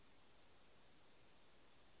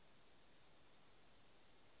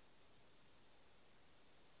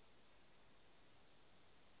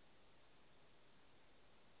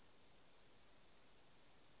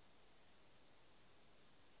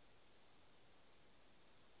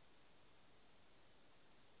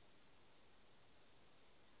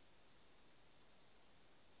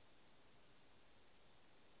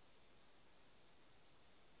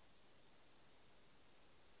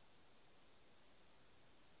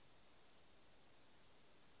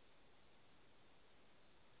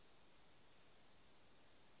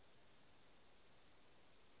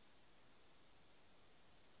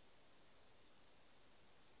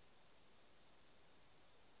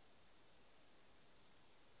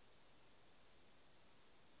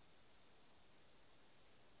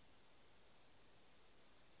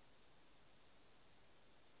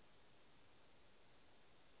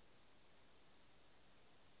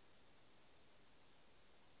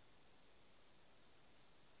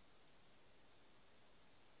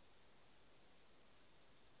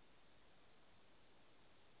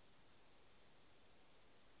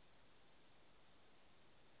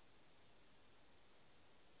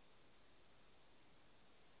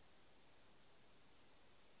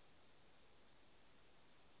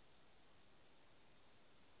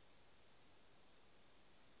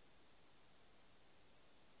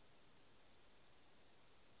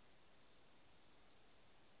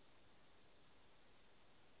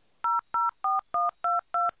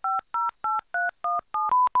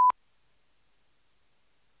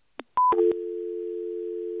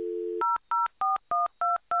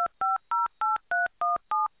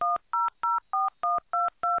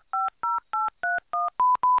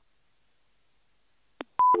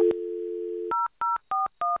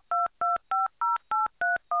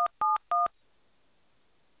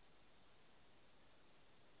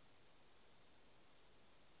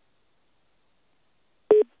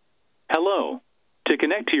 Hello. To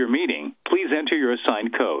connect to your meeting, please enter your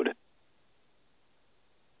assigned code.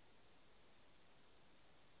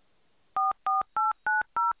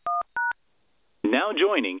 Now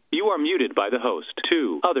joining, you are muted by the host.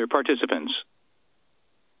 To other participants.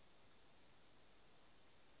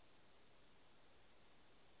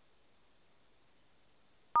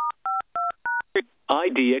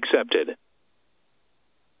 ID accepted.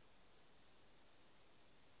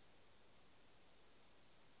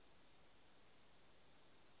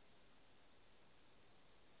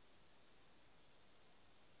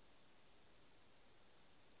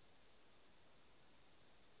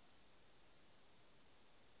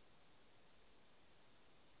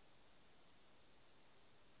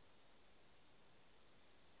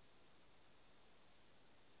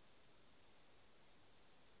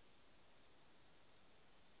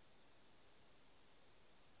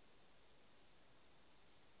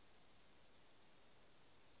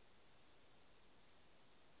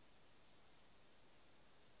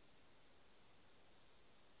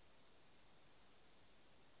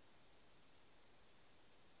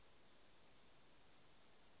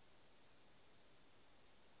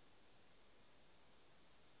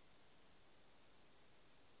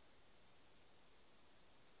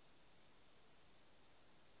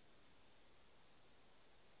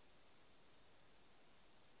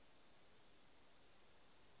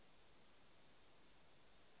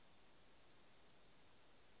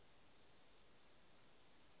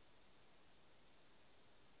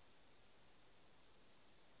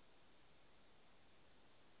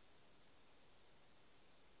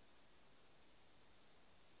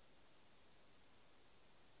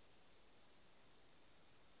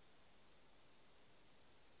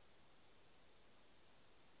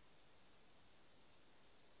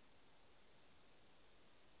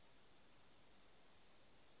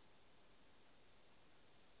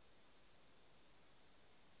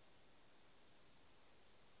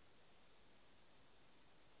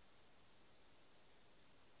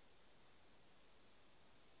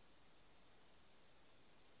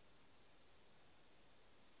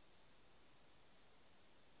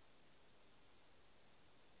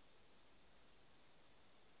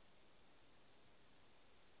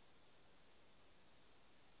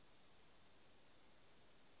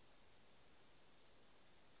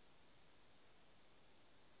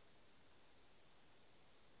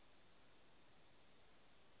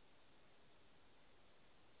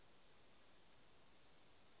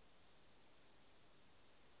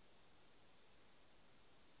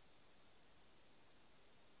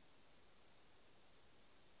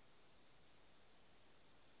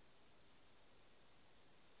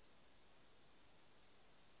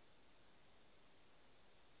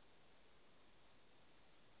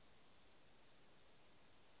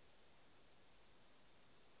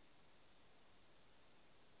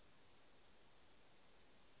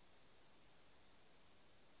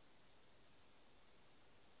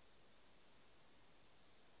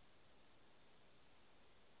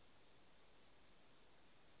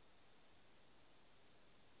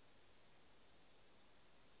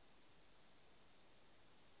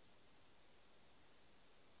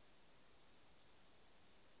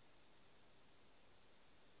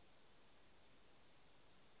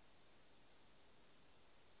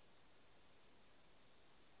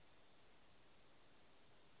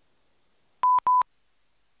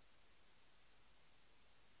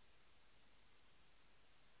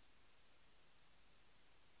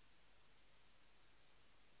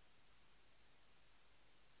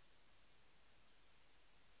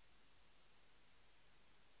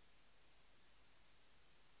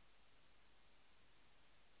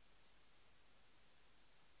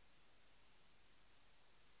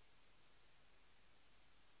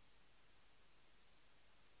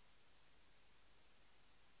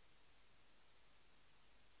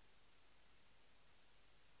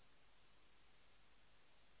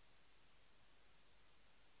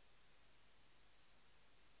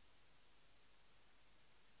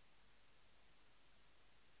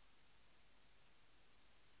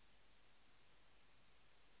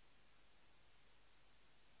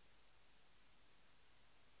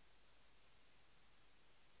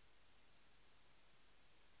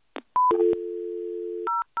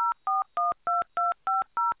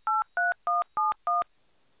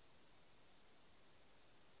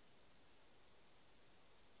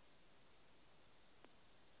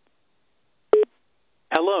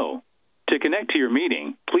 Hello. To connect to your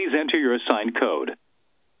meeting, please enter your assigned code.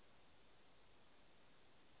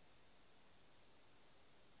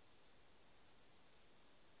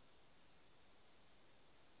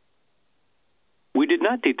 We did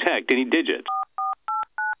not detect any digits.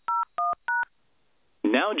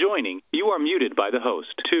 Now joining, you are muted by the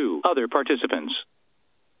host. 2 other participants.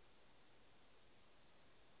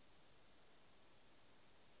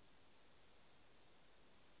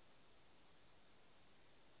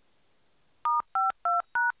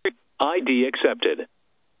 ID accepted.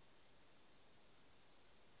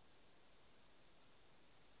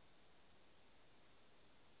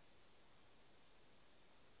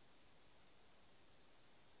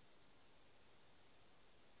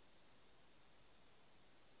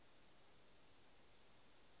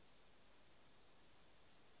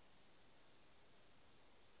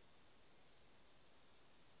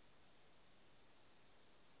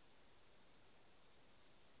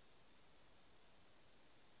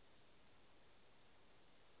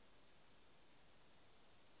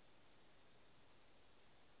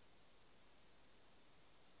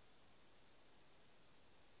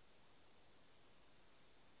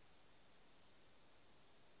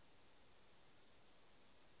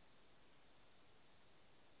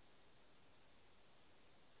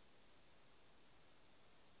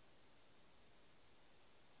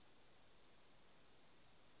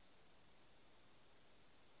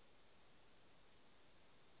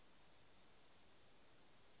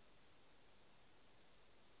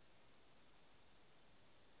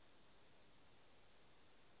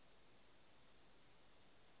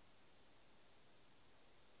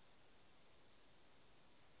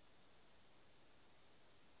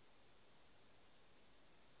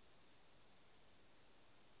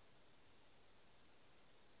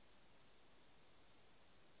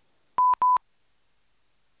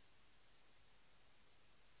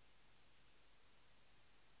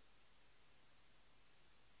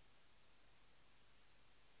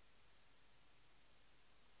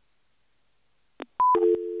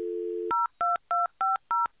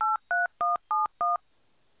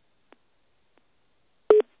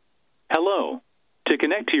 Hello. To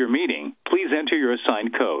connect to your meeting, please enter your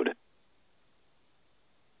assigned code.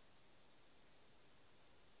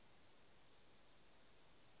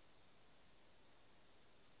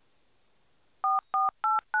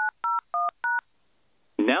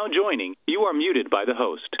 Now joining, you are muted by the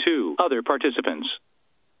host. 2 other participants.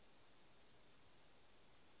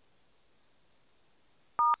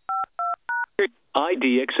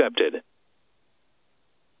 ID accepted.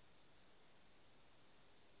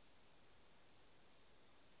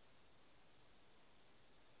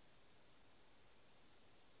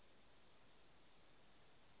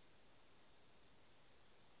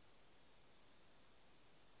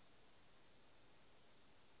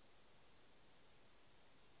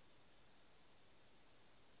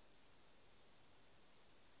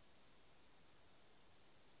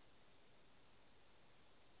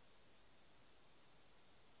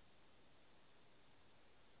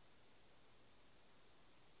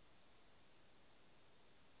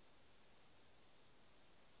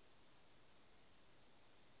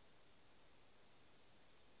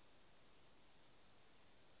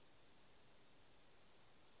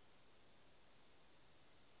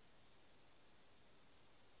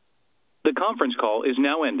 The conference call is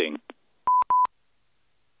now ending.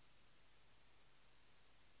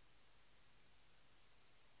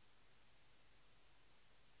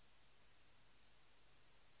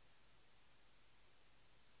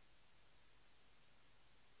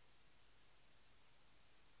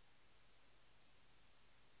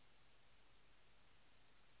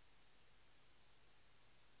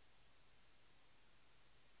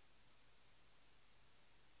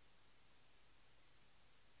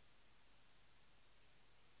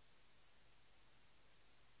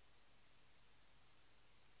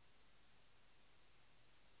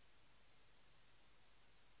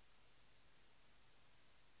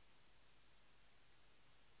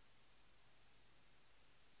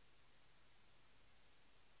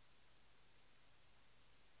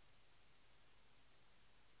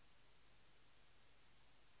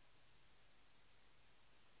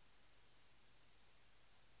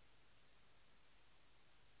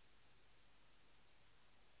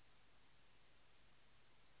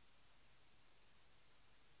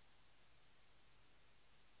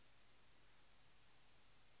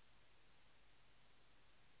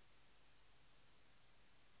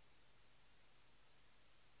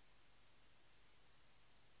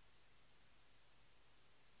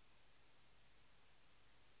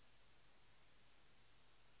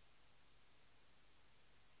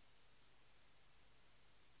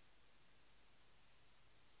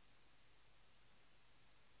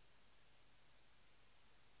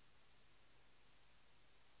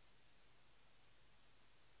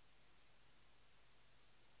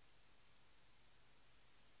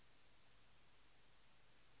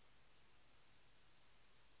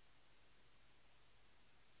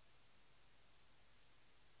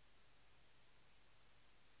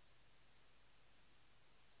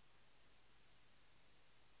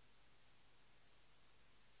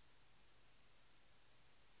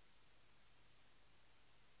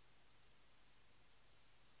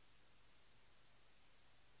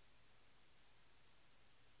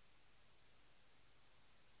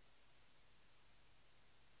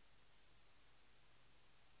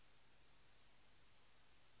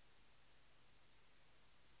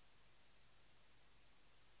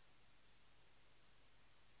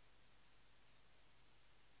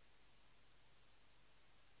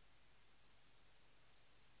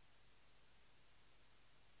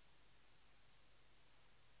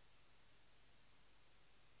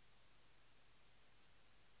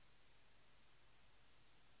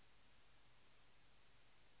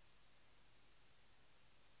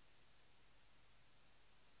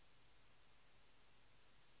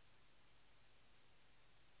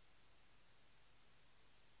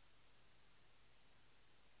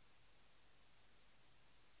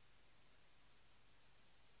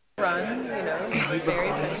 run, it's very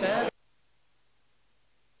efficient.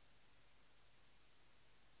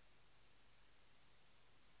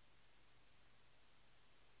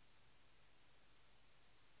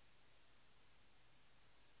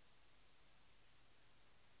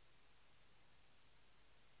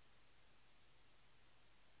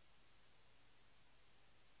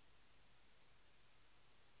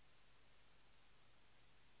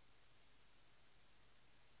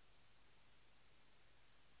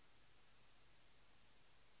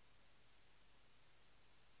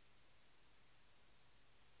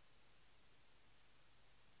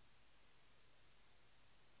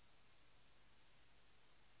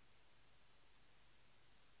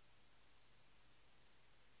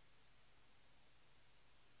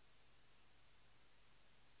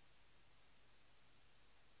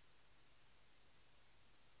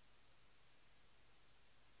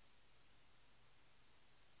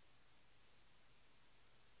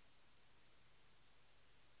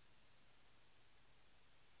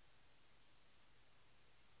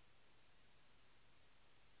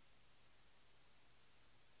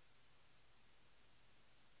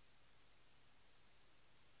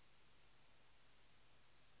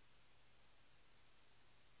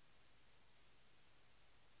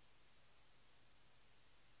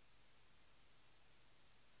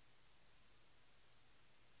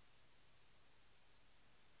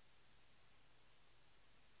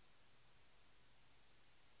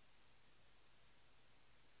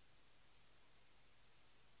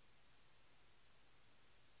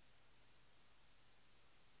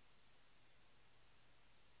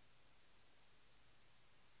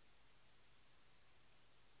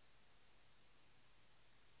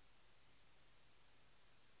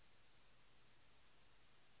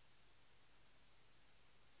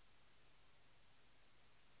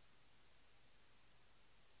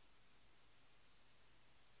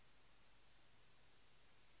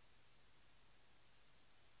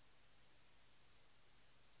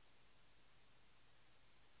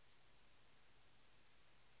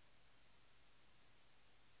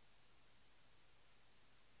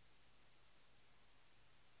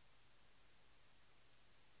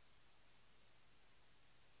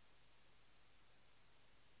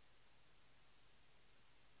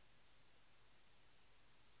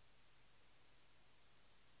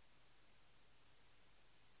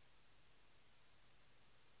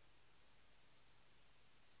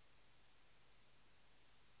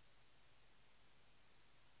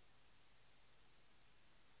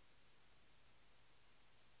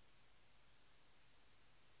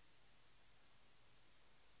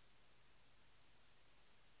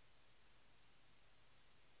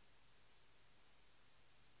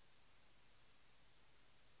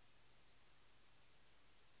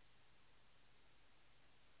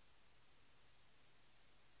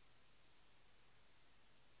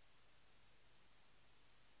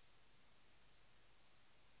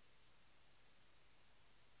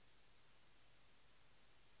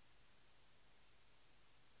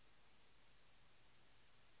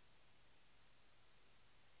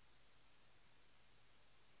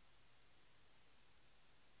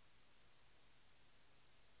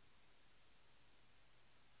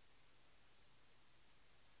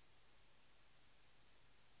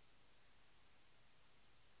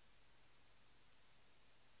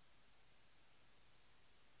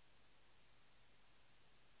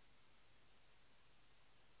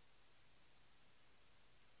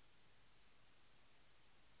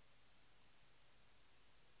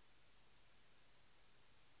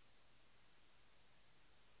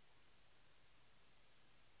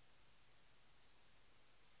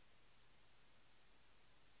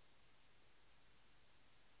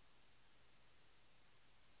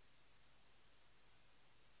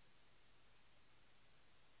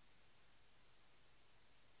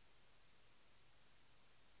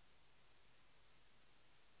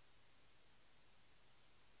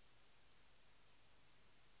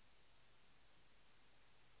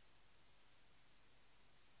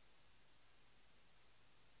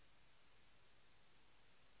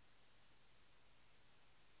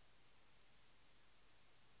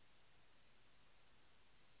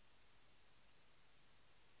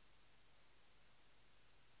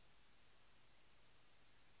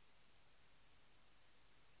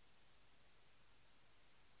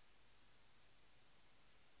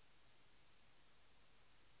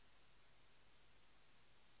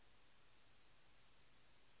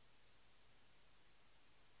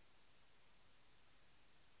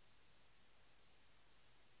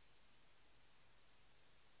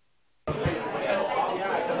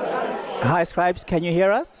 Hi, Scribes, can you hear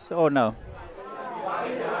us or no?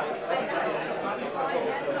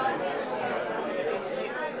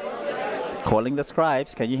 Calling the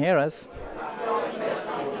scribes. Can you hear us?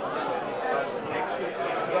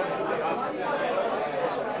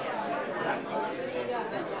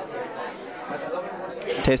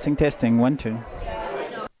 Testing, testing, 1, 2.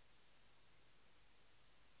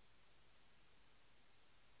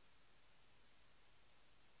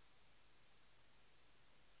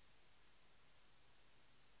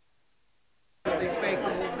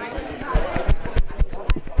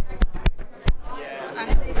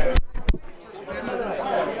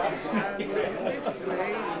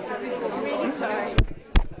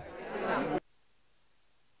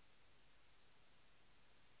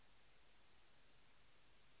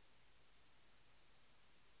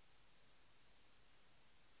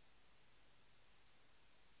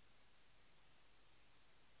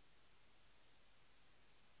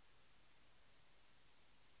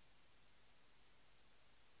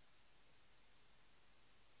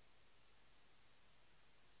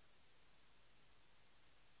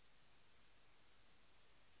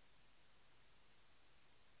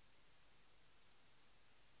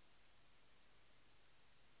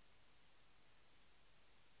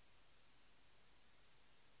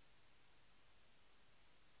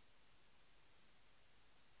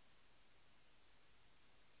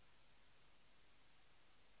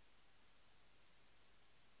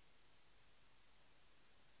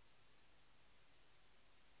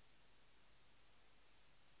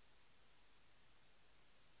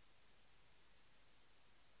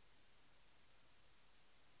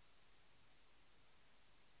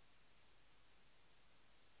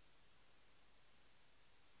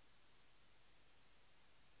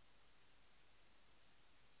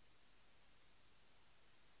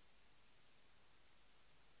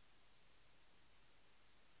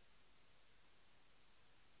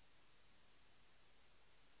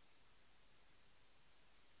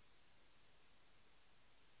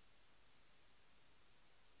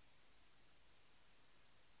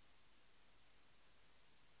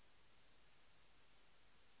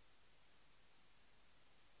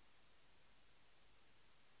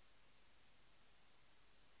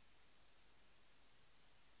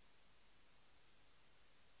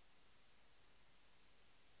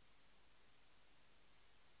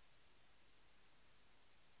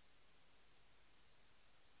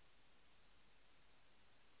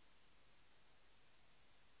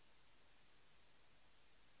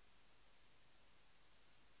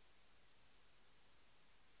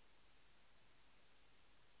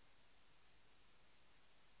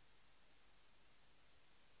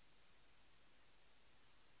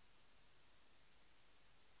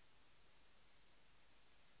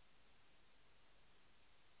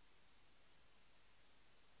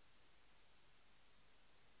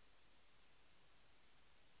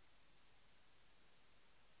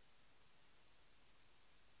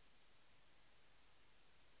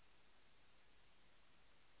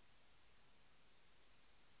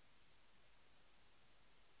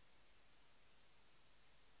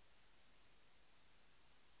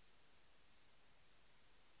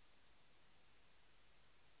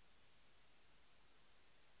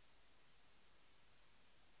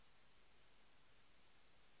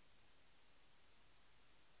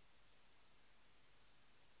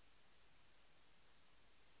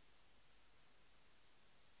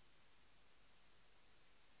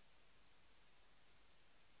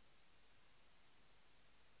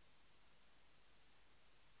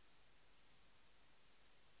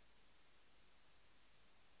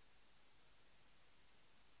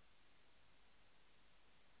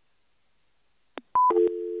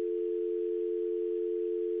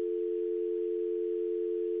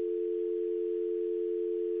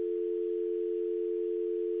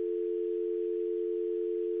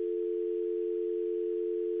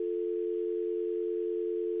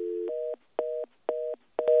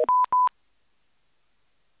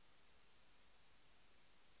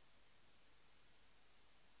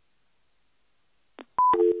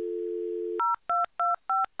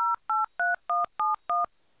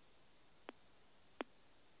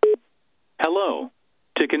 Hello.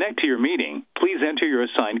 To connect to your meeting, please enter your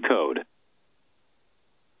assigned code.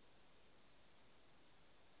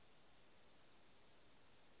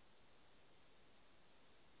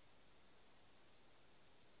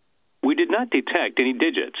 We did not detect any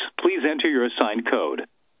digits. Please enter your assigned code.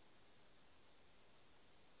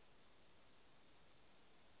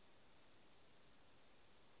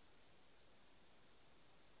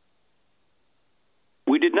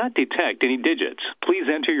 We did not detect any digits. Please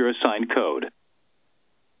enter your assigned code.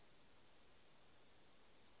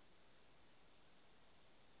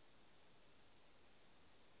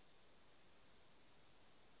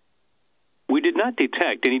 We did not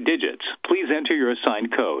detect any digits. Please enter your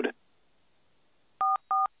assigned code.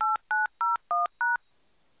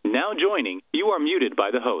 Now joining, you are muted by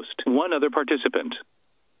the host. One other participant.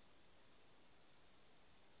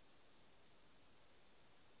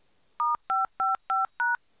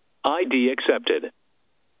 ID accepted.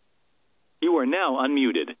 You are now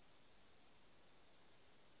unmuted.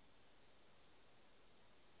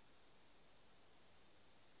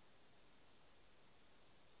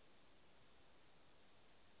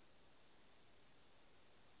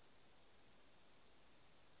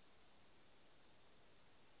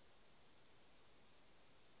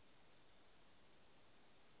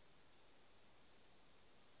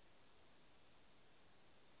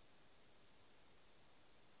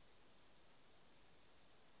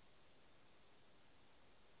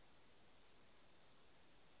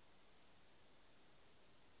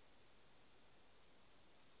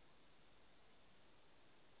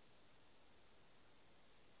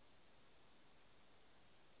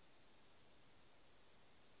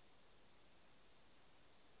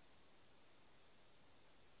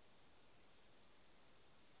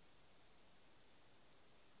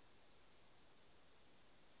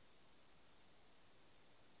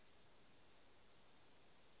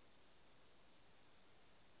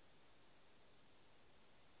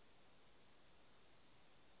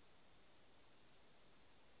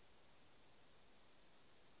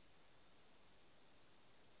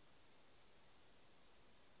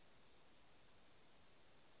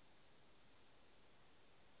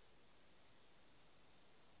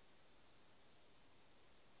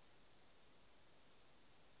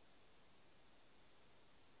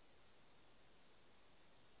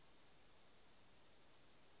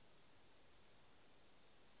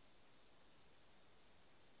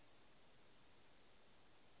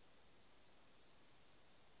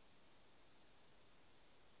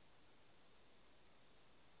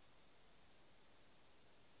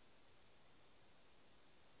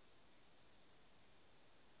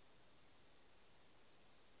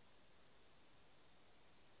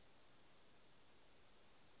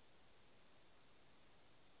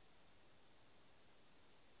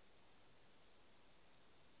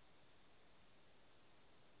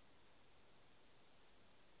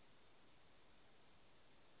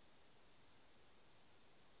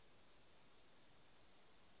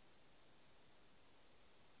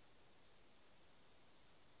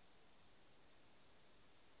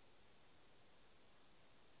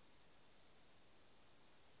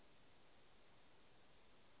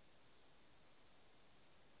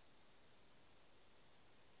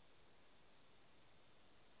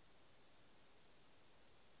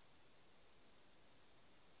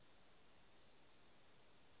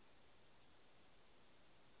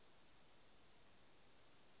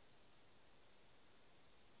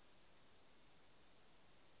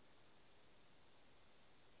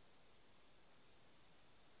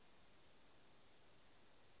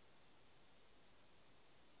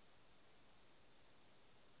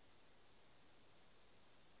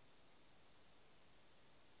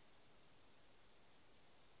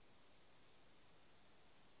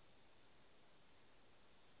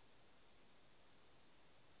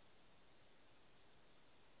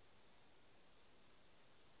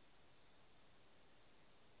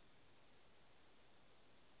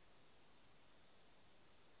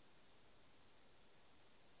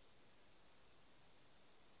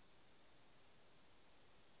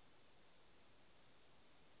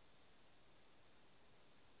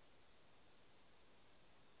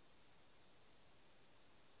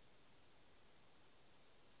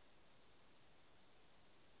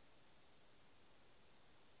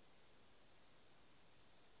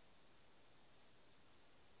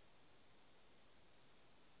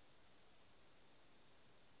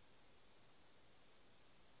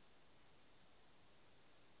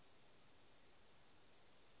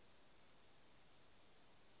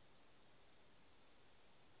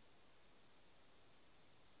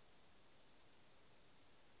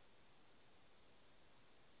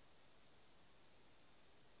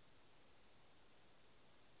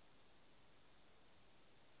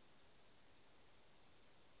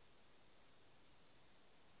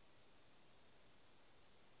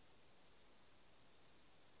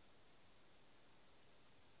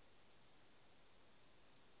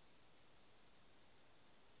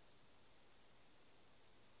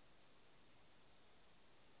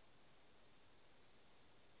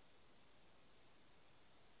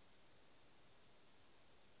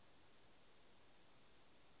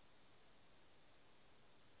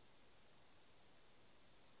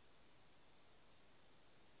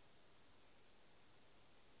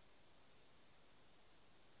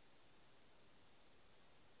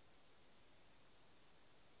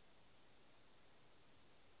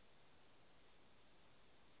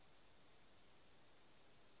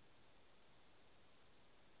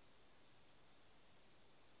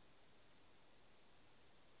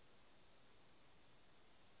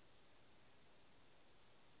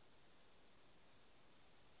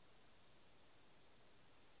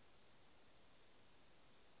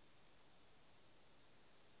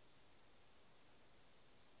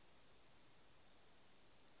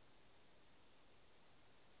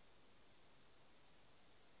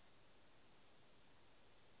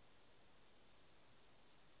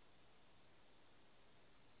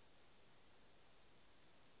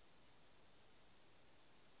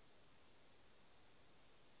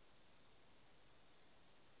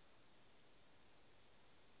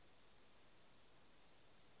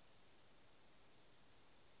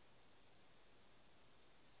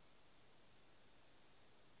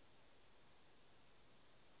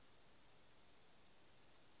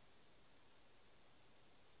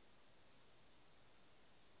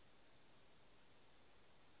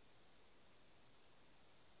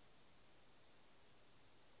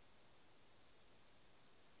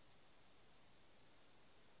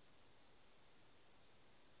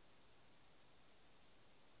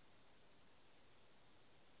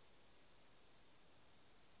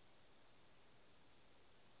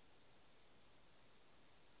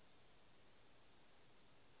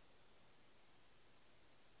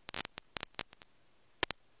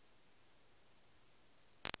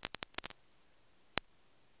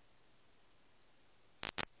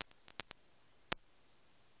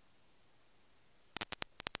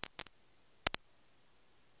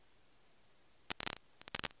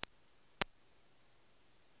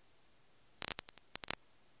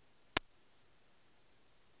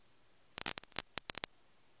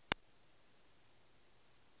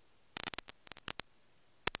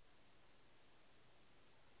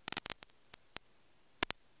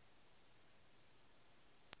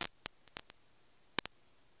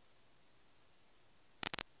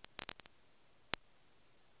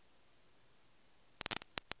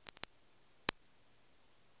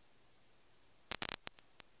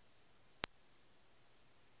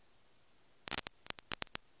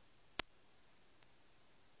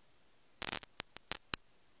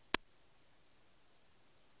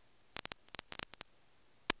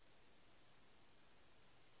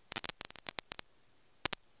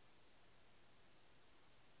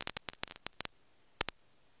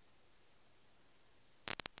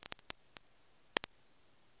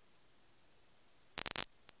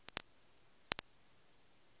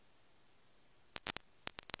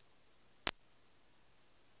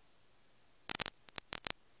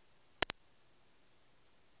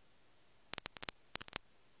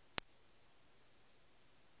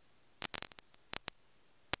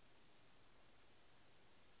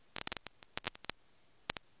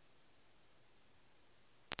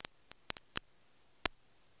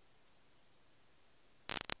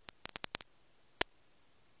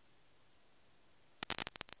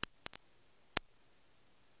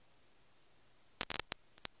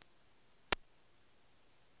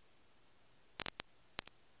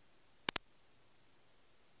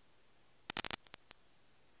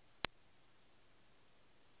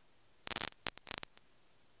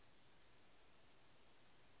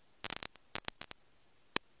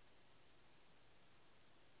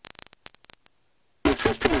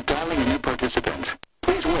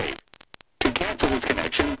 cancel this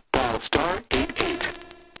connection, dial *88.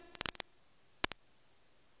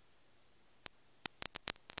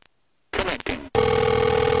 Connecting.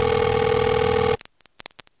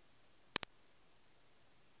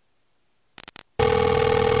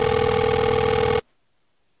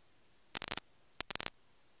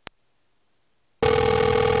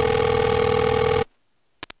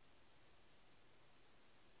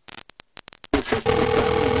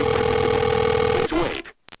 Please wait.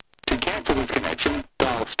 To cancel this connection,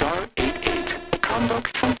 dial *88.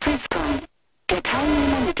 Conduct von Swisscom. Der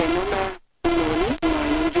Teilnehmer mit der Nummer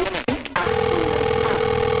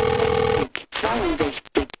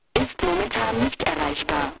 079 ist momentan nicht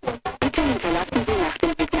erreichbar. Bitte hinterlassen Sie nach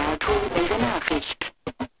dem Signalton Ihre Nachricht.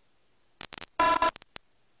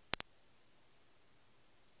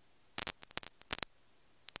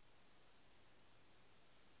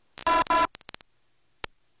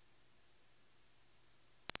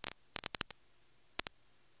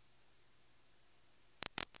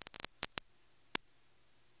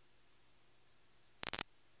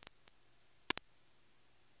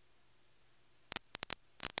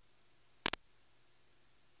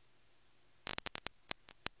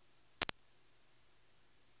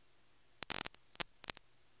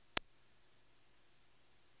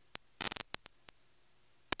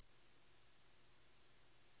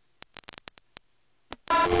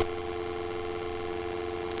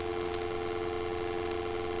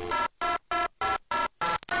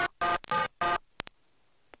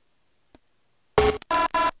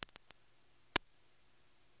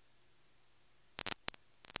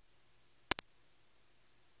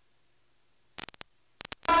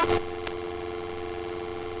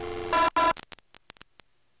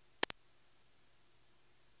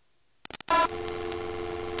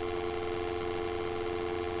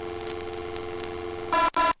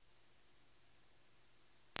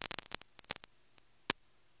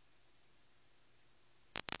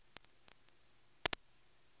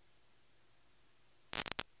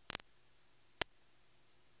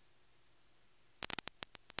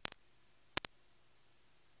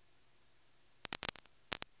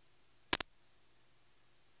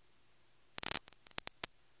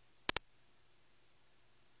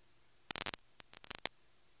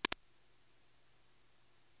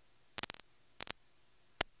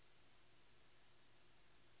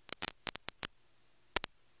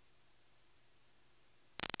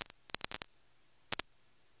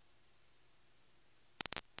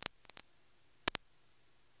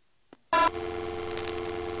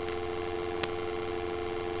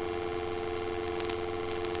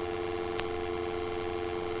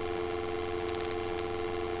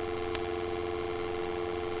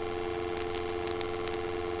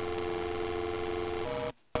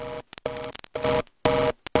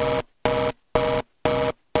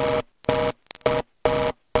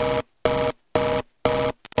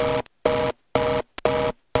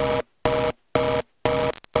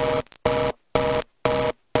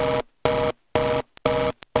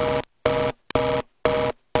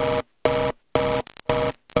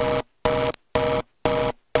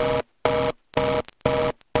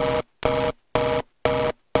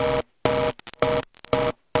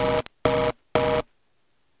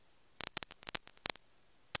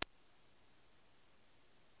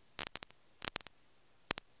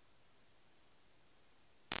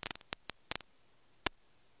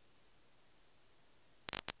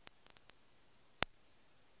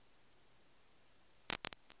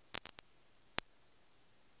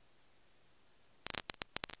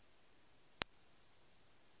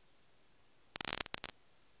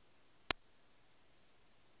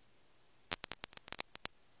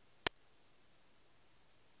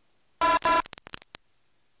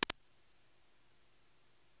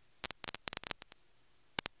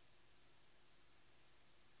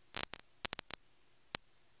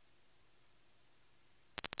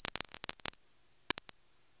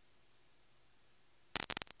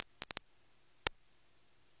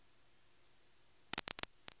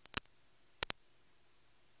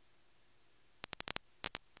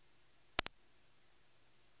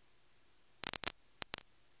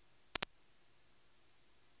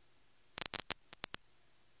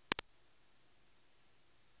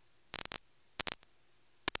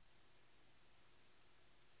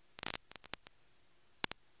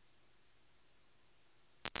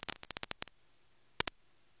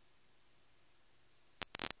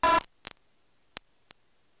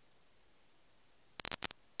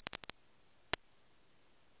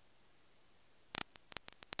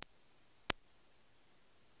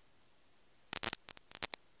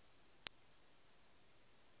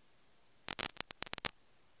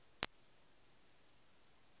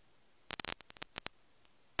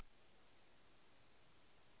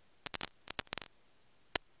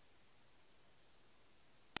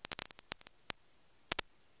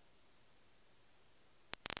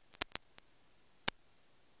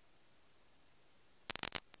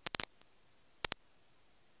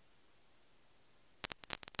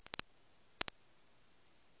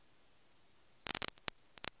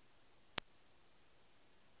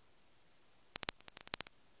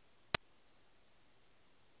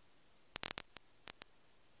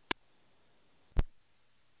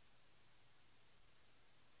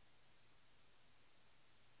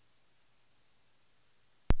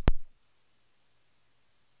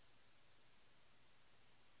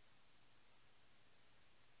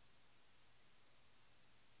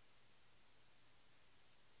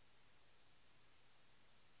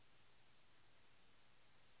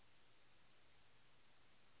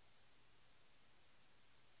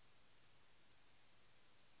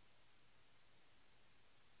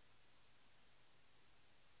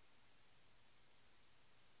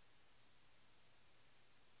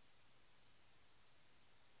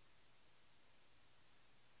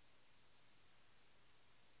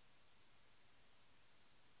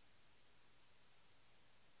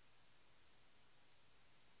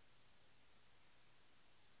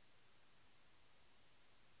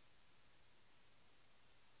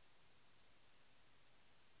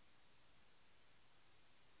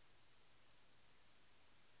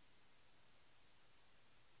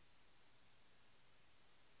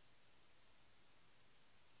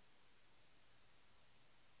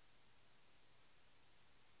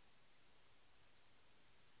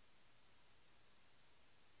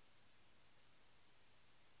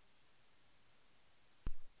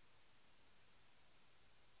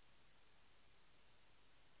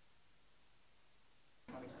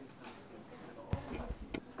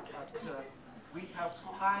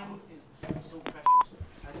 is so precious.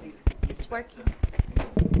 I think it's working.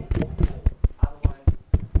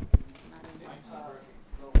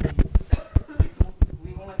 We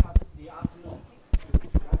only have the afternoon.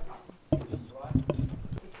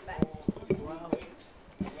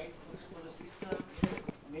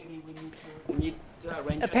 Maybe we need to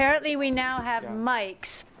arrange. Apparently, we now have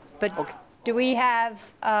mics, but do we have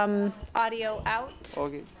audio out?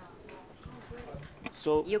 Okay.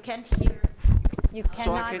 So you can hear. You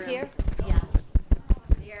cannot hear? Yeah.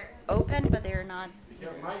 They're open, but they're not.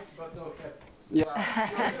 mics, but no headphones. Yeah.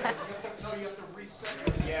 No, you have to reset.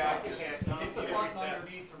 Yeah, you can't. Hit the button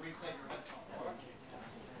underneath to reset your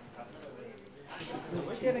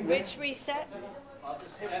headphones. Which reset?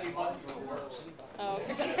 Just hit any button till it works. Oh,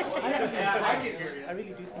 I can hear you. I really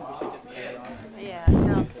do think we should just carry on. Yeah,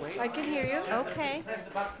 no. I can hear you. Okay.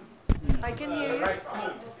 I can hear you.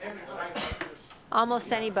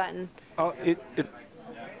 Almost any button. Oh, it.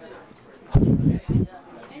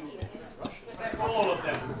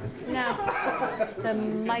 No, the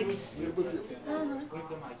mics.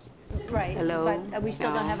 Right. Hello. But we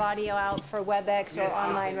still don't have audio out for WebEx or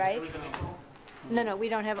online, right? No, we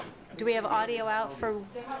don't have. Do we have audio out for?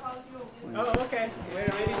 Oh, okay. We're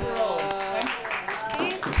ready to roll.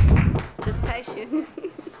 See? Just patient.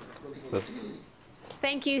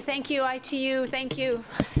 Thank you, ITU, thank you.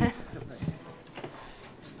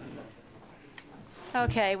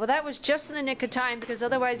 Okay, well that was just in the nick of time because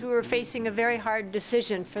otherwise we were facing a very hard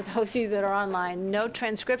decision for those of you that are online. No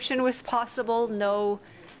transcription was possible, no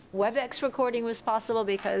WebEx recording was possible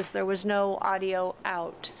because there was no audio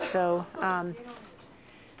out. So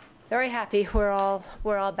very happy we're all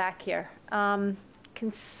back here. Can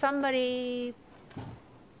somebody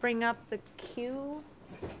bring up the queue?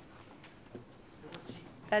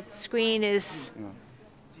 That screen is.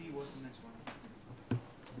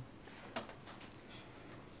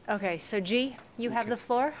 Okay, so G, you have the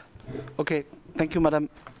floor. Okay, thank you, Madam.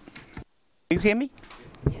 You hear me?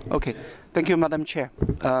 Okay, thank you, Madam Chair.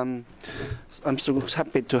 I'm so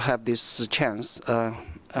happy to have this chance,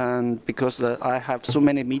 and because I have so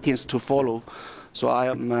many meetings to follow, so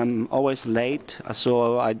I'm always late.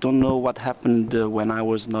 So I don't know what happened when I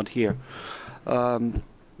was not here.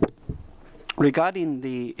 Regarding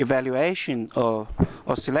the evaluation or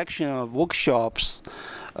selection of workshops.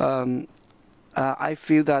 I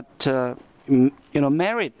feel that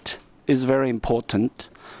merit is very important,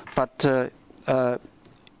 but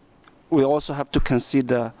we also have to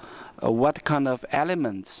consider what kind of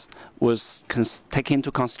elements was taken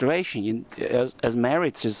into consideration as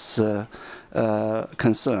merit is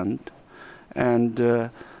concerned, and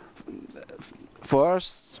for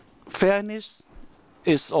us, fairness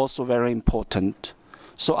is also very important.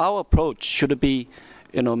 So our approach should be,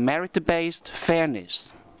 merit-based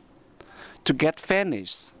fairness. To get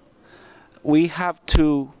fairness, we have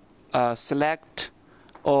to select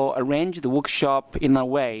or arrange the workshop in a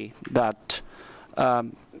way that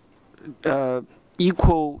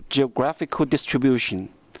equal geographical distribution,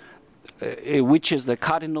 which is the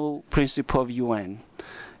cardinal principle of UN,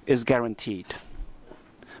 is guaranteed.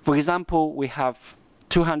 For example, we have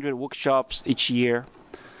 200 workshops each year.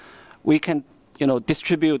 We can,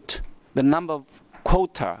 distribute the number of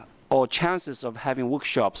quota or chances of having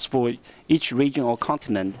workshops for each region or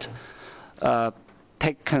continent,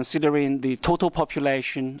 considering the total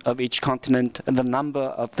population of each continent and the number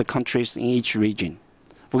of the countries in each region.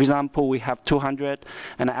 For example, we have 200,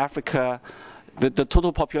 and Africa, the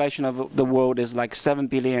total population of the world is like 7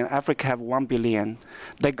 billion. Africa have 1 billion.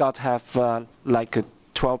 They got to have like a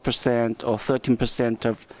 12% or 13%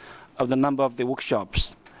 of the number of the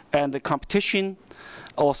workshops. And the competition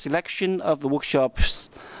or selection of the workshops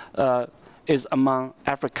is among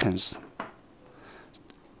Africans.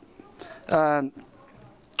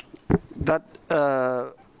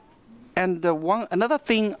 Another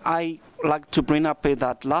thing I like to bring up is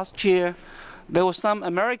that last year there were some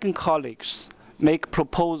American colleagues make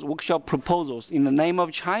workshop proposals in the name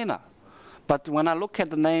of China, but when I look at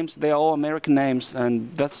the names, they are all American names,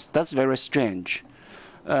 and that's very strange.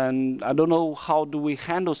 And I don't know how do we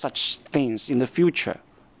handle such things in the future.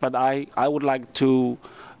 But I would like to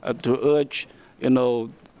urge,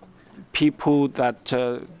 people that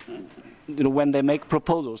when they make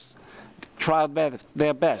proposals, try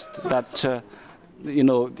their best. That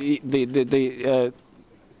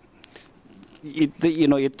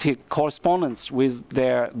it corresponds with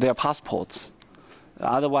their passports.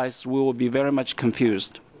 Otherwise, we will be very much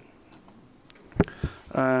confused.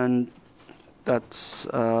 And that's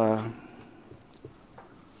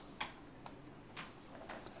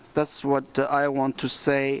what I want to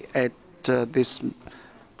say at this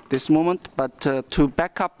this moment, but to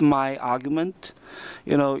back up my argument,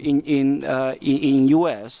 you know, in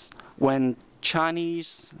US, when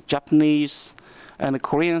Chinese, Japanese, and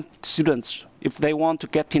Korean students, if they want to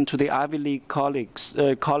get into the Ivy League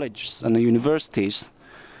colleges and the universities,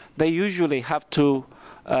 they usually have to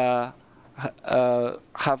have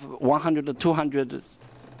 100 or 200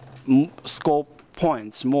 score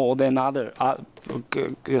points more than other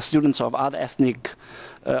students of other ethnic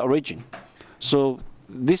origin. So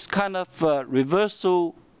this kind of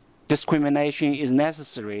reversal discrimination is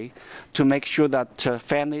necessary to make sure that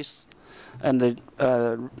fairness and the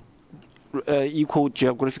equal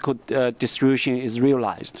geographical distribution is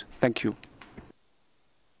realized. Thank you.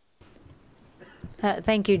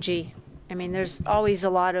 Thank you, G. I mean, there's always a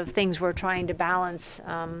lot of things we're trying to balance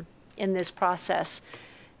in this process.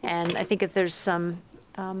 And I think if there's some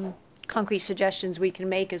concrete suggestions we can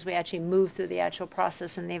make as we actually move through the actual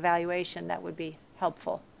process and the evaluation, that would be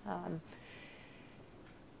helpful.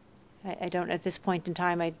 I don't, at this point in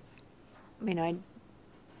time, I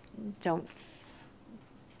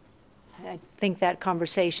think that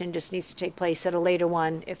conversation just needs to take place at a later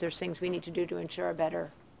one if there's things we need to do to ensure a better,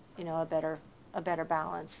 a better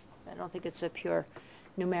balance. I don't think it's a pure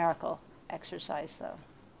numerical exercise, though.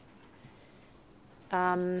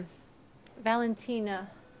 Valentina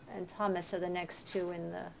and Thomas are the next two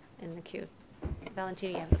in the queue.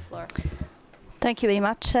 Valentina, you have the floor. Thank you very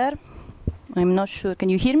much, Chair. I'm not sure. Can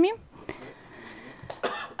you hear me?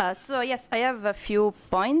 So yes, I have a few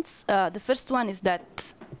points. The first one is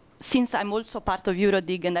that since I'm also part of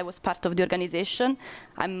Eurodig and I was part of the organization,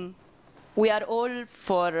 we are all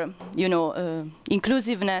for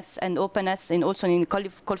inclusiveness and openness, and also in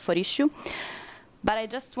call for issue. But I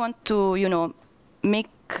just want to make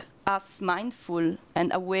us mindful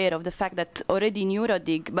and aware of the fact that already in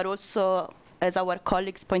Eurodig, but also as our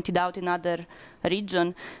colleagues pointed out in other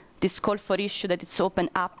regions, this call for issue that it's open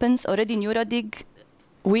happens. Already in Eurodig,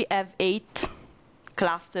 we have 8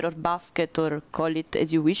 cluster or basket, or call it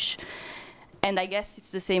as you wish. And I guess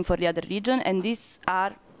it's the same for the other region. And these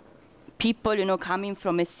are people, coming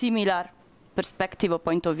from a similar perspective or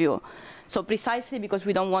point of view. So precisely because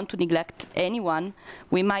we don't want to neglect anyone,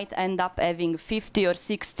 we might end up having 50 or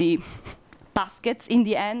 60 baskets in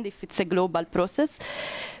the end if it's a global process.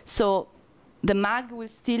 So the MAG will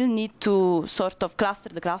still need to sort of cluster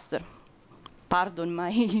the cluster. Pardon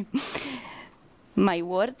my my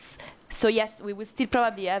words. So yes, we will still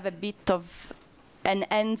probably have a bit of an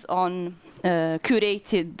hands-on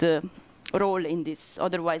curated role in this.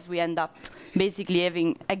 Otherwise, we end up basically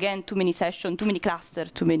having, again, too many sessions, too many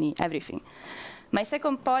clusters, too many everything. My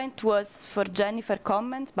second point was for Jennifer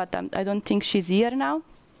comment, but I don't think she's here now.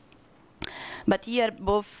 But here,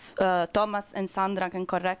 both Thomas and Sandra can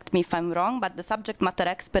correct me if I'm wrong, but the subject matter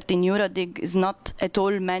expert in Eurodig is not at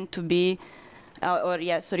all meant to be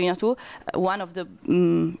Sorina too, one of the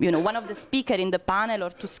one of the speakers in the panel, or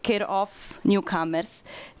to scare off newcomers.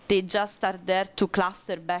 They just are there to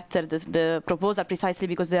cluster better the proposal, precisely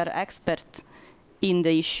because they are experts in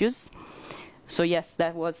the issues. So yes,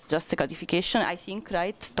 that was just a clarification, I think,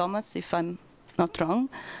 right, Thomas, if I'm not wrong.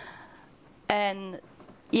 And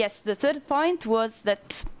yes, the third point was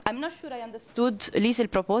that I'm not sure I understood Lies's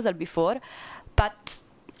proposal before, but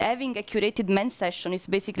having a curated main session is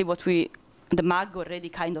basically what the MAG already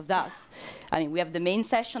kind of does. I mean, we have the main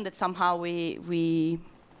session that somehow we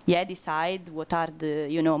decide what are the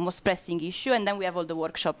most pressing issue, and then we have all the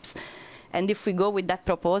workshops. And if we go with that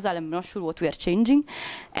proposal, I'm not sure what we are changing.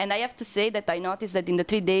 And I have to say that I noticed that in the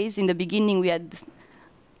 3 days, in the beginning, we had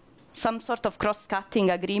some sort of cross-cutting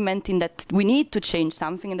agreement in that we need to change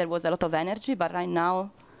something, and there was a lot of energy, but right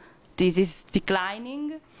now this is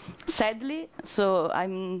declining, sadly. So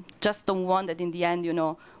I just don't want that in the end,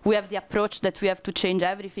 we have the approach that we have to change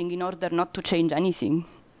everything in order not to change anything.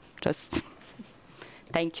 Just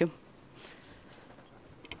thank you.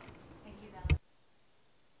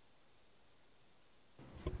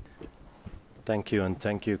 Thank you, and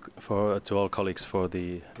thank you to all colleagues for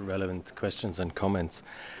the relevant questions and comments.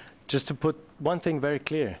 Just to put one thing very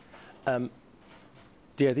clear,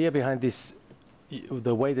 the idea behind this,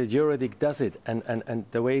 the way that Eurodig does it, and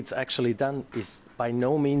the way it's actually done, is by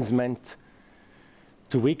no means meant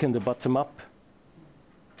to weaken the bottom-up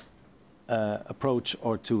approach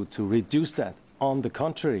or to reduce that. On the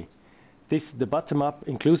contrary, the bottom-up,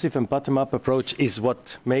 inclusive and bottom-up approach is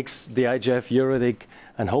what makes the IGF, Eurodig,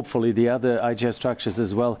 and hopefully the other IGF structures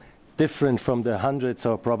as well, different from the hundreds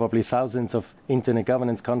or probably thousands of internet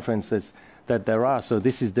governance conferences that there are. So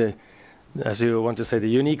this is as you want to say, the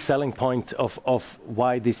unique selling point of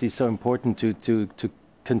why this is so important to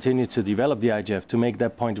continue to develop the IGF, to make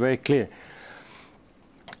that point very clear.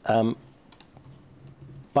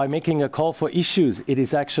 By making a call for issues, it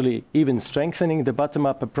is actually even strengthening the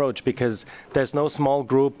bottom-up approach, because there's no small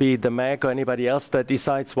group, be it the MAG or anybody else, that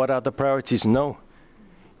decides what are the priorities. No.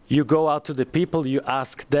 You go out to the people, you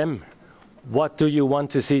ask them, what do you want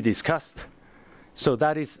to see discussed? So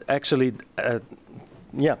that is actually,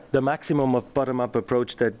 the maximum of bottom-up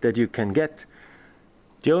approach that you can get.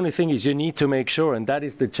 The only thing is you need to make sure, and that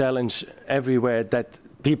is the challenge everywhere, that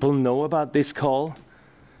people know about this call,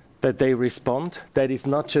 that they respond. That is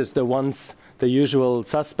not just the usual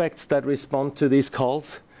suspects that respond to these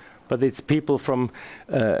calls, but it's people from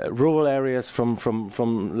rural areas, from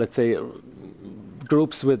let's say,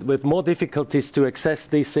 groups with more difficulties to access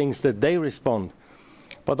these things, that they respond.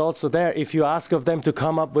 But also there, if you ask of them to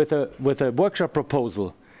come up with a workshop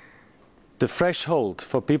proposal, the threshold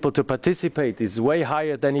for people to participate is way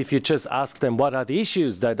higher than if you just ask them what are the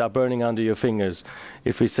issues that are burning under your fingers,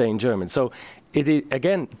 if we say in German. So it is,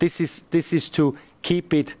 again, this is to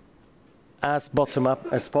keep it as bottom-up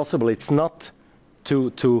as possible. It's not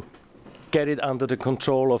to get it under the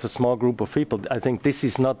control of a small group of people. I think this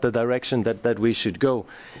is not the direction that we should go.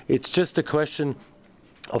 It's just a question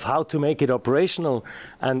of how to make it operational,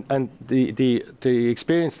 and the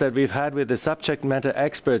experience that we've had with the subject matter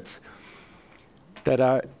experts that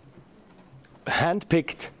are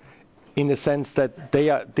handpicked, in the sense that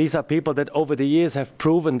these are people that over the years have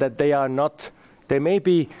proven that they are not. They may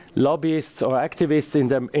be lobbyists or activists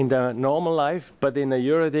in their normal life, but in a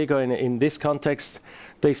Eurodig or in this context,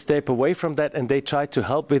 they step away from that and they try to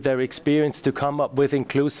help with their experience to come up with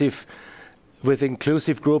inclusive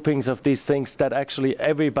groupings of these things that actually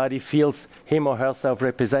everybody feels him or herself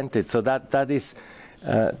represented. So that is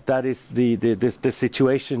the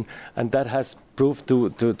situation, and that has proved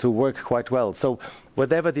to work quite well. So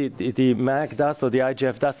whatever the MAG does or the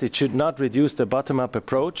IGF does, it should not reduce the bottom-up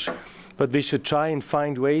approach, but we should try and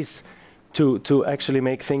find ways to actually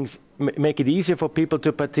make it easier for people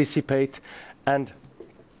to participate. And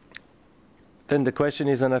then the question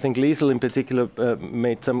is, and I think Liesl in particular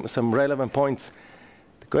made some relevant points,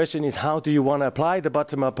 the question is, how do you want to apply the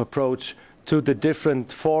bottom-up approach to the different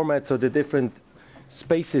formats or the different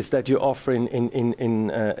spaces that you offer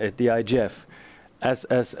at the IGF? As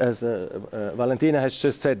Valentina has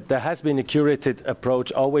just said, there has been a curated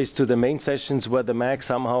approach always to the main sessions, where the MAG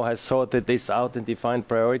somehow has sorted this out and defined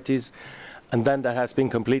priorities, and then that has been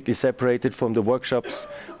completely separated from the workshops,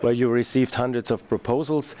 where you received hundreds of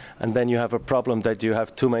proposals, and then you have a problem that you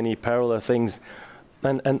have too many parallel things,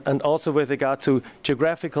 and also with regard to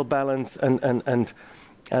geographical balance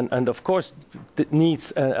and of course the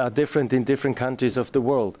needs are different in different countries of the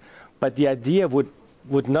world. But the idea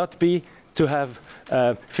would not be to have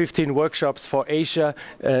 15 workshops for Asia,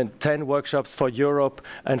 10 workshops for Europe,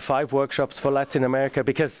 and 5 workshops for Latin America,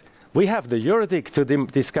 because we have the Eurodig to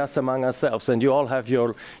discuss among ourselves, and you all have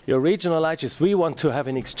your regional IGFs. We want to have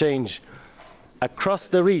an exchange across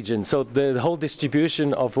the region, so the whole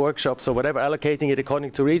distribution of workshops or whatever, allocating it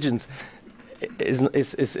according to regions, is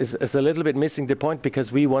a little bit missing the point,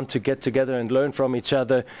 because we want to get together and learn from each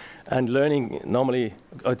other, and learning normally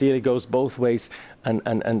ideally goes both ways,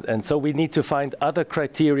 and so we need to find other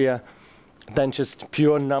criteria than just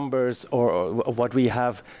pure numbers or what we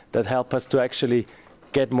have that help us to actually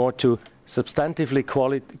get more to substantively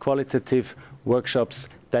qualitative workshops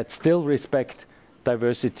that still respect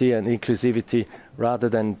diversity and inclusivity, rather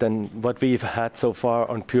than what we've had so far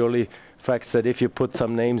on purely facts that if you put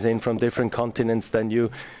some names in from different continents, then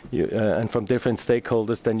you and from different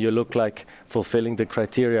stakeholders, then you look like fulfilling the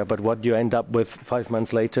criteria, but what you end up with 5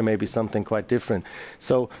 months later may be something quite different.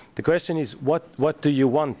 So the question is, what do you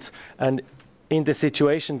want? And in the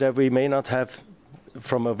situation that we may not have,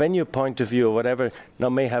 from a venue point of view or whatever, now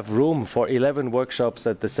may have room for 11 workshops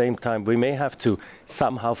at the same time, we may have to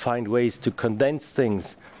somehow find ways to condense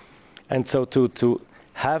things. And so to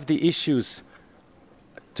have the issues,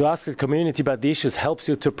 to ask the community about the issues helps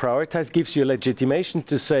you to prioritize, gives you legitimation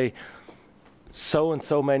to say, so and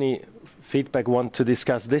so many feedback want to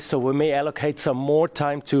discuss this, so we may allocate some more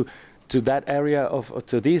time to that area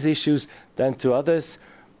to these issues than to others.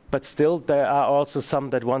 But still, there are also some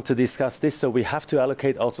that want to discuss this, so we have to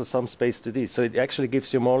allocate also some space to these. So it actually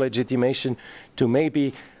gives you more legitimation to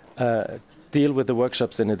maybe deal with the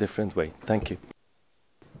workshops in a different way. Thank you.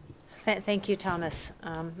 Thank you, Thomas.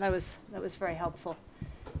 That was very helpful.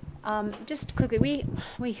 Just quickly,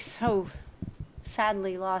 we so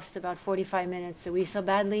sadly lost about 45 minutes that we so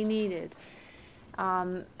badly needed.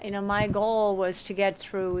 My goal was to get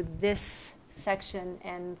through this section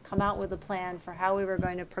and come out with a plan for how we were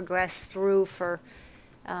going to progress through for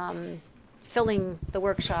filling the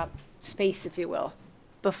workshop space, if you will,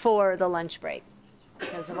 before the lunch break.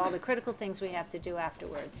 because of all the critical things we have to do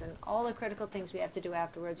afterwards. And all the critical things we have to do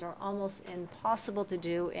afterwards are almost impossible to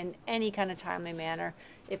do in any kind of timely manner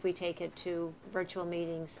if we take it to virtual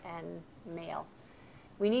meetings and mail.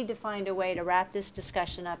 We need to find a way to wrap this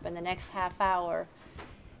discussion up in the next half hour,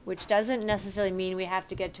 which doesn't necessarily mean we have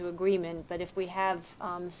to get to agreement, but if we have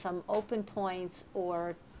some open points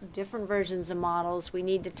or different versions of models, we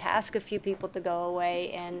need to task a few people to go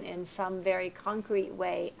away and in some very concrete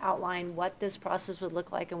way outline what this process would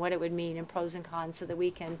look like and what it would mean and pros and cons so that we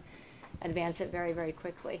can advance it very, very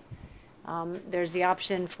quickly. There's the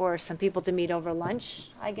option for some people to meet over lunch,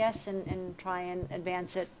 I guess, and try and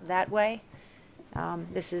advance it that way.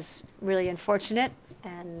 This is really unfortunate,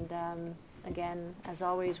 and again, as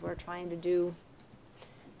always, we're trying to do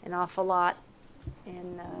an awful lot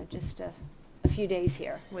in just a few days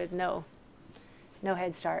here with no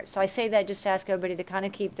head start. So I say that just to ask everybody to kind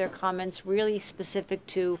of keep their comments really specific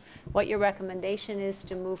to what your recommendation is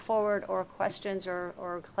to move forward, or questions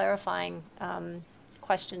or clarifying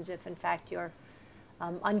questions if in fact you're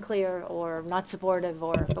unclear or not supportive,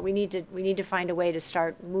 but we need to find a way to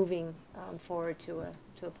start moving forward to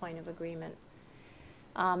a point of agreement.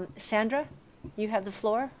 Sandra, you have the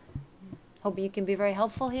floor. Hope you can be very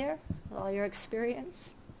helpful here with all your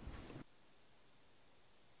experience.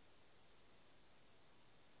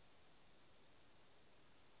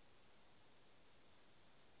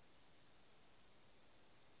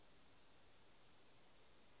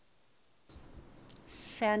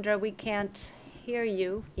 Sandra, we can't hear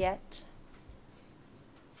you yet.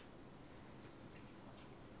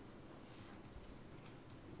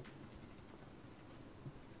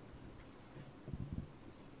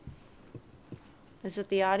 Is it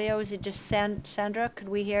the audio? Is it just Sandra? Could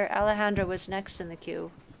we hear? Alejandra was next in the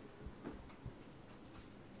queue.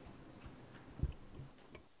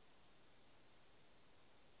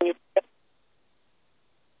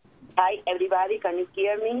 Hi, everybody. Can you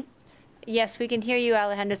hear me? Yes, we can hear you,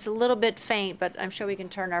 Alejandra. It's a little bit faint, but I'm sure we can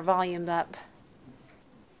turn our volume up.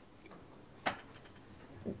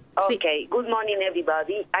 Okay. Good morning,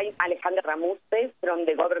 everybody. I'm Alejandra Ramuste from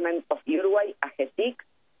the government of Uruguay, AGESIC.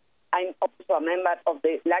 I'm also a member of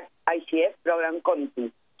the LAC IGF program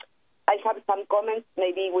committee. I have some comments,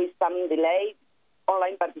 maybe with some delay.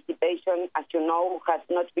 Online participation, as you know, has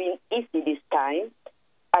not been easy this time.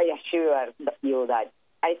 I assure you that.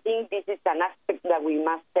 I think this is an aspect that we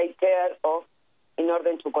must take care of in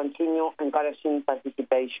order to continue encouraging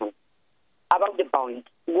participation. About the point,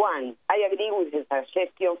 one, I agree with the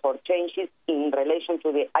suggestion for changes in relation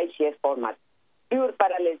to the IGF format. Pure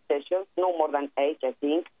parallel sessions, no more than 8, I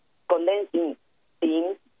think, condensing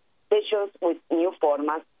themes, sessions with new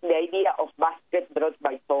formats, the idea of basket brought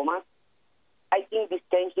by Thomas. I think these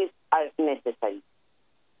changes are necessary.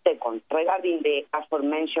 Second, regarding the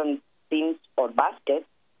aforementioned themes or baskets,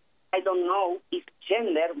 I don't know if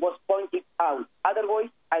gender was pointed out. Otherwise,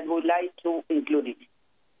 I would like to include it.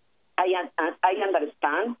 I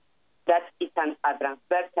understand that it's a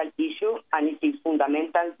transversal issue, and it is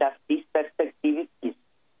fundamental that this perspective is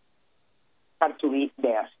have to be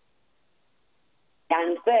there.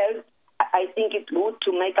 And third, I think it's good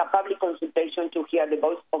to make a public consultation to hear the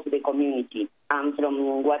voice of the community, and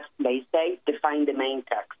from what they say, define the main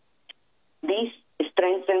tracks. This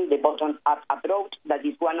strengthens the bottom-up approach that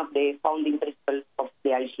is one of the founding principles of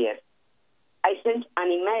the IGF. I sent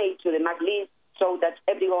an email to the MAC list so that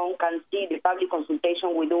everyone can see the public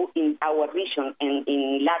consultation we do in our region and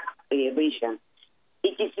in LAC region.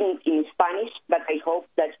 It is in Spanish, but I hope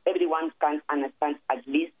that everyone can understand at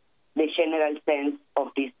least the general sense of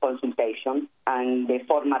this consultation and the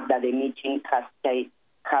format that the meeting has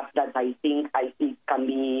that I think it can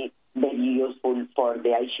be very useful for the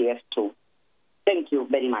IGF too. Thank you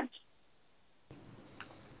very much.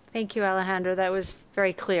 Thank you, Alejandra. That was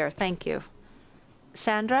very clear. Thank you.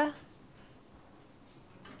 Sandra?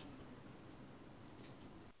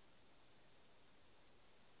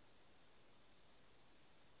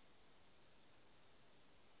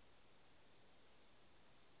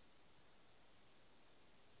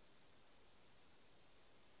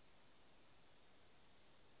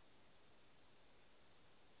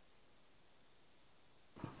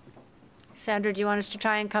 Sandra, do you want us to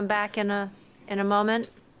try and come back in a moment?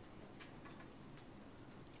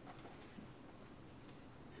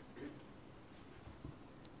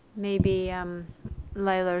 Maybe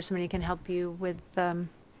Layla or somebody can help you with. In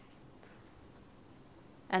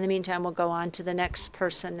the meantime, we'll go on to the next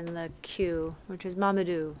person in the queue, which is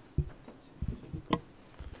Mamadou.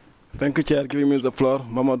 Thank you, Chair. Giving me the floor.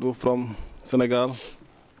 Mamadou from Senegal.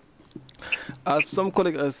 As some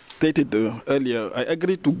colleagues stated earlier, I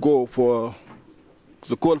agree to go for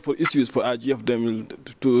the call for issues for IGF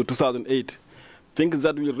 2008, things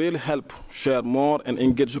that will really help share more and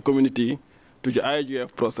engage the community to the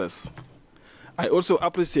IGF process. I also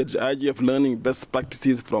appreciate the IGF learning best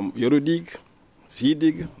practices from Eurodig,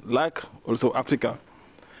 CDIG, LAC, also Africa.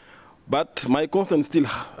 But my concern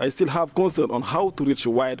I still have concern on how to reach a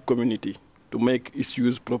wide community to make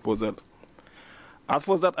issues proposal. As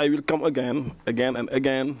for that, I will come again and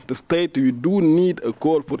again to state we do need a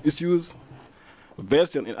call for issues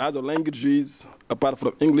version in other languages apart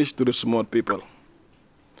from English to reach more people.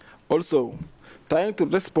 Also, trying to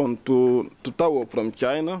respond to Tao from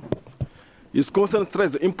China, his concern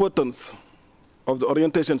stressed the importance of the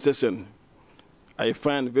orientation session. I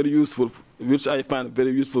find very useful, which I find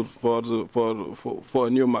very useful for a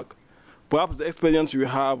new MAG. Perhaps the experience we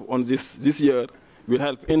have on this year will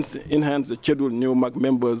help enhance the scheduled new MAG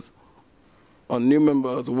members on new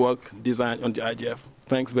members' work design on the IGF.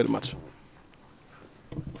 Thanks very much.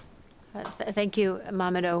 Thank you,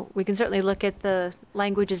 Mamadou. We can certainly look at the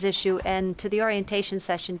languages issue, and to the orientation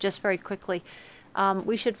session, just very quickly,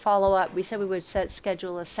 we should follow up. We said we would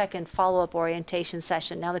schedule a second follow-up orientation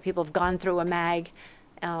session now that people have gone through a MAG,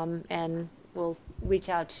 and we'll reach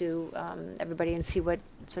out to everybody and see what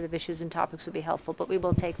sort of issues and topics would be helpful. But we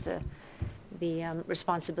will take the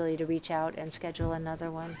responsibility to reach out and schedule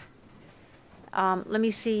another one. Let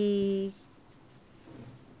me see.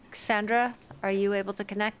 Sandra, are you able to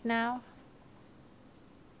connect now?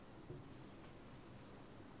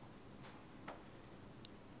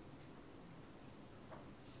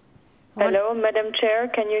 Hello, Madam Chair.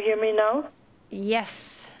 Can you hear me now?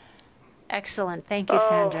 Yes. Excellent. Thank you,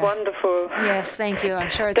 Sandra. Oh, wonderful. Yes, thank you. I'm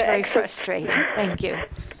sure it's very frustrating. Thank you.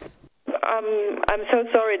 I'm so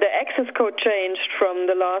sorry. The access code changed from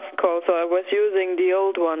the last call, so I was using the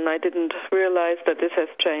old one. I didn't realize that this has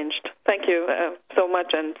changed. Thank you so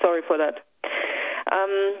much, and sorry for that.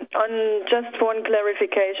 On just one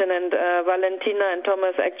clarification, and Valentina and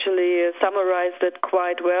Thomas actually summarized it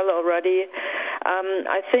quite well already.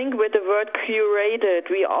 I think with the word curated,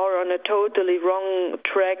 we are on a totally wrong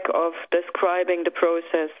track of describing the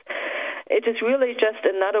process. It is really just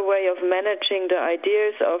another way of managing the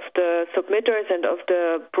ideas of the submitters and of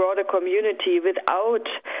the broader community without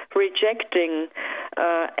rejecting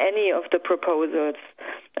any of the proposals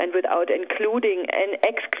and without including and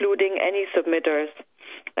excluding any submitters.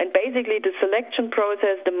 And basically the selection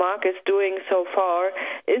process the MAG is doing so far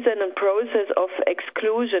is a process of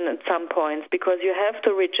exclusion at some points, because you have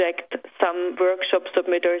to reject some workshop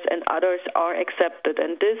submitters and others are accepted.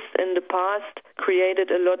 And this in the past created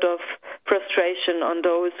a lot of frustration on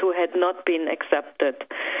those who had not been accepted.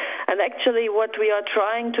 And actually what we are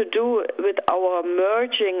trying to do with our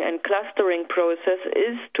merging and clustering process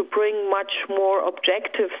is to bring much more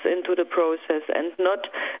objectives into the process and not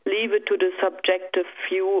leave it to the subjective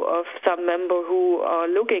view of some member who are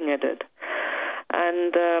looking at it.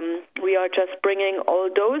 And we are just bringing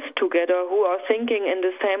all those together who are thinking in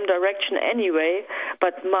the same direction anyway,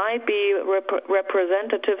 but might be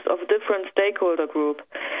representatives of different stakeholder group.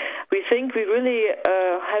 We think we really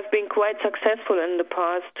have been quite successful in the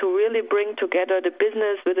past to really bring together the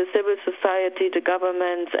business with the civil society, the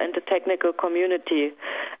governments, and the technical community.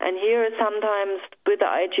 And here sometimes with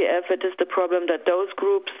the IGF it is the problem that those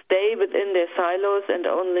groups stay within their silos and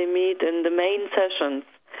only meet in the main sessions.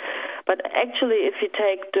 But actually, if you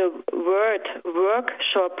take the word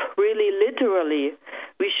workshop really literally,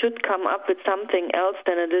 we should come up with something else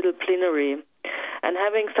than a little plenary. And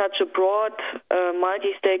having such a broad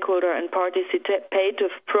multi-stakeholder and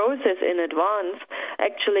participative process in advance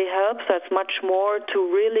actually helps us much more to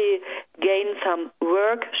really gain some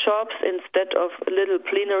workshops instead of little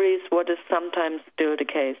plenaries, what is sometimes still the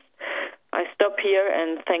case. I stop here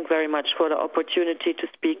and thank very much for the opportunity to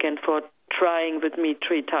speak and for trying with me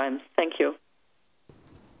 3 times. Thank you.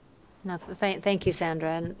 No, thank you,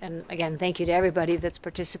 Sandra, and again, thank you to everybody that's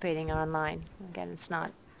participating online. Again, it's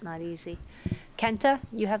not easy. Kenta,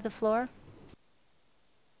 you have the floor.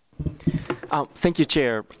 Thank you,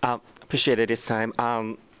 Chair. Appreciate it this time.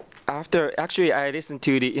 Actually, I listened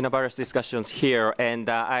to the various discussions here, and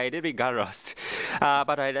I really got lost.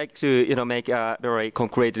 But I'd like to, make a very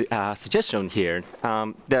concrete suggestion here.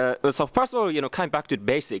 So first of all, coming back to the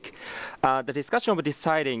basic, the discussion of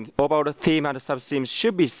deciding about the theme and the sub-themes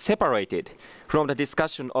should be separated from the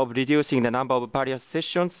discussion of reducing the number of various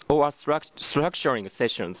sessions or structuring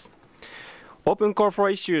sessions. Open call for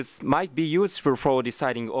issues might be useful for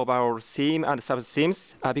deciding overall theme and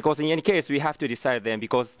sub-themes, because in any case, we have to decide them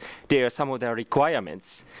because they are some of the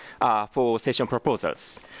requirements for session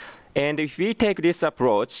proposals. And if we take this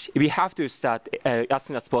approach, we have to start as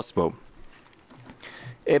soon as possible.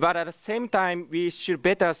 But at the same time, we should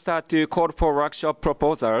better start to call for workshop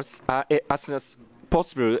proposals as soon as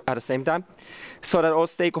possible at the same time, so that all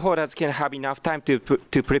stakeholders can have enough time to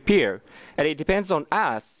prepare. And it depends on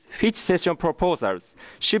us which session proposals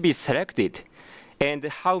should be selected and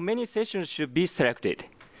how many sessions should be selected.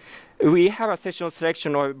 We have a session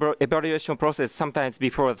selection or evaluation process sometimes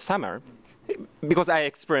before the summer, because I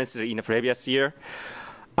experienced it in the previous year.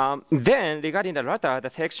 Then, regarding the latter, the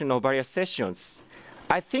selection of various sessions,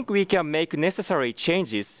 I think we can make necessary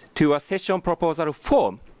changes to a session proposal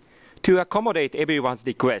form to accommodate everyone's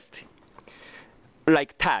request,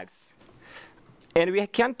 like tags. And we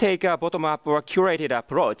can take a bottom-up or curated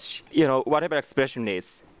approach, whatever expression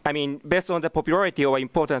is. I mean, based on the popularity or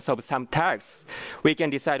importance of some tags, we can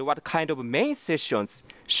decide what kind of main sessions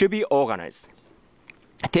should be organized.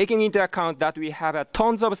 Taking into account that we have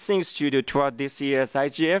tons of things to do toward this year's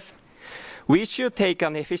IGF, we should take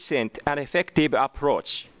an efficient and effective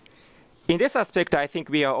approach. In this aspect, I think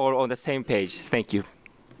we are all on the same page. Thank you.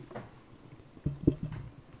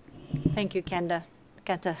 Thank you, Kenta.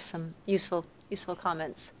 Some useful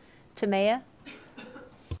comments. Timea?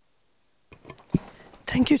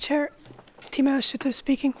 Thank you, Chair. Timea Shuto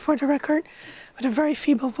speaking for the record, with a very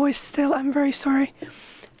feeble voice still. I'm very sorry.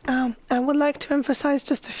 I would like to emphasize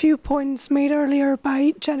just a few points made earlier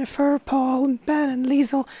by Jennifer, Paul, Ben, and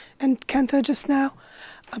Liesel, and Kenta just now,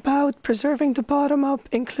 about preserving the bottom-up,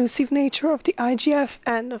 inclusive nature of the IGF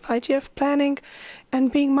and of IGF planning,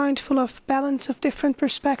 and being mindful of balance of different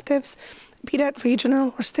perspectives, be that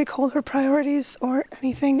regional or stakeholder priorities or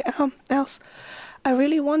anything else. I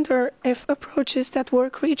really wonder if approaches that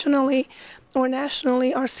work regionally or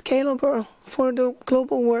nationally are scalable for the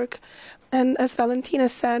global work. And as Valentina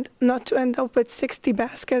said, not to end up with 60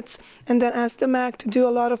 baskets and then ask the MAG to do a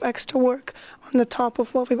lot of extra work on the top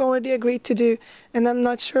of what we've already agreed to do. And I'm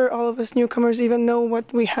not sure all of us newcomers even know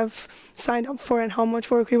what we have signed up for and how much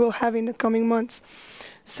work we will have in the coming months.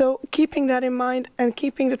 So keeping that in mind and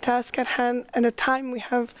keeping the task at hand and the time we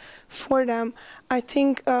have for them, I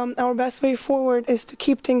think our best way forward is to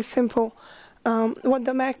keep things simple. What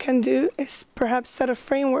the MAC can do is perhaps set a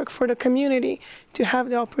framework for the community to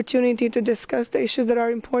have the opportunity to discuss the issues that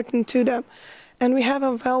are important to them. And we have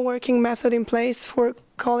a well-working method in place for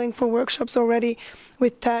calling for workshops already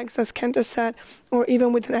with tags, as Kenta said, or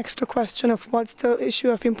even with an extra question of what's the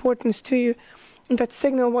issue of importance to you, that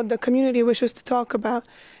signal what the community wishes to talk about.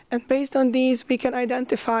 And based on these, we can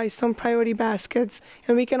identify some priority baskets,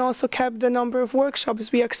 and we can also cap the number of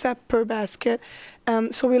workshops we accept per basket.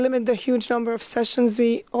 So we limit the huge number of sessions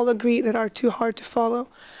we all agree that are too hard to follow.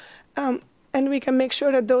 And we can make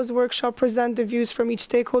sure that those workshops present the views from each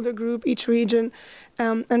stakeholder group, each region.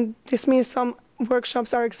 And this means some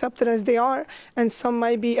workshops are accepted as they are, and some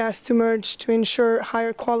might be asked to merge to ensure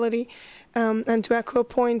higher quality. And to echo a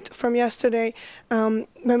point from yesterday,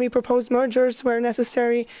 when we propose mergers where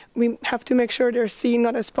necessary, we have to make sure they're seen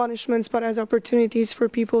not as punishments, but as opportunities for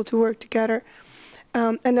people to work together.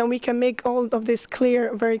 And then we can make all of this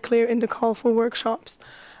clear, very clear in the call for workshops.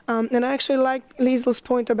 And I actually like Liesel's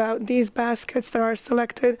point about these baskets that are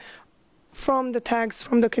selected from the tags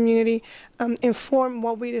from the community, inform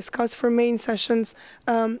what we discuss for main sessions,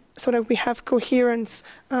 so that we have coherence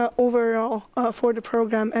overall for the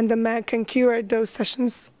program, and the MAG can curate those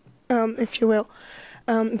sessions, if you will.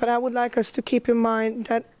 But I would like us to keep in mind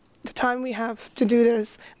that the time we have to do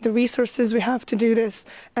this, the resources we have to do this,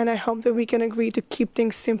 and I hope that we can agree to keep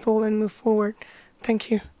things simple and move forward.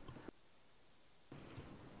 Thank you.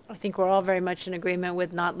 I think we're all very much in agreement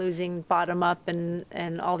with not losing bottom up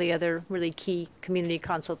and all the other really key community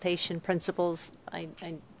consultation principles. I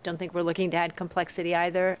don't think we're looking to add complexity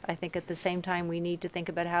either. I think at the same time we need to think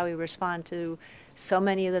about how we respond to so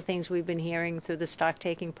many of the things we've been hearing through the stock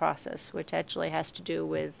taking process, which actually has to do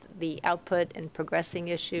with the output and progressing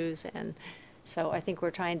issues. And so I think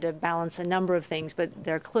we're trying to balance a number of things, but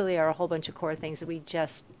there clearly are a whole bunch of core things that we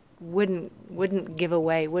just wouldn't give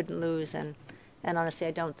away, wouldn't lose. And honestly,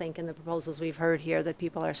 I don't think in the proposals we've heard here that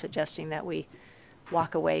people are suggesting that we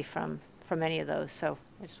walk away from any of those. So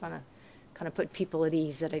I just want to kind of put people at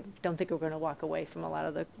ease that I don't think we're going to walk away from a lot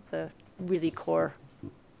of the really core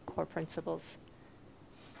principles.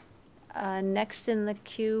 Next in the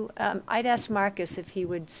queue, I'd ask Marcus if he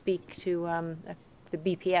would speak to the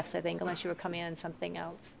BPFs, I think, unless you were coming in on something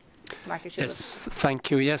else. Marcus, yes, thank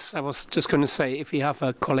you. Yes, I was just going to say, if we have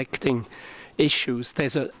collecting issues,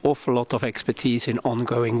 there's an awful lot of expertise in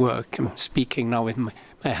ongoing work. I'm speaking now with my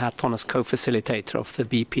hat on as co-facilitator of the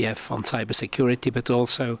BPF on cybersecurity, but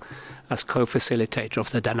also as co-facilitator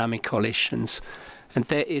of the dynamic coalitions. And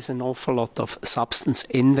there is an awful lot of substance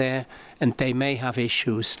in there, and they may have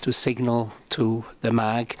issues to signal to the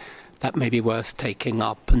MAG that may be worth taking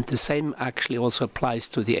up. And the same actually also applies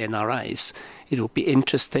to the NRIs. It will be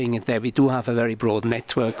interesting, and there we do have a very broad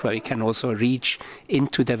network where we can also reach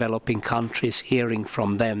into developing countries, hearing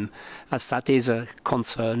from them, as that is a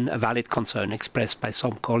concern, a valid concern expressed by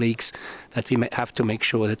some colleagues, that we may have to make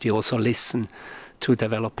sure that we also listen to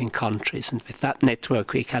developing countries. And with that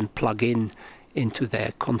network, we can plug into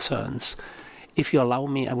their concerns. If you allow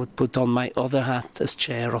me, I would put on my other hat as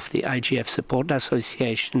chair of the IGF Support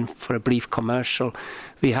Association for a brief commercial.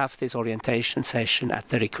 We have this orientation session at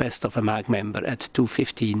the request of a MAG member at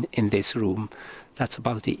 2:15 in this room. That's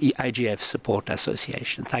about the IGF Support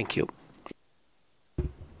Association. Thank you.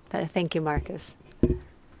 Thank you, Marcus.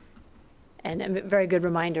 And a very good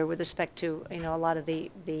reminder with respect to, a lot of the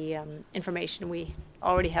information we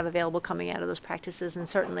already have available coming out of those practices, and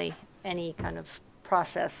certainly any kind of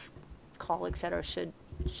process, call, et cetera, should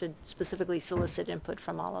specifically solicit input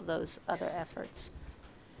from all of those other efforts.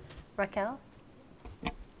 Raquel?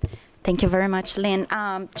 Thank you very much, Lynn.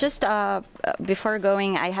 Just before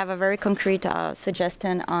going, I have a very concrete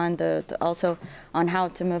suggestion on also on how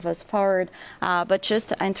to move us forward. But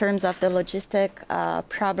just in terms of the logistic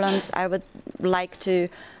problems, I would like to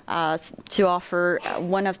offer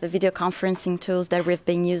one of the video conferencing tools that we've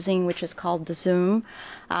been using, which is called the Zoom.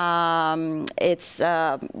 It's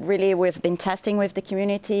really, we've been testing with the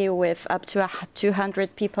community with up to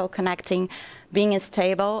 200 people connecting, being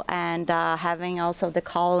stable, and having also the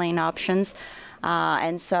call-in options.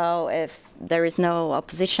 And so if there is no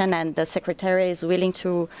opposition and the secretary is willing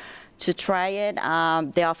to try it,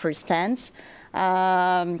 the offer stands.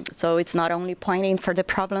 So it's not only pointing for the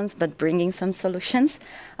problems, but bringing some solutions.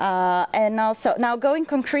 And also, now going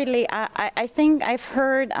concretely, I think I've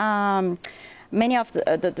heard many of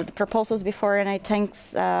the proposals before, and I thank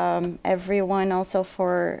everyone also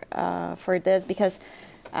for this, because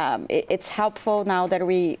it's helpful now that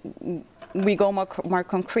we go more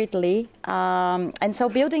concretely. And so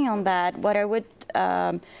building on that, what I would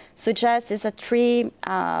suggest is a 3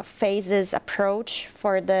 phases approach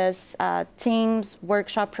for this teams,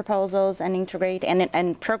 workshop proposals, and integrate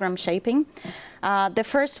and program shaping. The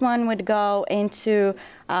first one would go into,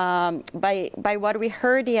 by what we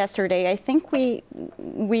heard yesterday, I think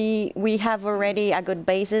we have already a good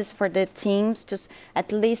basis for the teams to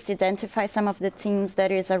at least identify some of the teams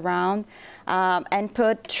that is around, and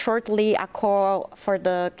put shortly a call for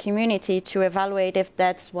the community to evaluate if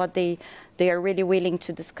that's what they are really willing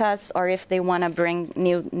to discuss, or if they want to bring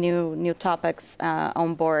new topics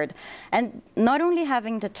on board. And not only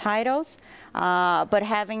having the titles, but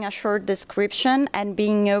having a short description and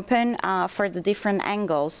being open for the different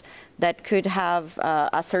angles that could have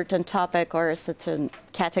a certain topic or a certain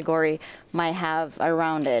category might have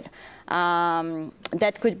around it.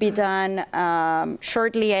 That could be done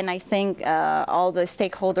shortly, and I think all the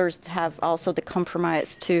stakeholders have also the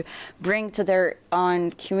compromise to bring to their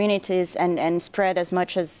own communities and spread as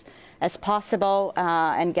much as possible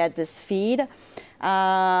and get this feed.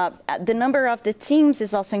 The number of the teams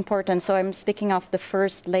is also important, so I'm speaking of the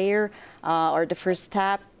first layer or the first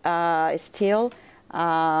step still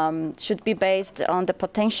should be based on the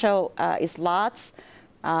potential slots.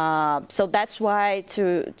 So that's why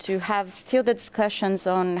to have still the discussions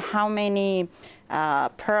on how many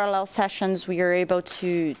parallel sessions we are able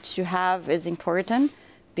to have is important,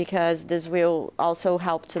 because this will also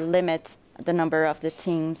help to limit the number of the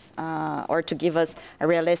teams, or to give us a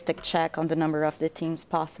realistic check on the number of the teams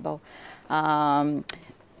possible. I'm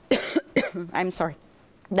sorry.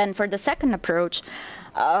 Then for the second approach,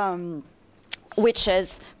 which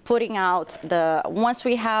is putting out once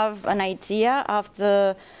we have an idea of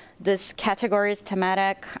this categories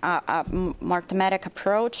thematic, more thematic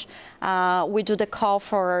approach, we do the call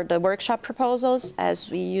for the workshop proposals as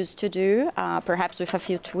we used to do, perhaps with a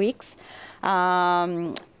few tweaks.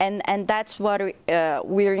 And that's what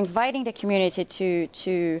we're inviting the community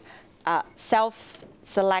to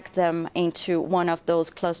self-select them into one of those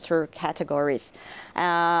cluster categories.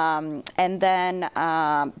 And then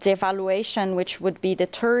the evaluation, which would be the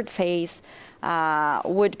third phase,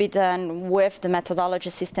 would be done with the methodology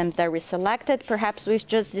systems that we selected, perhaps with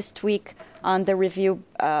just this tweak on the review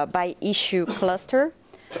by issue cluster,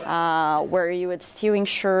 where you would still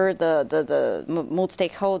ensure the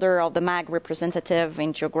multi-stakeholder of the MAG representative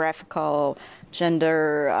in geographical,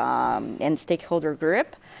 gender, and stakeholder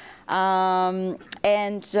group. And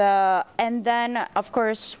then, of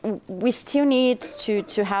course, we still need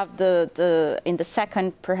to have in the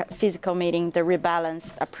second physical meeting, the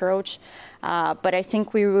rebalanced approach. But I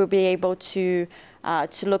think we will be able to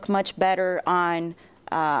to look much better on,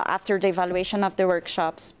 after the evaluation of the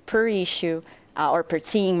workshops, per issue, or per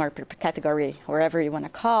team, or per category, wherever you want to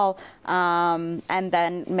call, and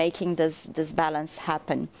then making this balance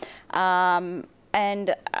happen.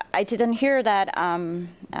 And I didn't hear that on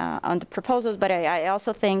the proposals, but I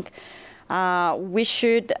also think we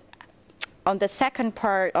should, on the second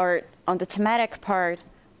part, or on the thematic part,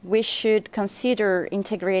 we should consider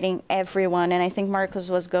integrating everyone. And I think Marcus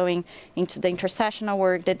was going into the intersectional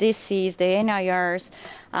work, the DCs, the NIRs.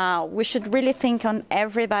 We should really think on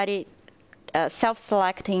everybody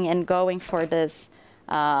self-selecting and going for this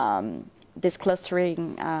this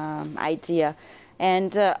clustering idea.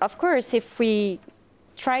 And of course, if we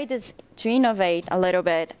try to innovate a little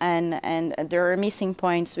bit and there are missing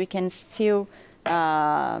points, we can still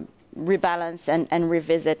rebalance and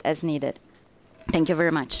revisit as needed. Thank you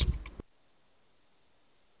very much.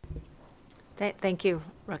 Thank you,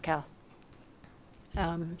 Raquel.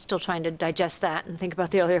 Still trying to digest that and think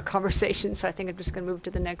about the earlier conversation, so I think I'm just going to move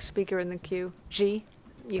to the next speaker in the queue. Xi,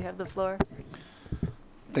 you have the floor.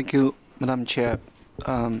 Thank you, Madam Chair.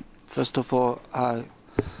 First of all,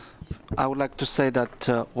 I would like to say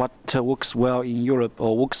that what works well in Europe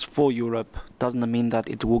or works for Europe doesn't mean that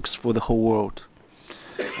it works for the whole world.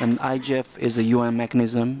 And IGF is a UN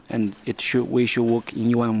mechanism, and we should work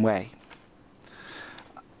in UN way.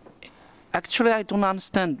 Actually, I don't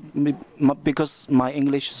understand, because my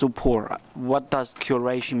English is so poor. What does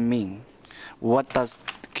curation mean? What does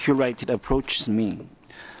curated approaches mean?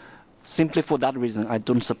 Simply for that reason, I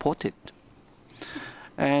don't support it.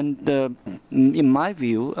 And in my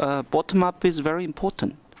view, bottom-up is very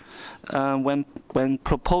important. When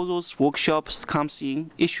proposals, workshops comes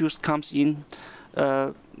in, issues comes in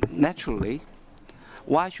naturally,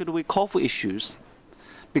 why should we call for issues?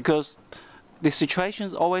 Because the situation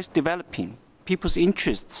is always developing. People's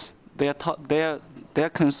interests, their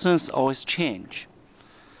concerns always change.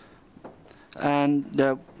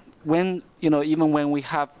 And when, even when we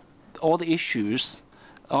have all the issues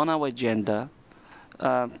on our agenda,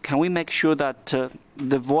 can we make sure that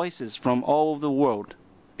the voices from all over the world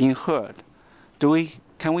being heard?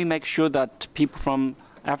 Can we make sure that people from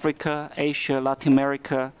Africa, Asia, Latin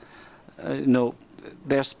America, have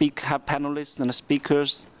panelists and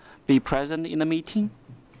speakers be present in the meeting?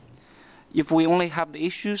 If we only have the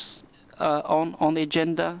issues on the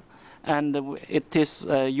agenda, and it is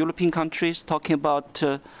European countries talking about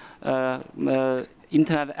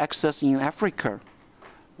internet access in Africa,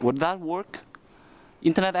 would that work?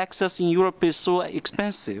 Internet access in Europe is so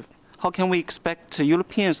expensive. How can we expect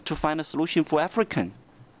Europeans to find a solution for African?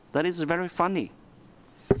 That is very funny.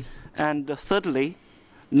 And thirdly,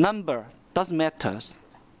 number does matter.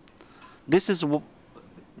 This is a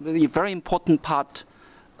very important part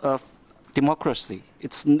of democracy.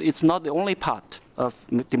 It's not the only part of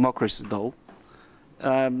democracy, though.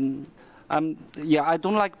 I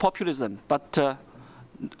don't like populism, but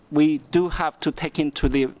we do have to take into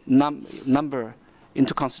the number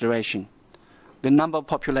into consideration. The number of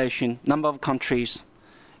population, number of countries,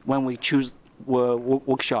 when we choose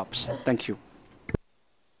workshops. Thank you.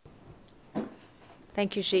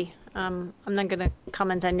 Thank you, Xi. I'm not going to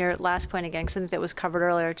comment on your last point again, because I think that was covered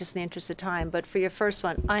earlier, just in the interest of time. But for your first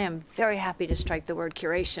one, I am very happy to strike the word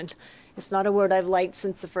curation. It's not a word I've liked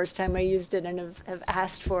since the first time I used it, and have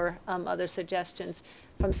asked for other suggestions.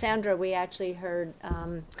 From Sandra, we actually heard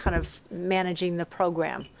kind of managing the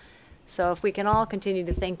program. So if we can all continue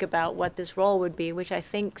to think about what this role would be, which I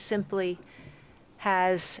think simply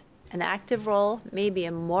has an active role, maybe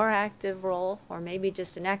a more active role, or maybe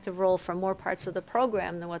just an active role for more parts of the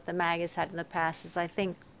program than what the MAG has had in the past, is I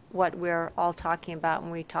think what we're all talking about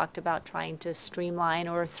when we talked about trying to streamline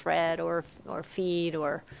or thread or feed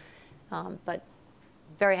but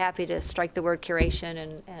very happy to strike the word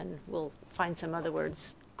curation, and we'll find some other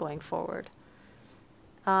words going forward.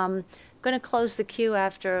 I'm going to close the queue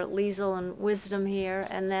after Liesl and Wisdom here,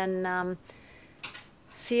 and then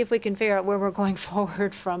see if we can figure out where we're going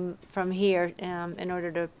forward from here in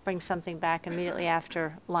order to bring something back immediately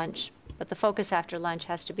after lunch. But the focus after lunch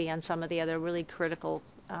has to be on some of the other really critical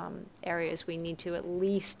areas we need to at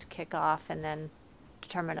least kick off and then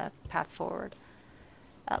determine a path forward.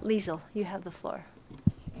 Liesl, you have the floor.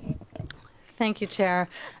 Thank you, Chair.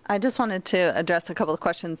 I just wanted to address a couple of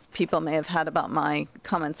questions people may have had about my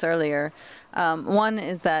comments earlier. One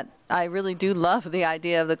is that I really do love the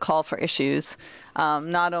idea of the call for issues,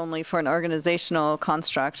 not only for an organizational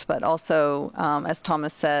construct, but also, as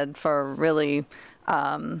Thomas said, for really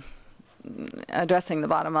addressing the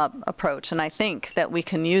bottom-up approach, and I think that we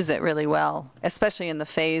can use it really well, especially in the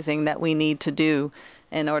phasing that we need to do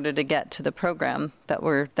in order to get to the program that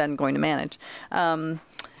we're then going to manage. And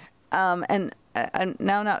I'm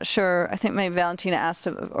now not sure, I think maybe Valentina asked,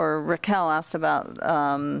 or Raquel asked about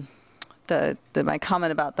my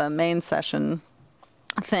comment about the main session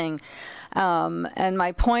thing. And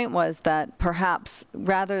my point was that perhaps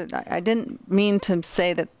I didn't mean to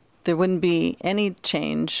say that there wouldn't be any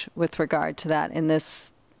change with regard to that in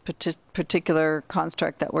this particular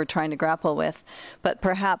construct that we're trying to grapple with, but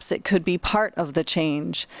perhaps it could be part of the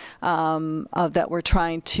change that we're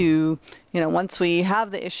trying to, once we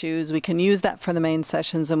have the issues, we can use that for the main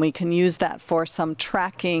sessions, and we can use that for some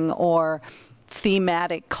tracking or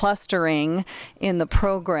thematic clustering in the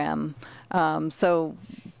program. So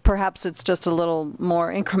perhaps it's just a little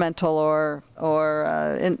more incremental or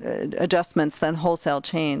adjustments than wholesale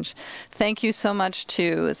change. Thank you so much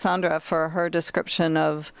to Sandra for her description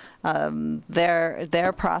of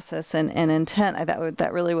their process and intent.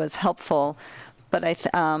 That really was helpful. But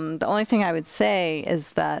the only thing I would say is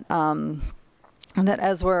that that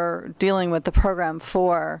as we're dealing with the program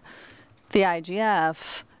for the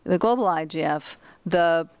IGF, the global IGF,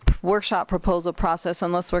 the workshop proposal process,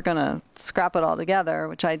 unless we're going to scrap it all together,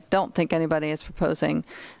 which I don't think anybody is proposing,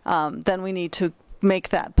 then we need to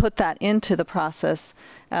put that into the process.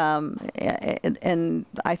 And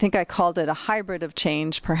I think I called it a hybrid of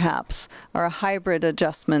change, perhaps, or a hybrid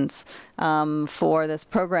adjustments for this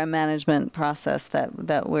program management process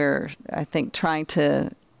that we're, I think, trying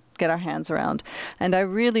to get our hands around. And I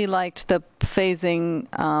really liked the phasing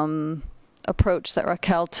approach that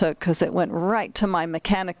Raquel took, because it went right to my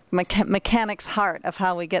mechanic's heart of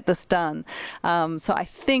how we get this done. So I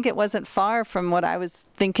think it wasn't far from what I was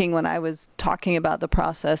thinking when I was talking about the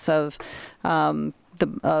process of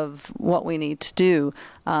what we need to do.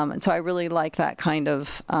 And so I really like that kind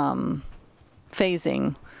of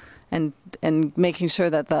phasing and making sure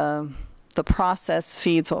that the process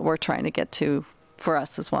feeds what we're trying to get to for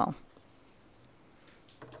us as well.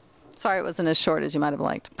 Sorry it wasn't as short as you might have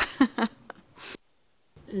liked.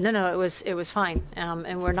 No, it was fine.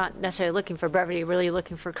 And we're not necessarily looking for brevity, really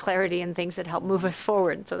looking for clarity and things that help move us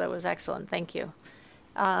forward. So that was excellent. Thank you.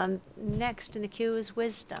 Next in the queue is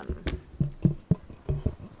Wisdom.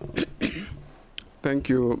 Thank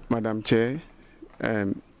you, Madam Chair,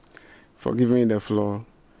 for giving me the floor.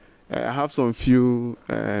 I have some few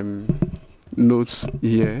notes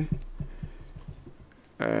here.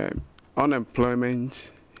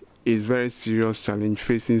 Unemployment is a very serious challenge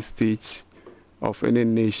facing states of any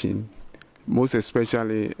nation, most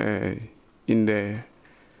especially in the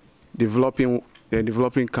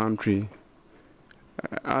developing country,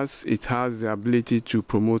 as it has the ability to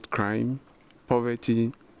promote crime,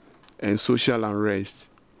 poverty, and social unrest.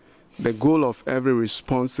 The goal of every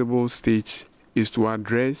responsible state is to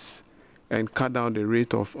address and cut down the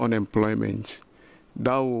rate of unemployment.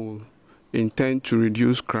 That will intend to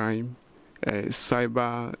reduce crime,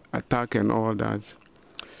 cyber attack, and all that.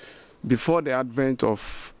 Before the advent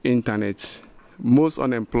of internet, most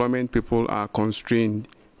unemployment people are constrained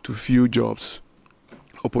to few jobs.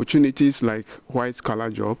 Opportunities like white-collar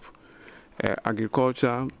job,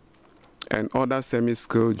 agriculture, and other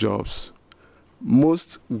semi-skilled jobs.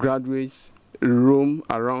 Most graduates roam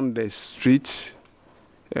around the streets,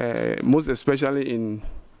 most especially in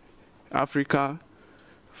Africa,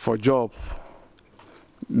 for job.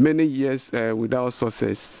 Many years without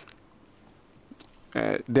success.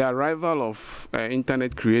 The arrival of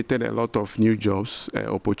internet created a lot of new jobs,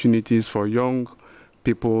 opportunities for young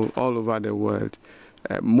people all over the world.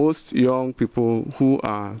 Most young people who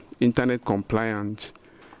are internet compliant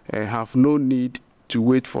have no need to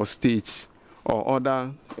wait for states or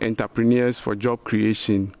other entrepreneurs for job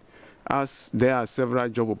creation, as there are several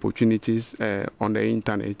job opportunities on the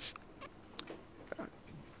internet.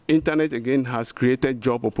 Internet again has created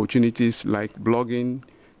job opportunities like blogging,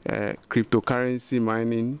 cryptocurrency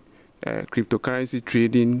mining, cryptocurrency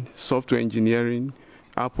trading, software engineering,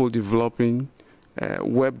 Apple developing,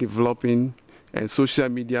 web developing, and social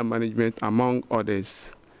media management, among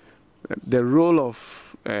others. The role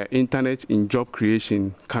of internet in job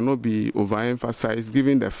creation cannot be overemphasized,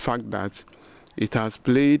 given the fact that it has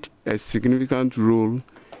played a significant role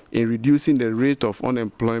in reducing the rate of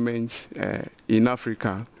unemployment in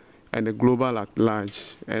Africa and the global at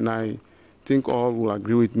large. And I think all will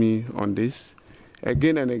agree with me on this.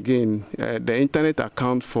 Again and again, the internet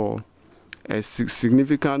accounts for a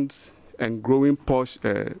significant and growing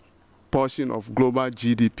portion of global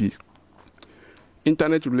GDP.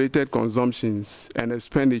 Internet-related consumptions and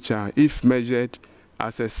expenditure, if measured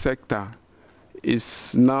as a sector,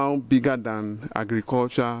 is now bigger than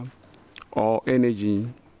agriculture or energy.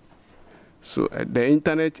 So the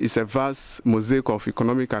internet is a vast mosaic of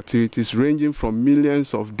economic activities ranging from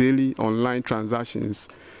millions of daily online transactions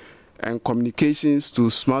and communications to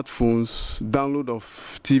smartphones, download of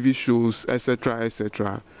TV shows, etc.,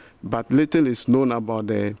 etc. But little is known about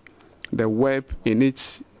the web in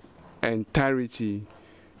its entirety.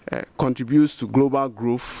 Contributes to global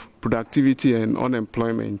growth, productivity, and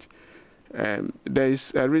unemployment. There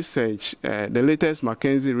is a research, the latest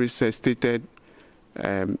McKinsey research stated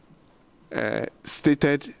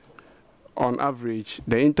on average,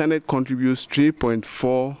 the internet contributes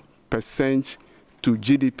 3.4% to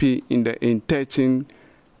GDP in 13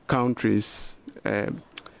 countries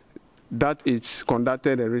that it's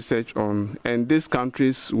conducted a research on, and these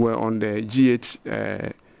countries were on the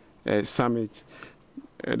G8 summit.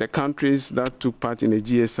 The countries that took part in the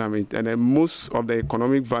G8 summit, and most of the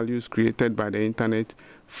economic values created by the internet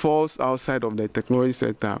falls outside of the technology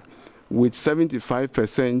sector, with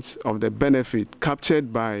 75% of the benefit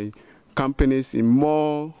captured by companies in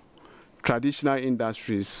more traditional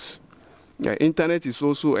industries. The internet is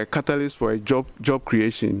also a catalyst for a job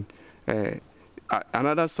creation.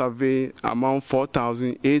 Another survey among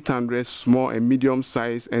 4,800 small and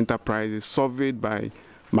medium-sized enterprises surveyed by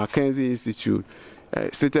McKinsey Institute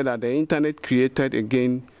stated that the internet created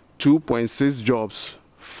again 2.6 jobs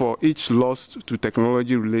for each lost to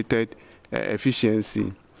technology-related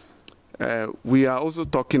efficiency. We are also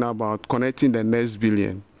talking about connecting the next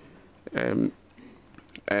billion. And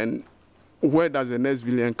where does the next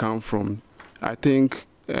billion come from? I think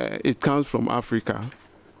it comes from Africa.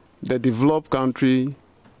 The developed countries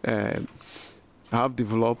have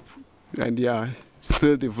developed, and they are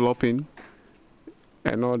still developing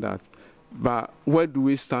and all that. But where do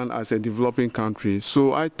we stand as a developing country?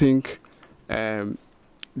 So I think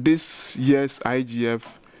this year's IGF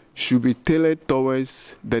should be tailored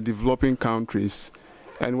towards the developing countries.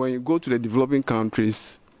 And when you go to the developing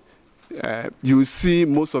countries, you see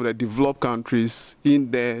most of the developed countries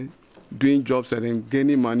in there doing jobs and then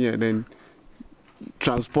gaining money and then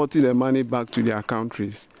transporting the money back to their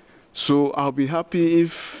countries. So I'll be happy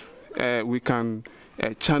if we can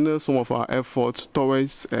channel some of our efforts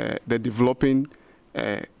towards the developing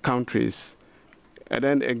countries. And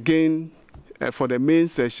then again, for the main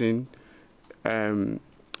session,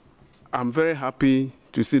 I'm very happy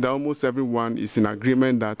to see that almost everyone is in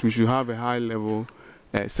agreement that we should have a high-level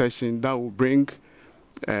session that will bring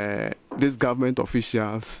these government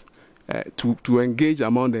officials to engage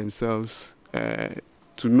among themselves,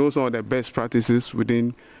 to know some of the best practices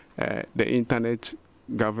within the internet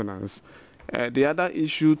governance. The other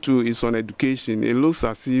issue too is on education. It looks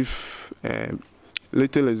as if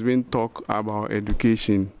little is being talked about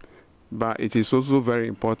education, but it is also very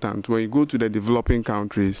important. When you go to the developing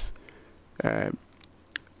countries,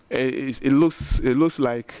 it looks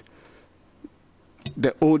like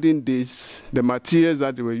the olden days, the materials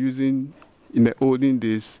that they were using in the olden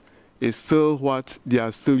days is still what they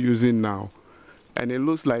are still using now. And it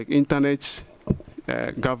looks like internet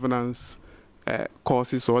governance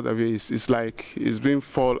courses or whatever it's like it's being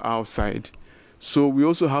fall outside. So we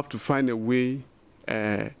also have to find a way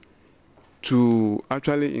to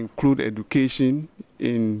actually include education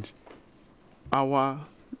in our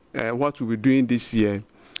what we'll be doing this year,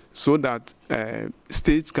 so that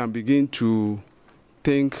states can begin to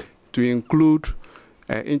think to include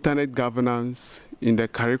internet governance in the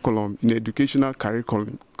curriculum, in educational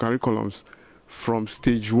curriculums from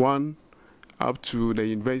stage 1 up to the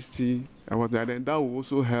university and whatnot. And that will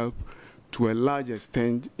also help to a large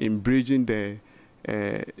extent in bridging the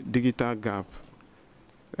digital gap.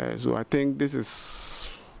 So I think this is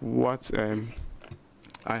what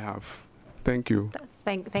I have. Thank you.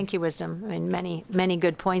 Thank you, Wisdom. I mean, many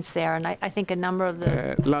good points there, and I think a number of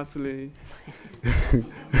the. Lastly.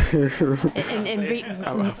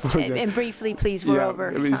 and briefly, please, we're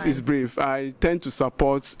over time. It's brief. I tend to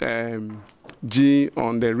support G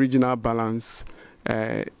on the regional balance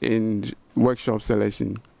in workshop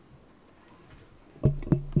selection.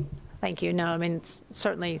 Thank you. No, I mean,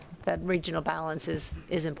 certainly that regional balance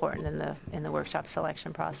is important in the workshop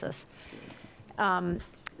selection process.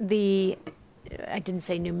 I didn't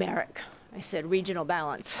say numeric. I said regional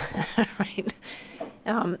balance, right?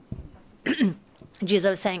 As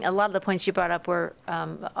I was saying, a lot of the points you brought up were,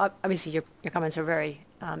 obviously your comments are very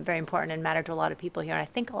important and matter to a lot of people here. And I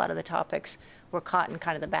think a lot of the topics were caught in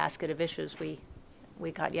kind of the basket of issues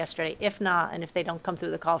we caught yesterday. If not, and if they don't come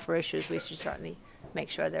through the call for issues, we should certainly make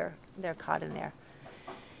sure they're caught in there.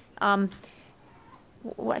 I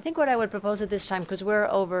think what I would propose at this time, because we're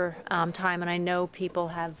over time, and I know people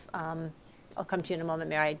have I'll come to you in a moment,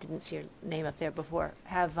 Mary. I didn't see your name up there before.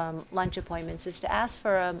 Have lunch appointments is to ask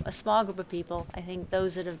for a small group of people. I think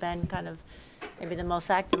those that have been kind of maybe the most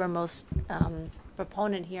active or most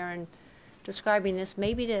proponent here in describing this,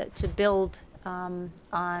 maybe to build on,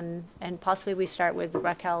 and possibly we start with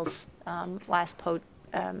Raquel's last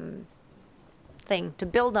thing, to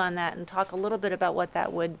build on that and talk a little bit about what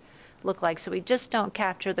that would look like, so we just don't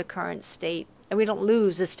capture the current state and we don't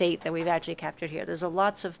lose the state that we've actually captured here. There's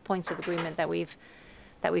lots of points of agreement that we've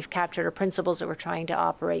captured, or principles that we're trying to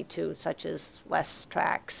operate to, such as less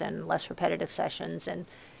tracks and less repetitive sessions,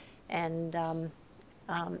 and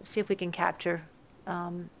see if we can capture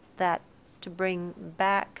that to bring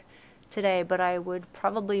back today. But I would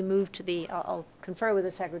probably move to I'll confer with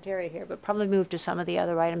the secretary here, but probably move to some of the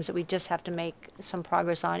other items that we just have to make some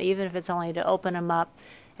progress on, even if it's only to open them up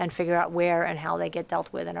and figure out where and how they get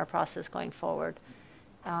dealt with in our process going forward.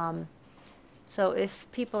 So if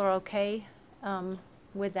people are okay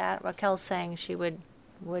with that, Raquel's saying she would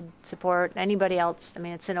support. Anybody else, I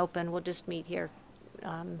mean, it's an open, we'll just meet here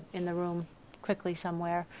in the room quickly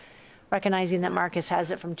somewhere, recognizing that Marcus has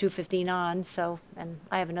it from 2:15 on, so, and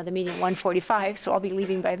I have another meeting at 1:45, so I'll be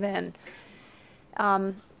leaving by then.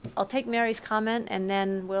 I'll take Mary's comment and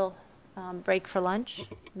then we'll break for lunch.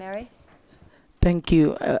 Mary? Thank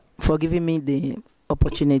you for giving me the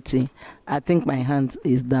opportunity. I think my hand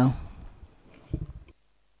is down.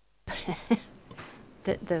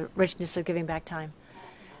 The richness of giving back time.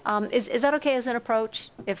 Is that okay as an approach?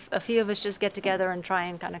 If a few of us just get together and try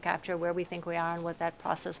and kind of capture where we think we are and what that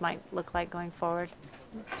process might look like going forward?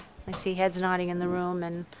 I see heads nodding in the room,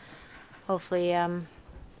 and hopefully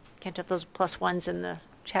can't have those +1s in the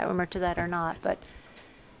chat room or to that or not. But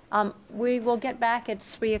we will get back at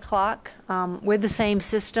 3 o'clock with the same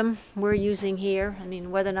system we're using here. I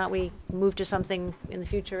mean, whether or not we move to something in the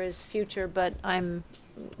future is future, but I'm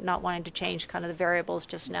not wanting to change kind of the variables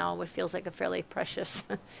just now, which feels like a fairly precious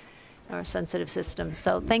or sensitive system.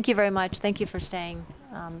 So thank you very much. Thank you for staying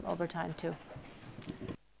over time too.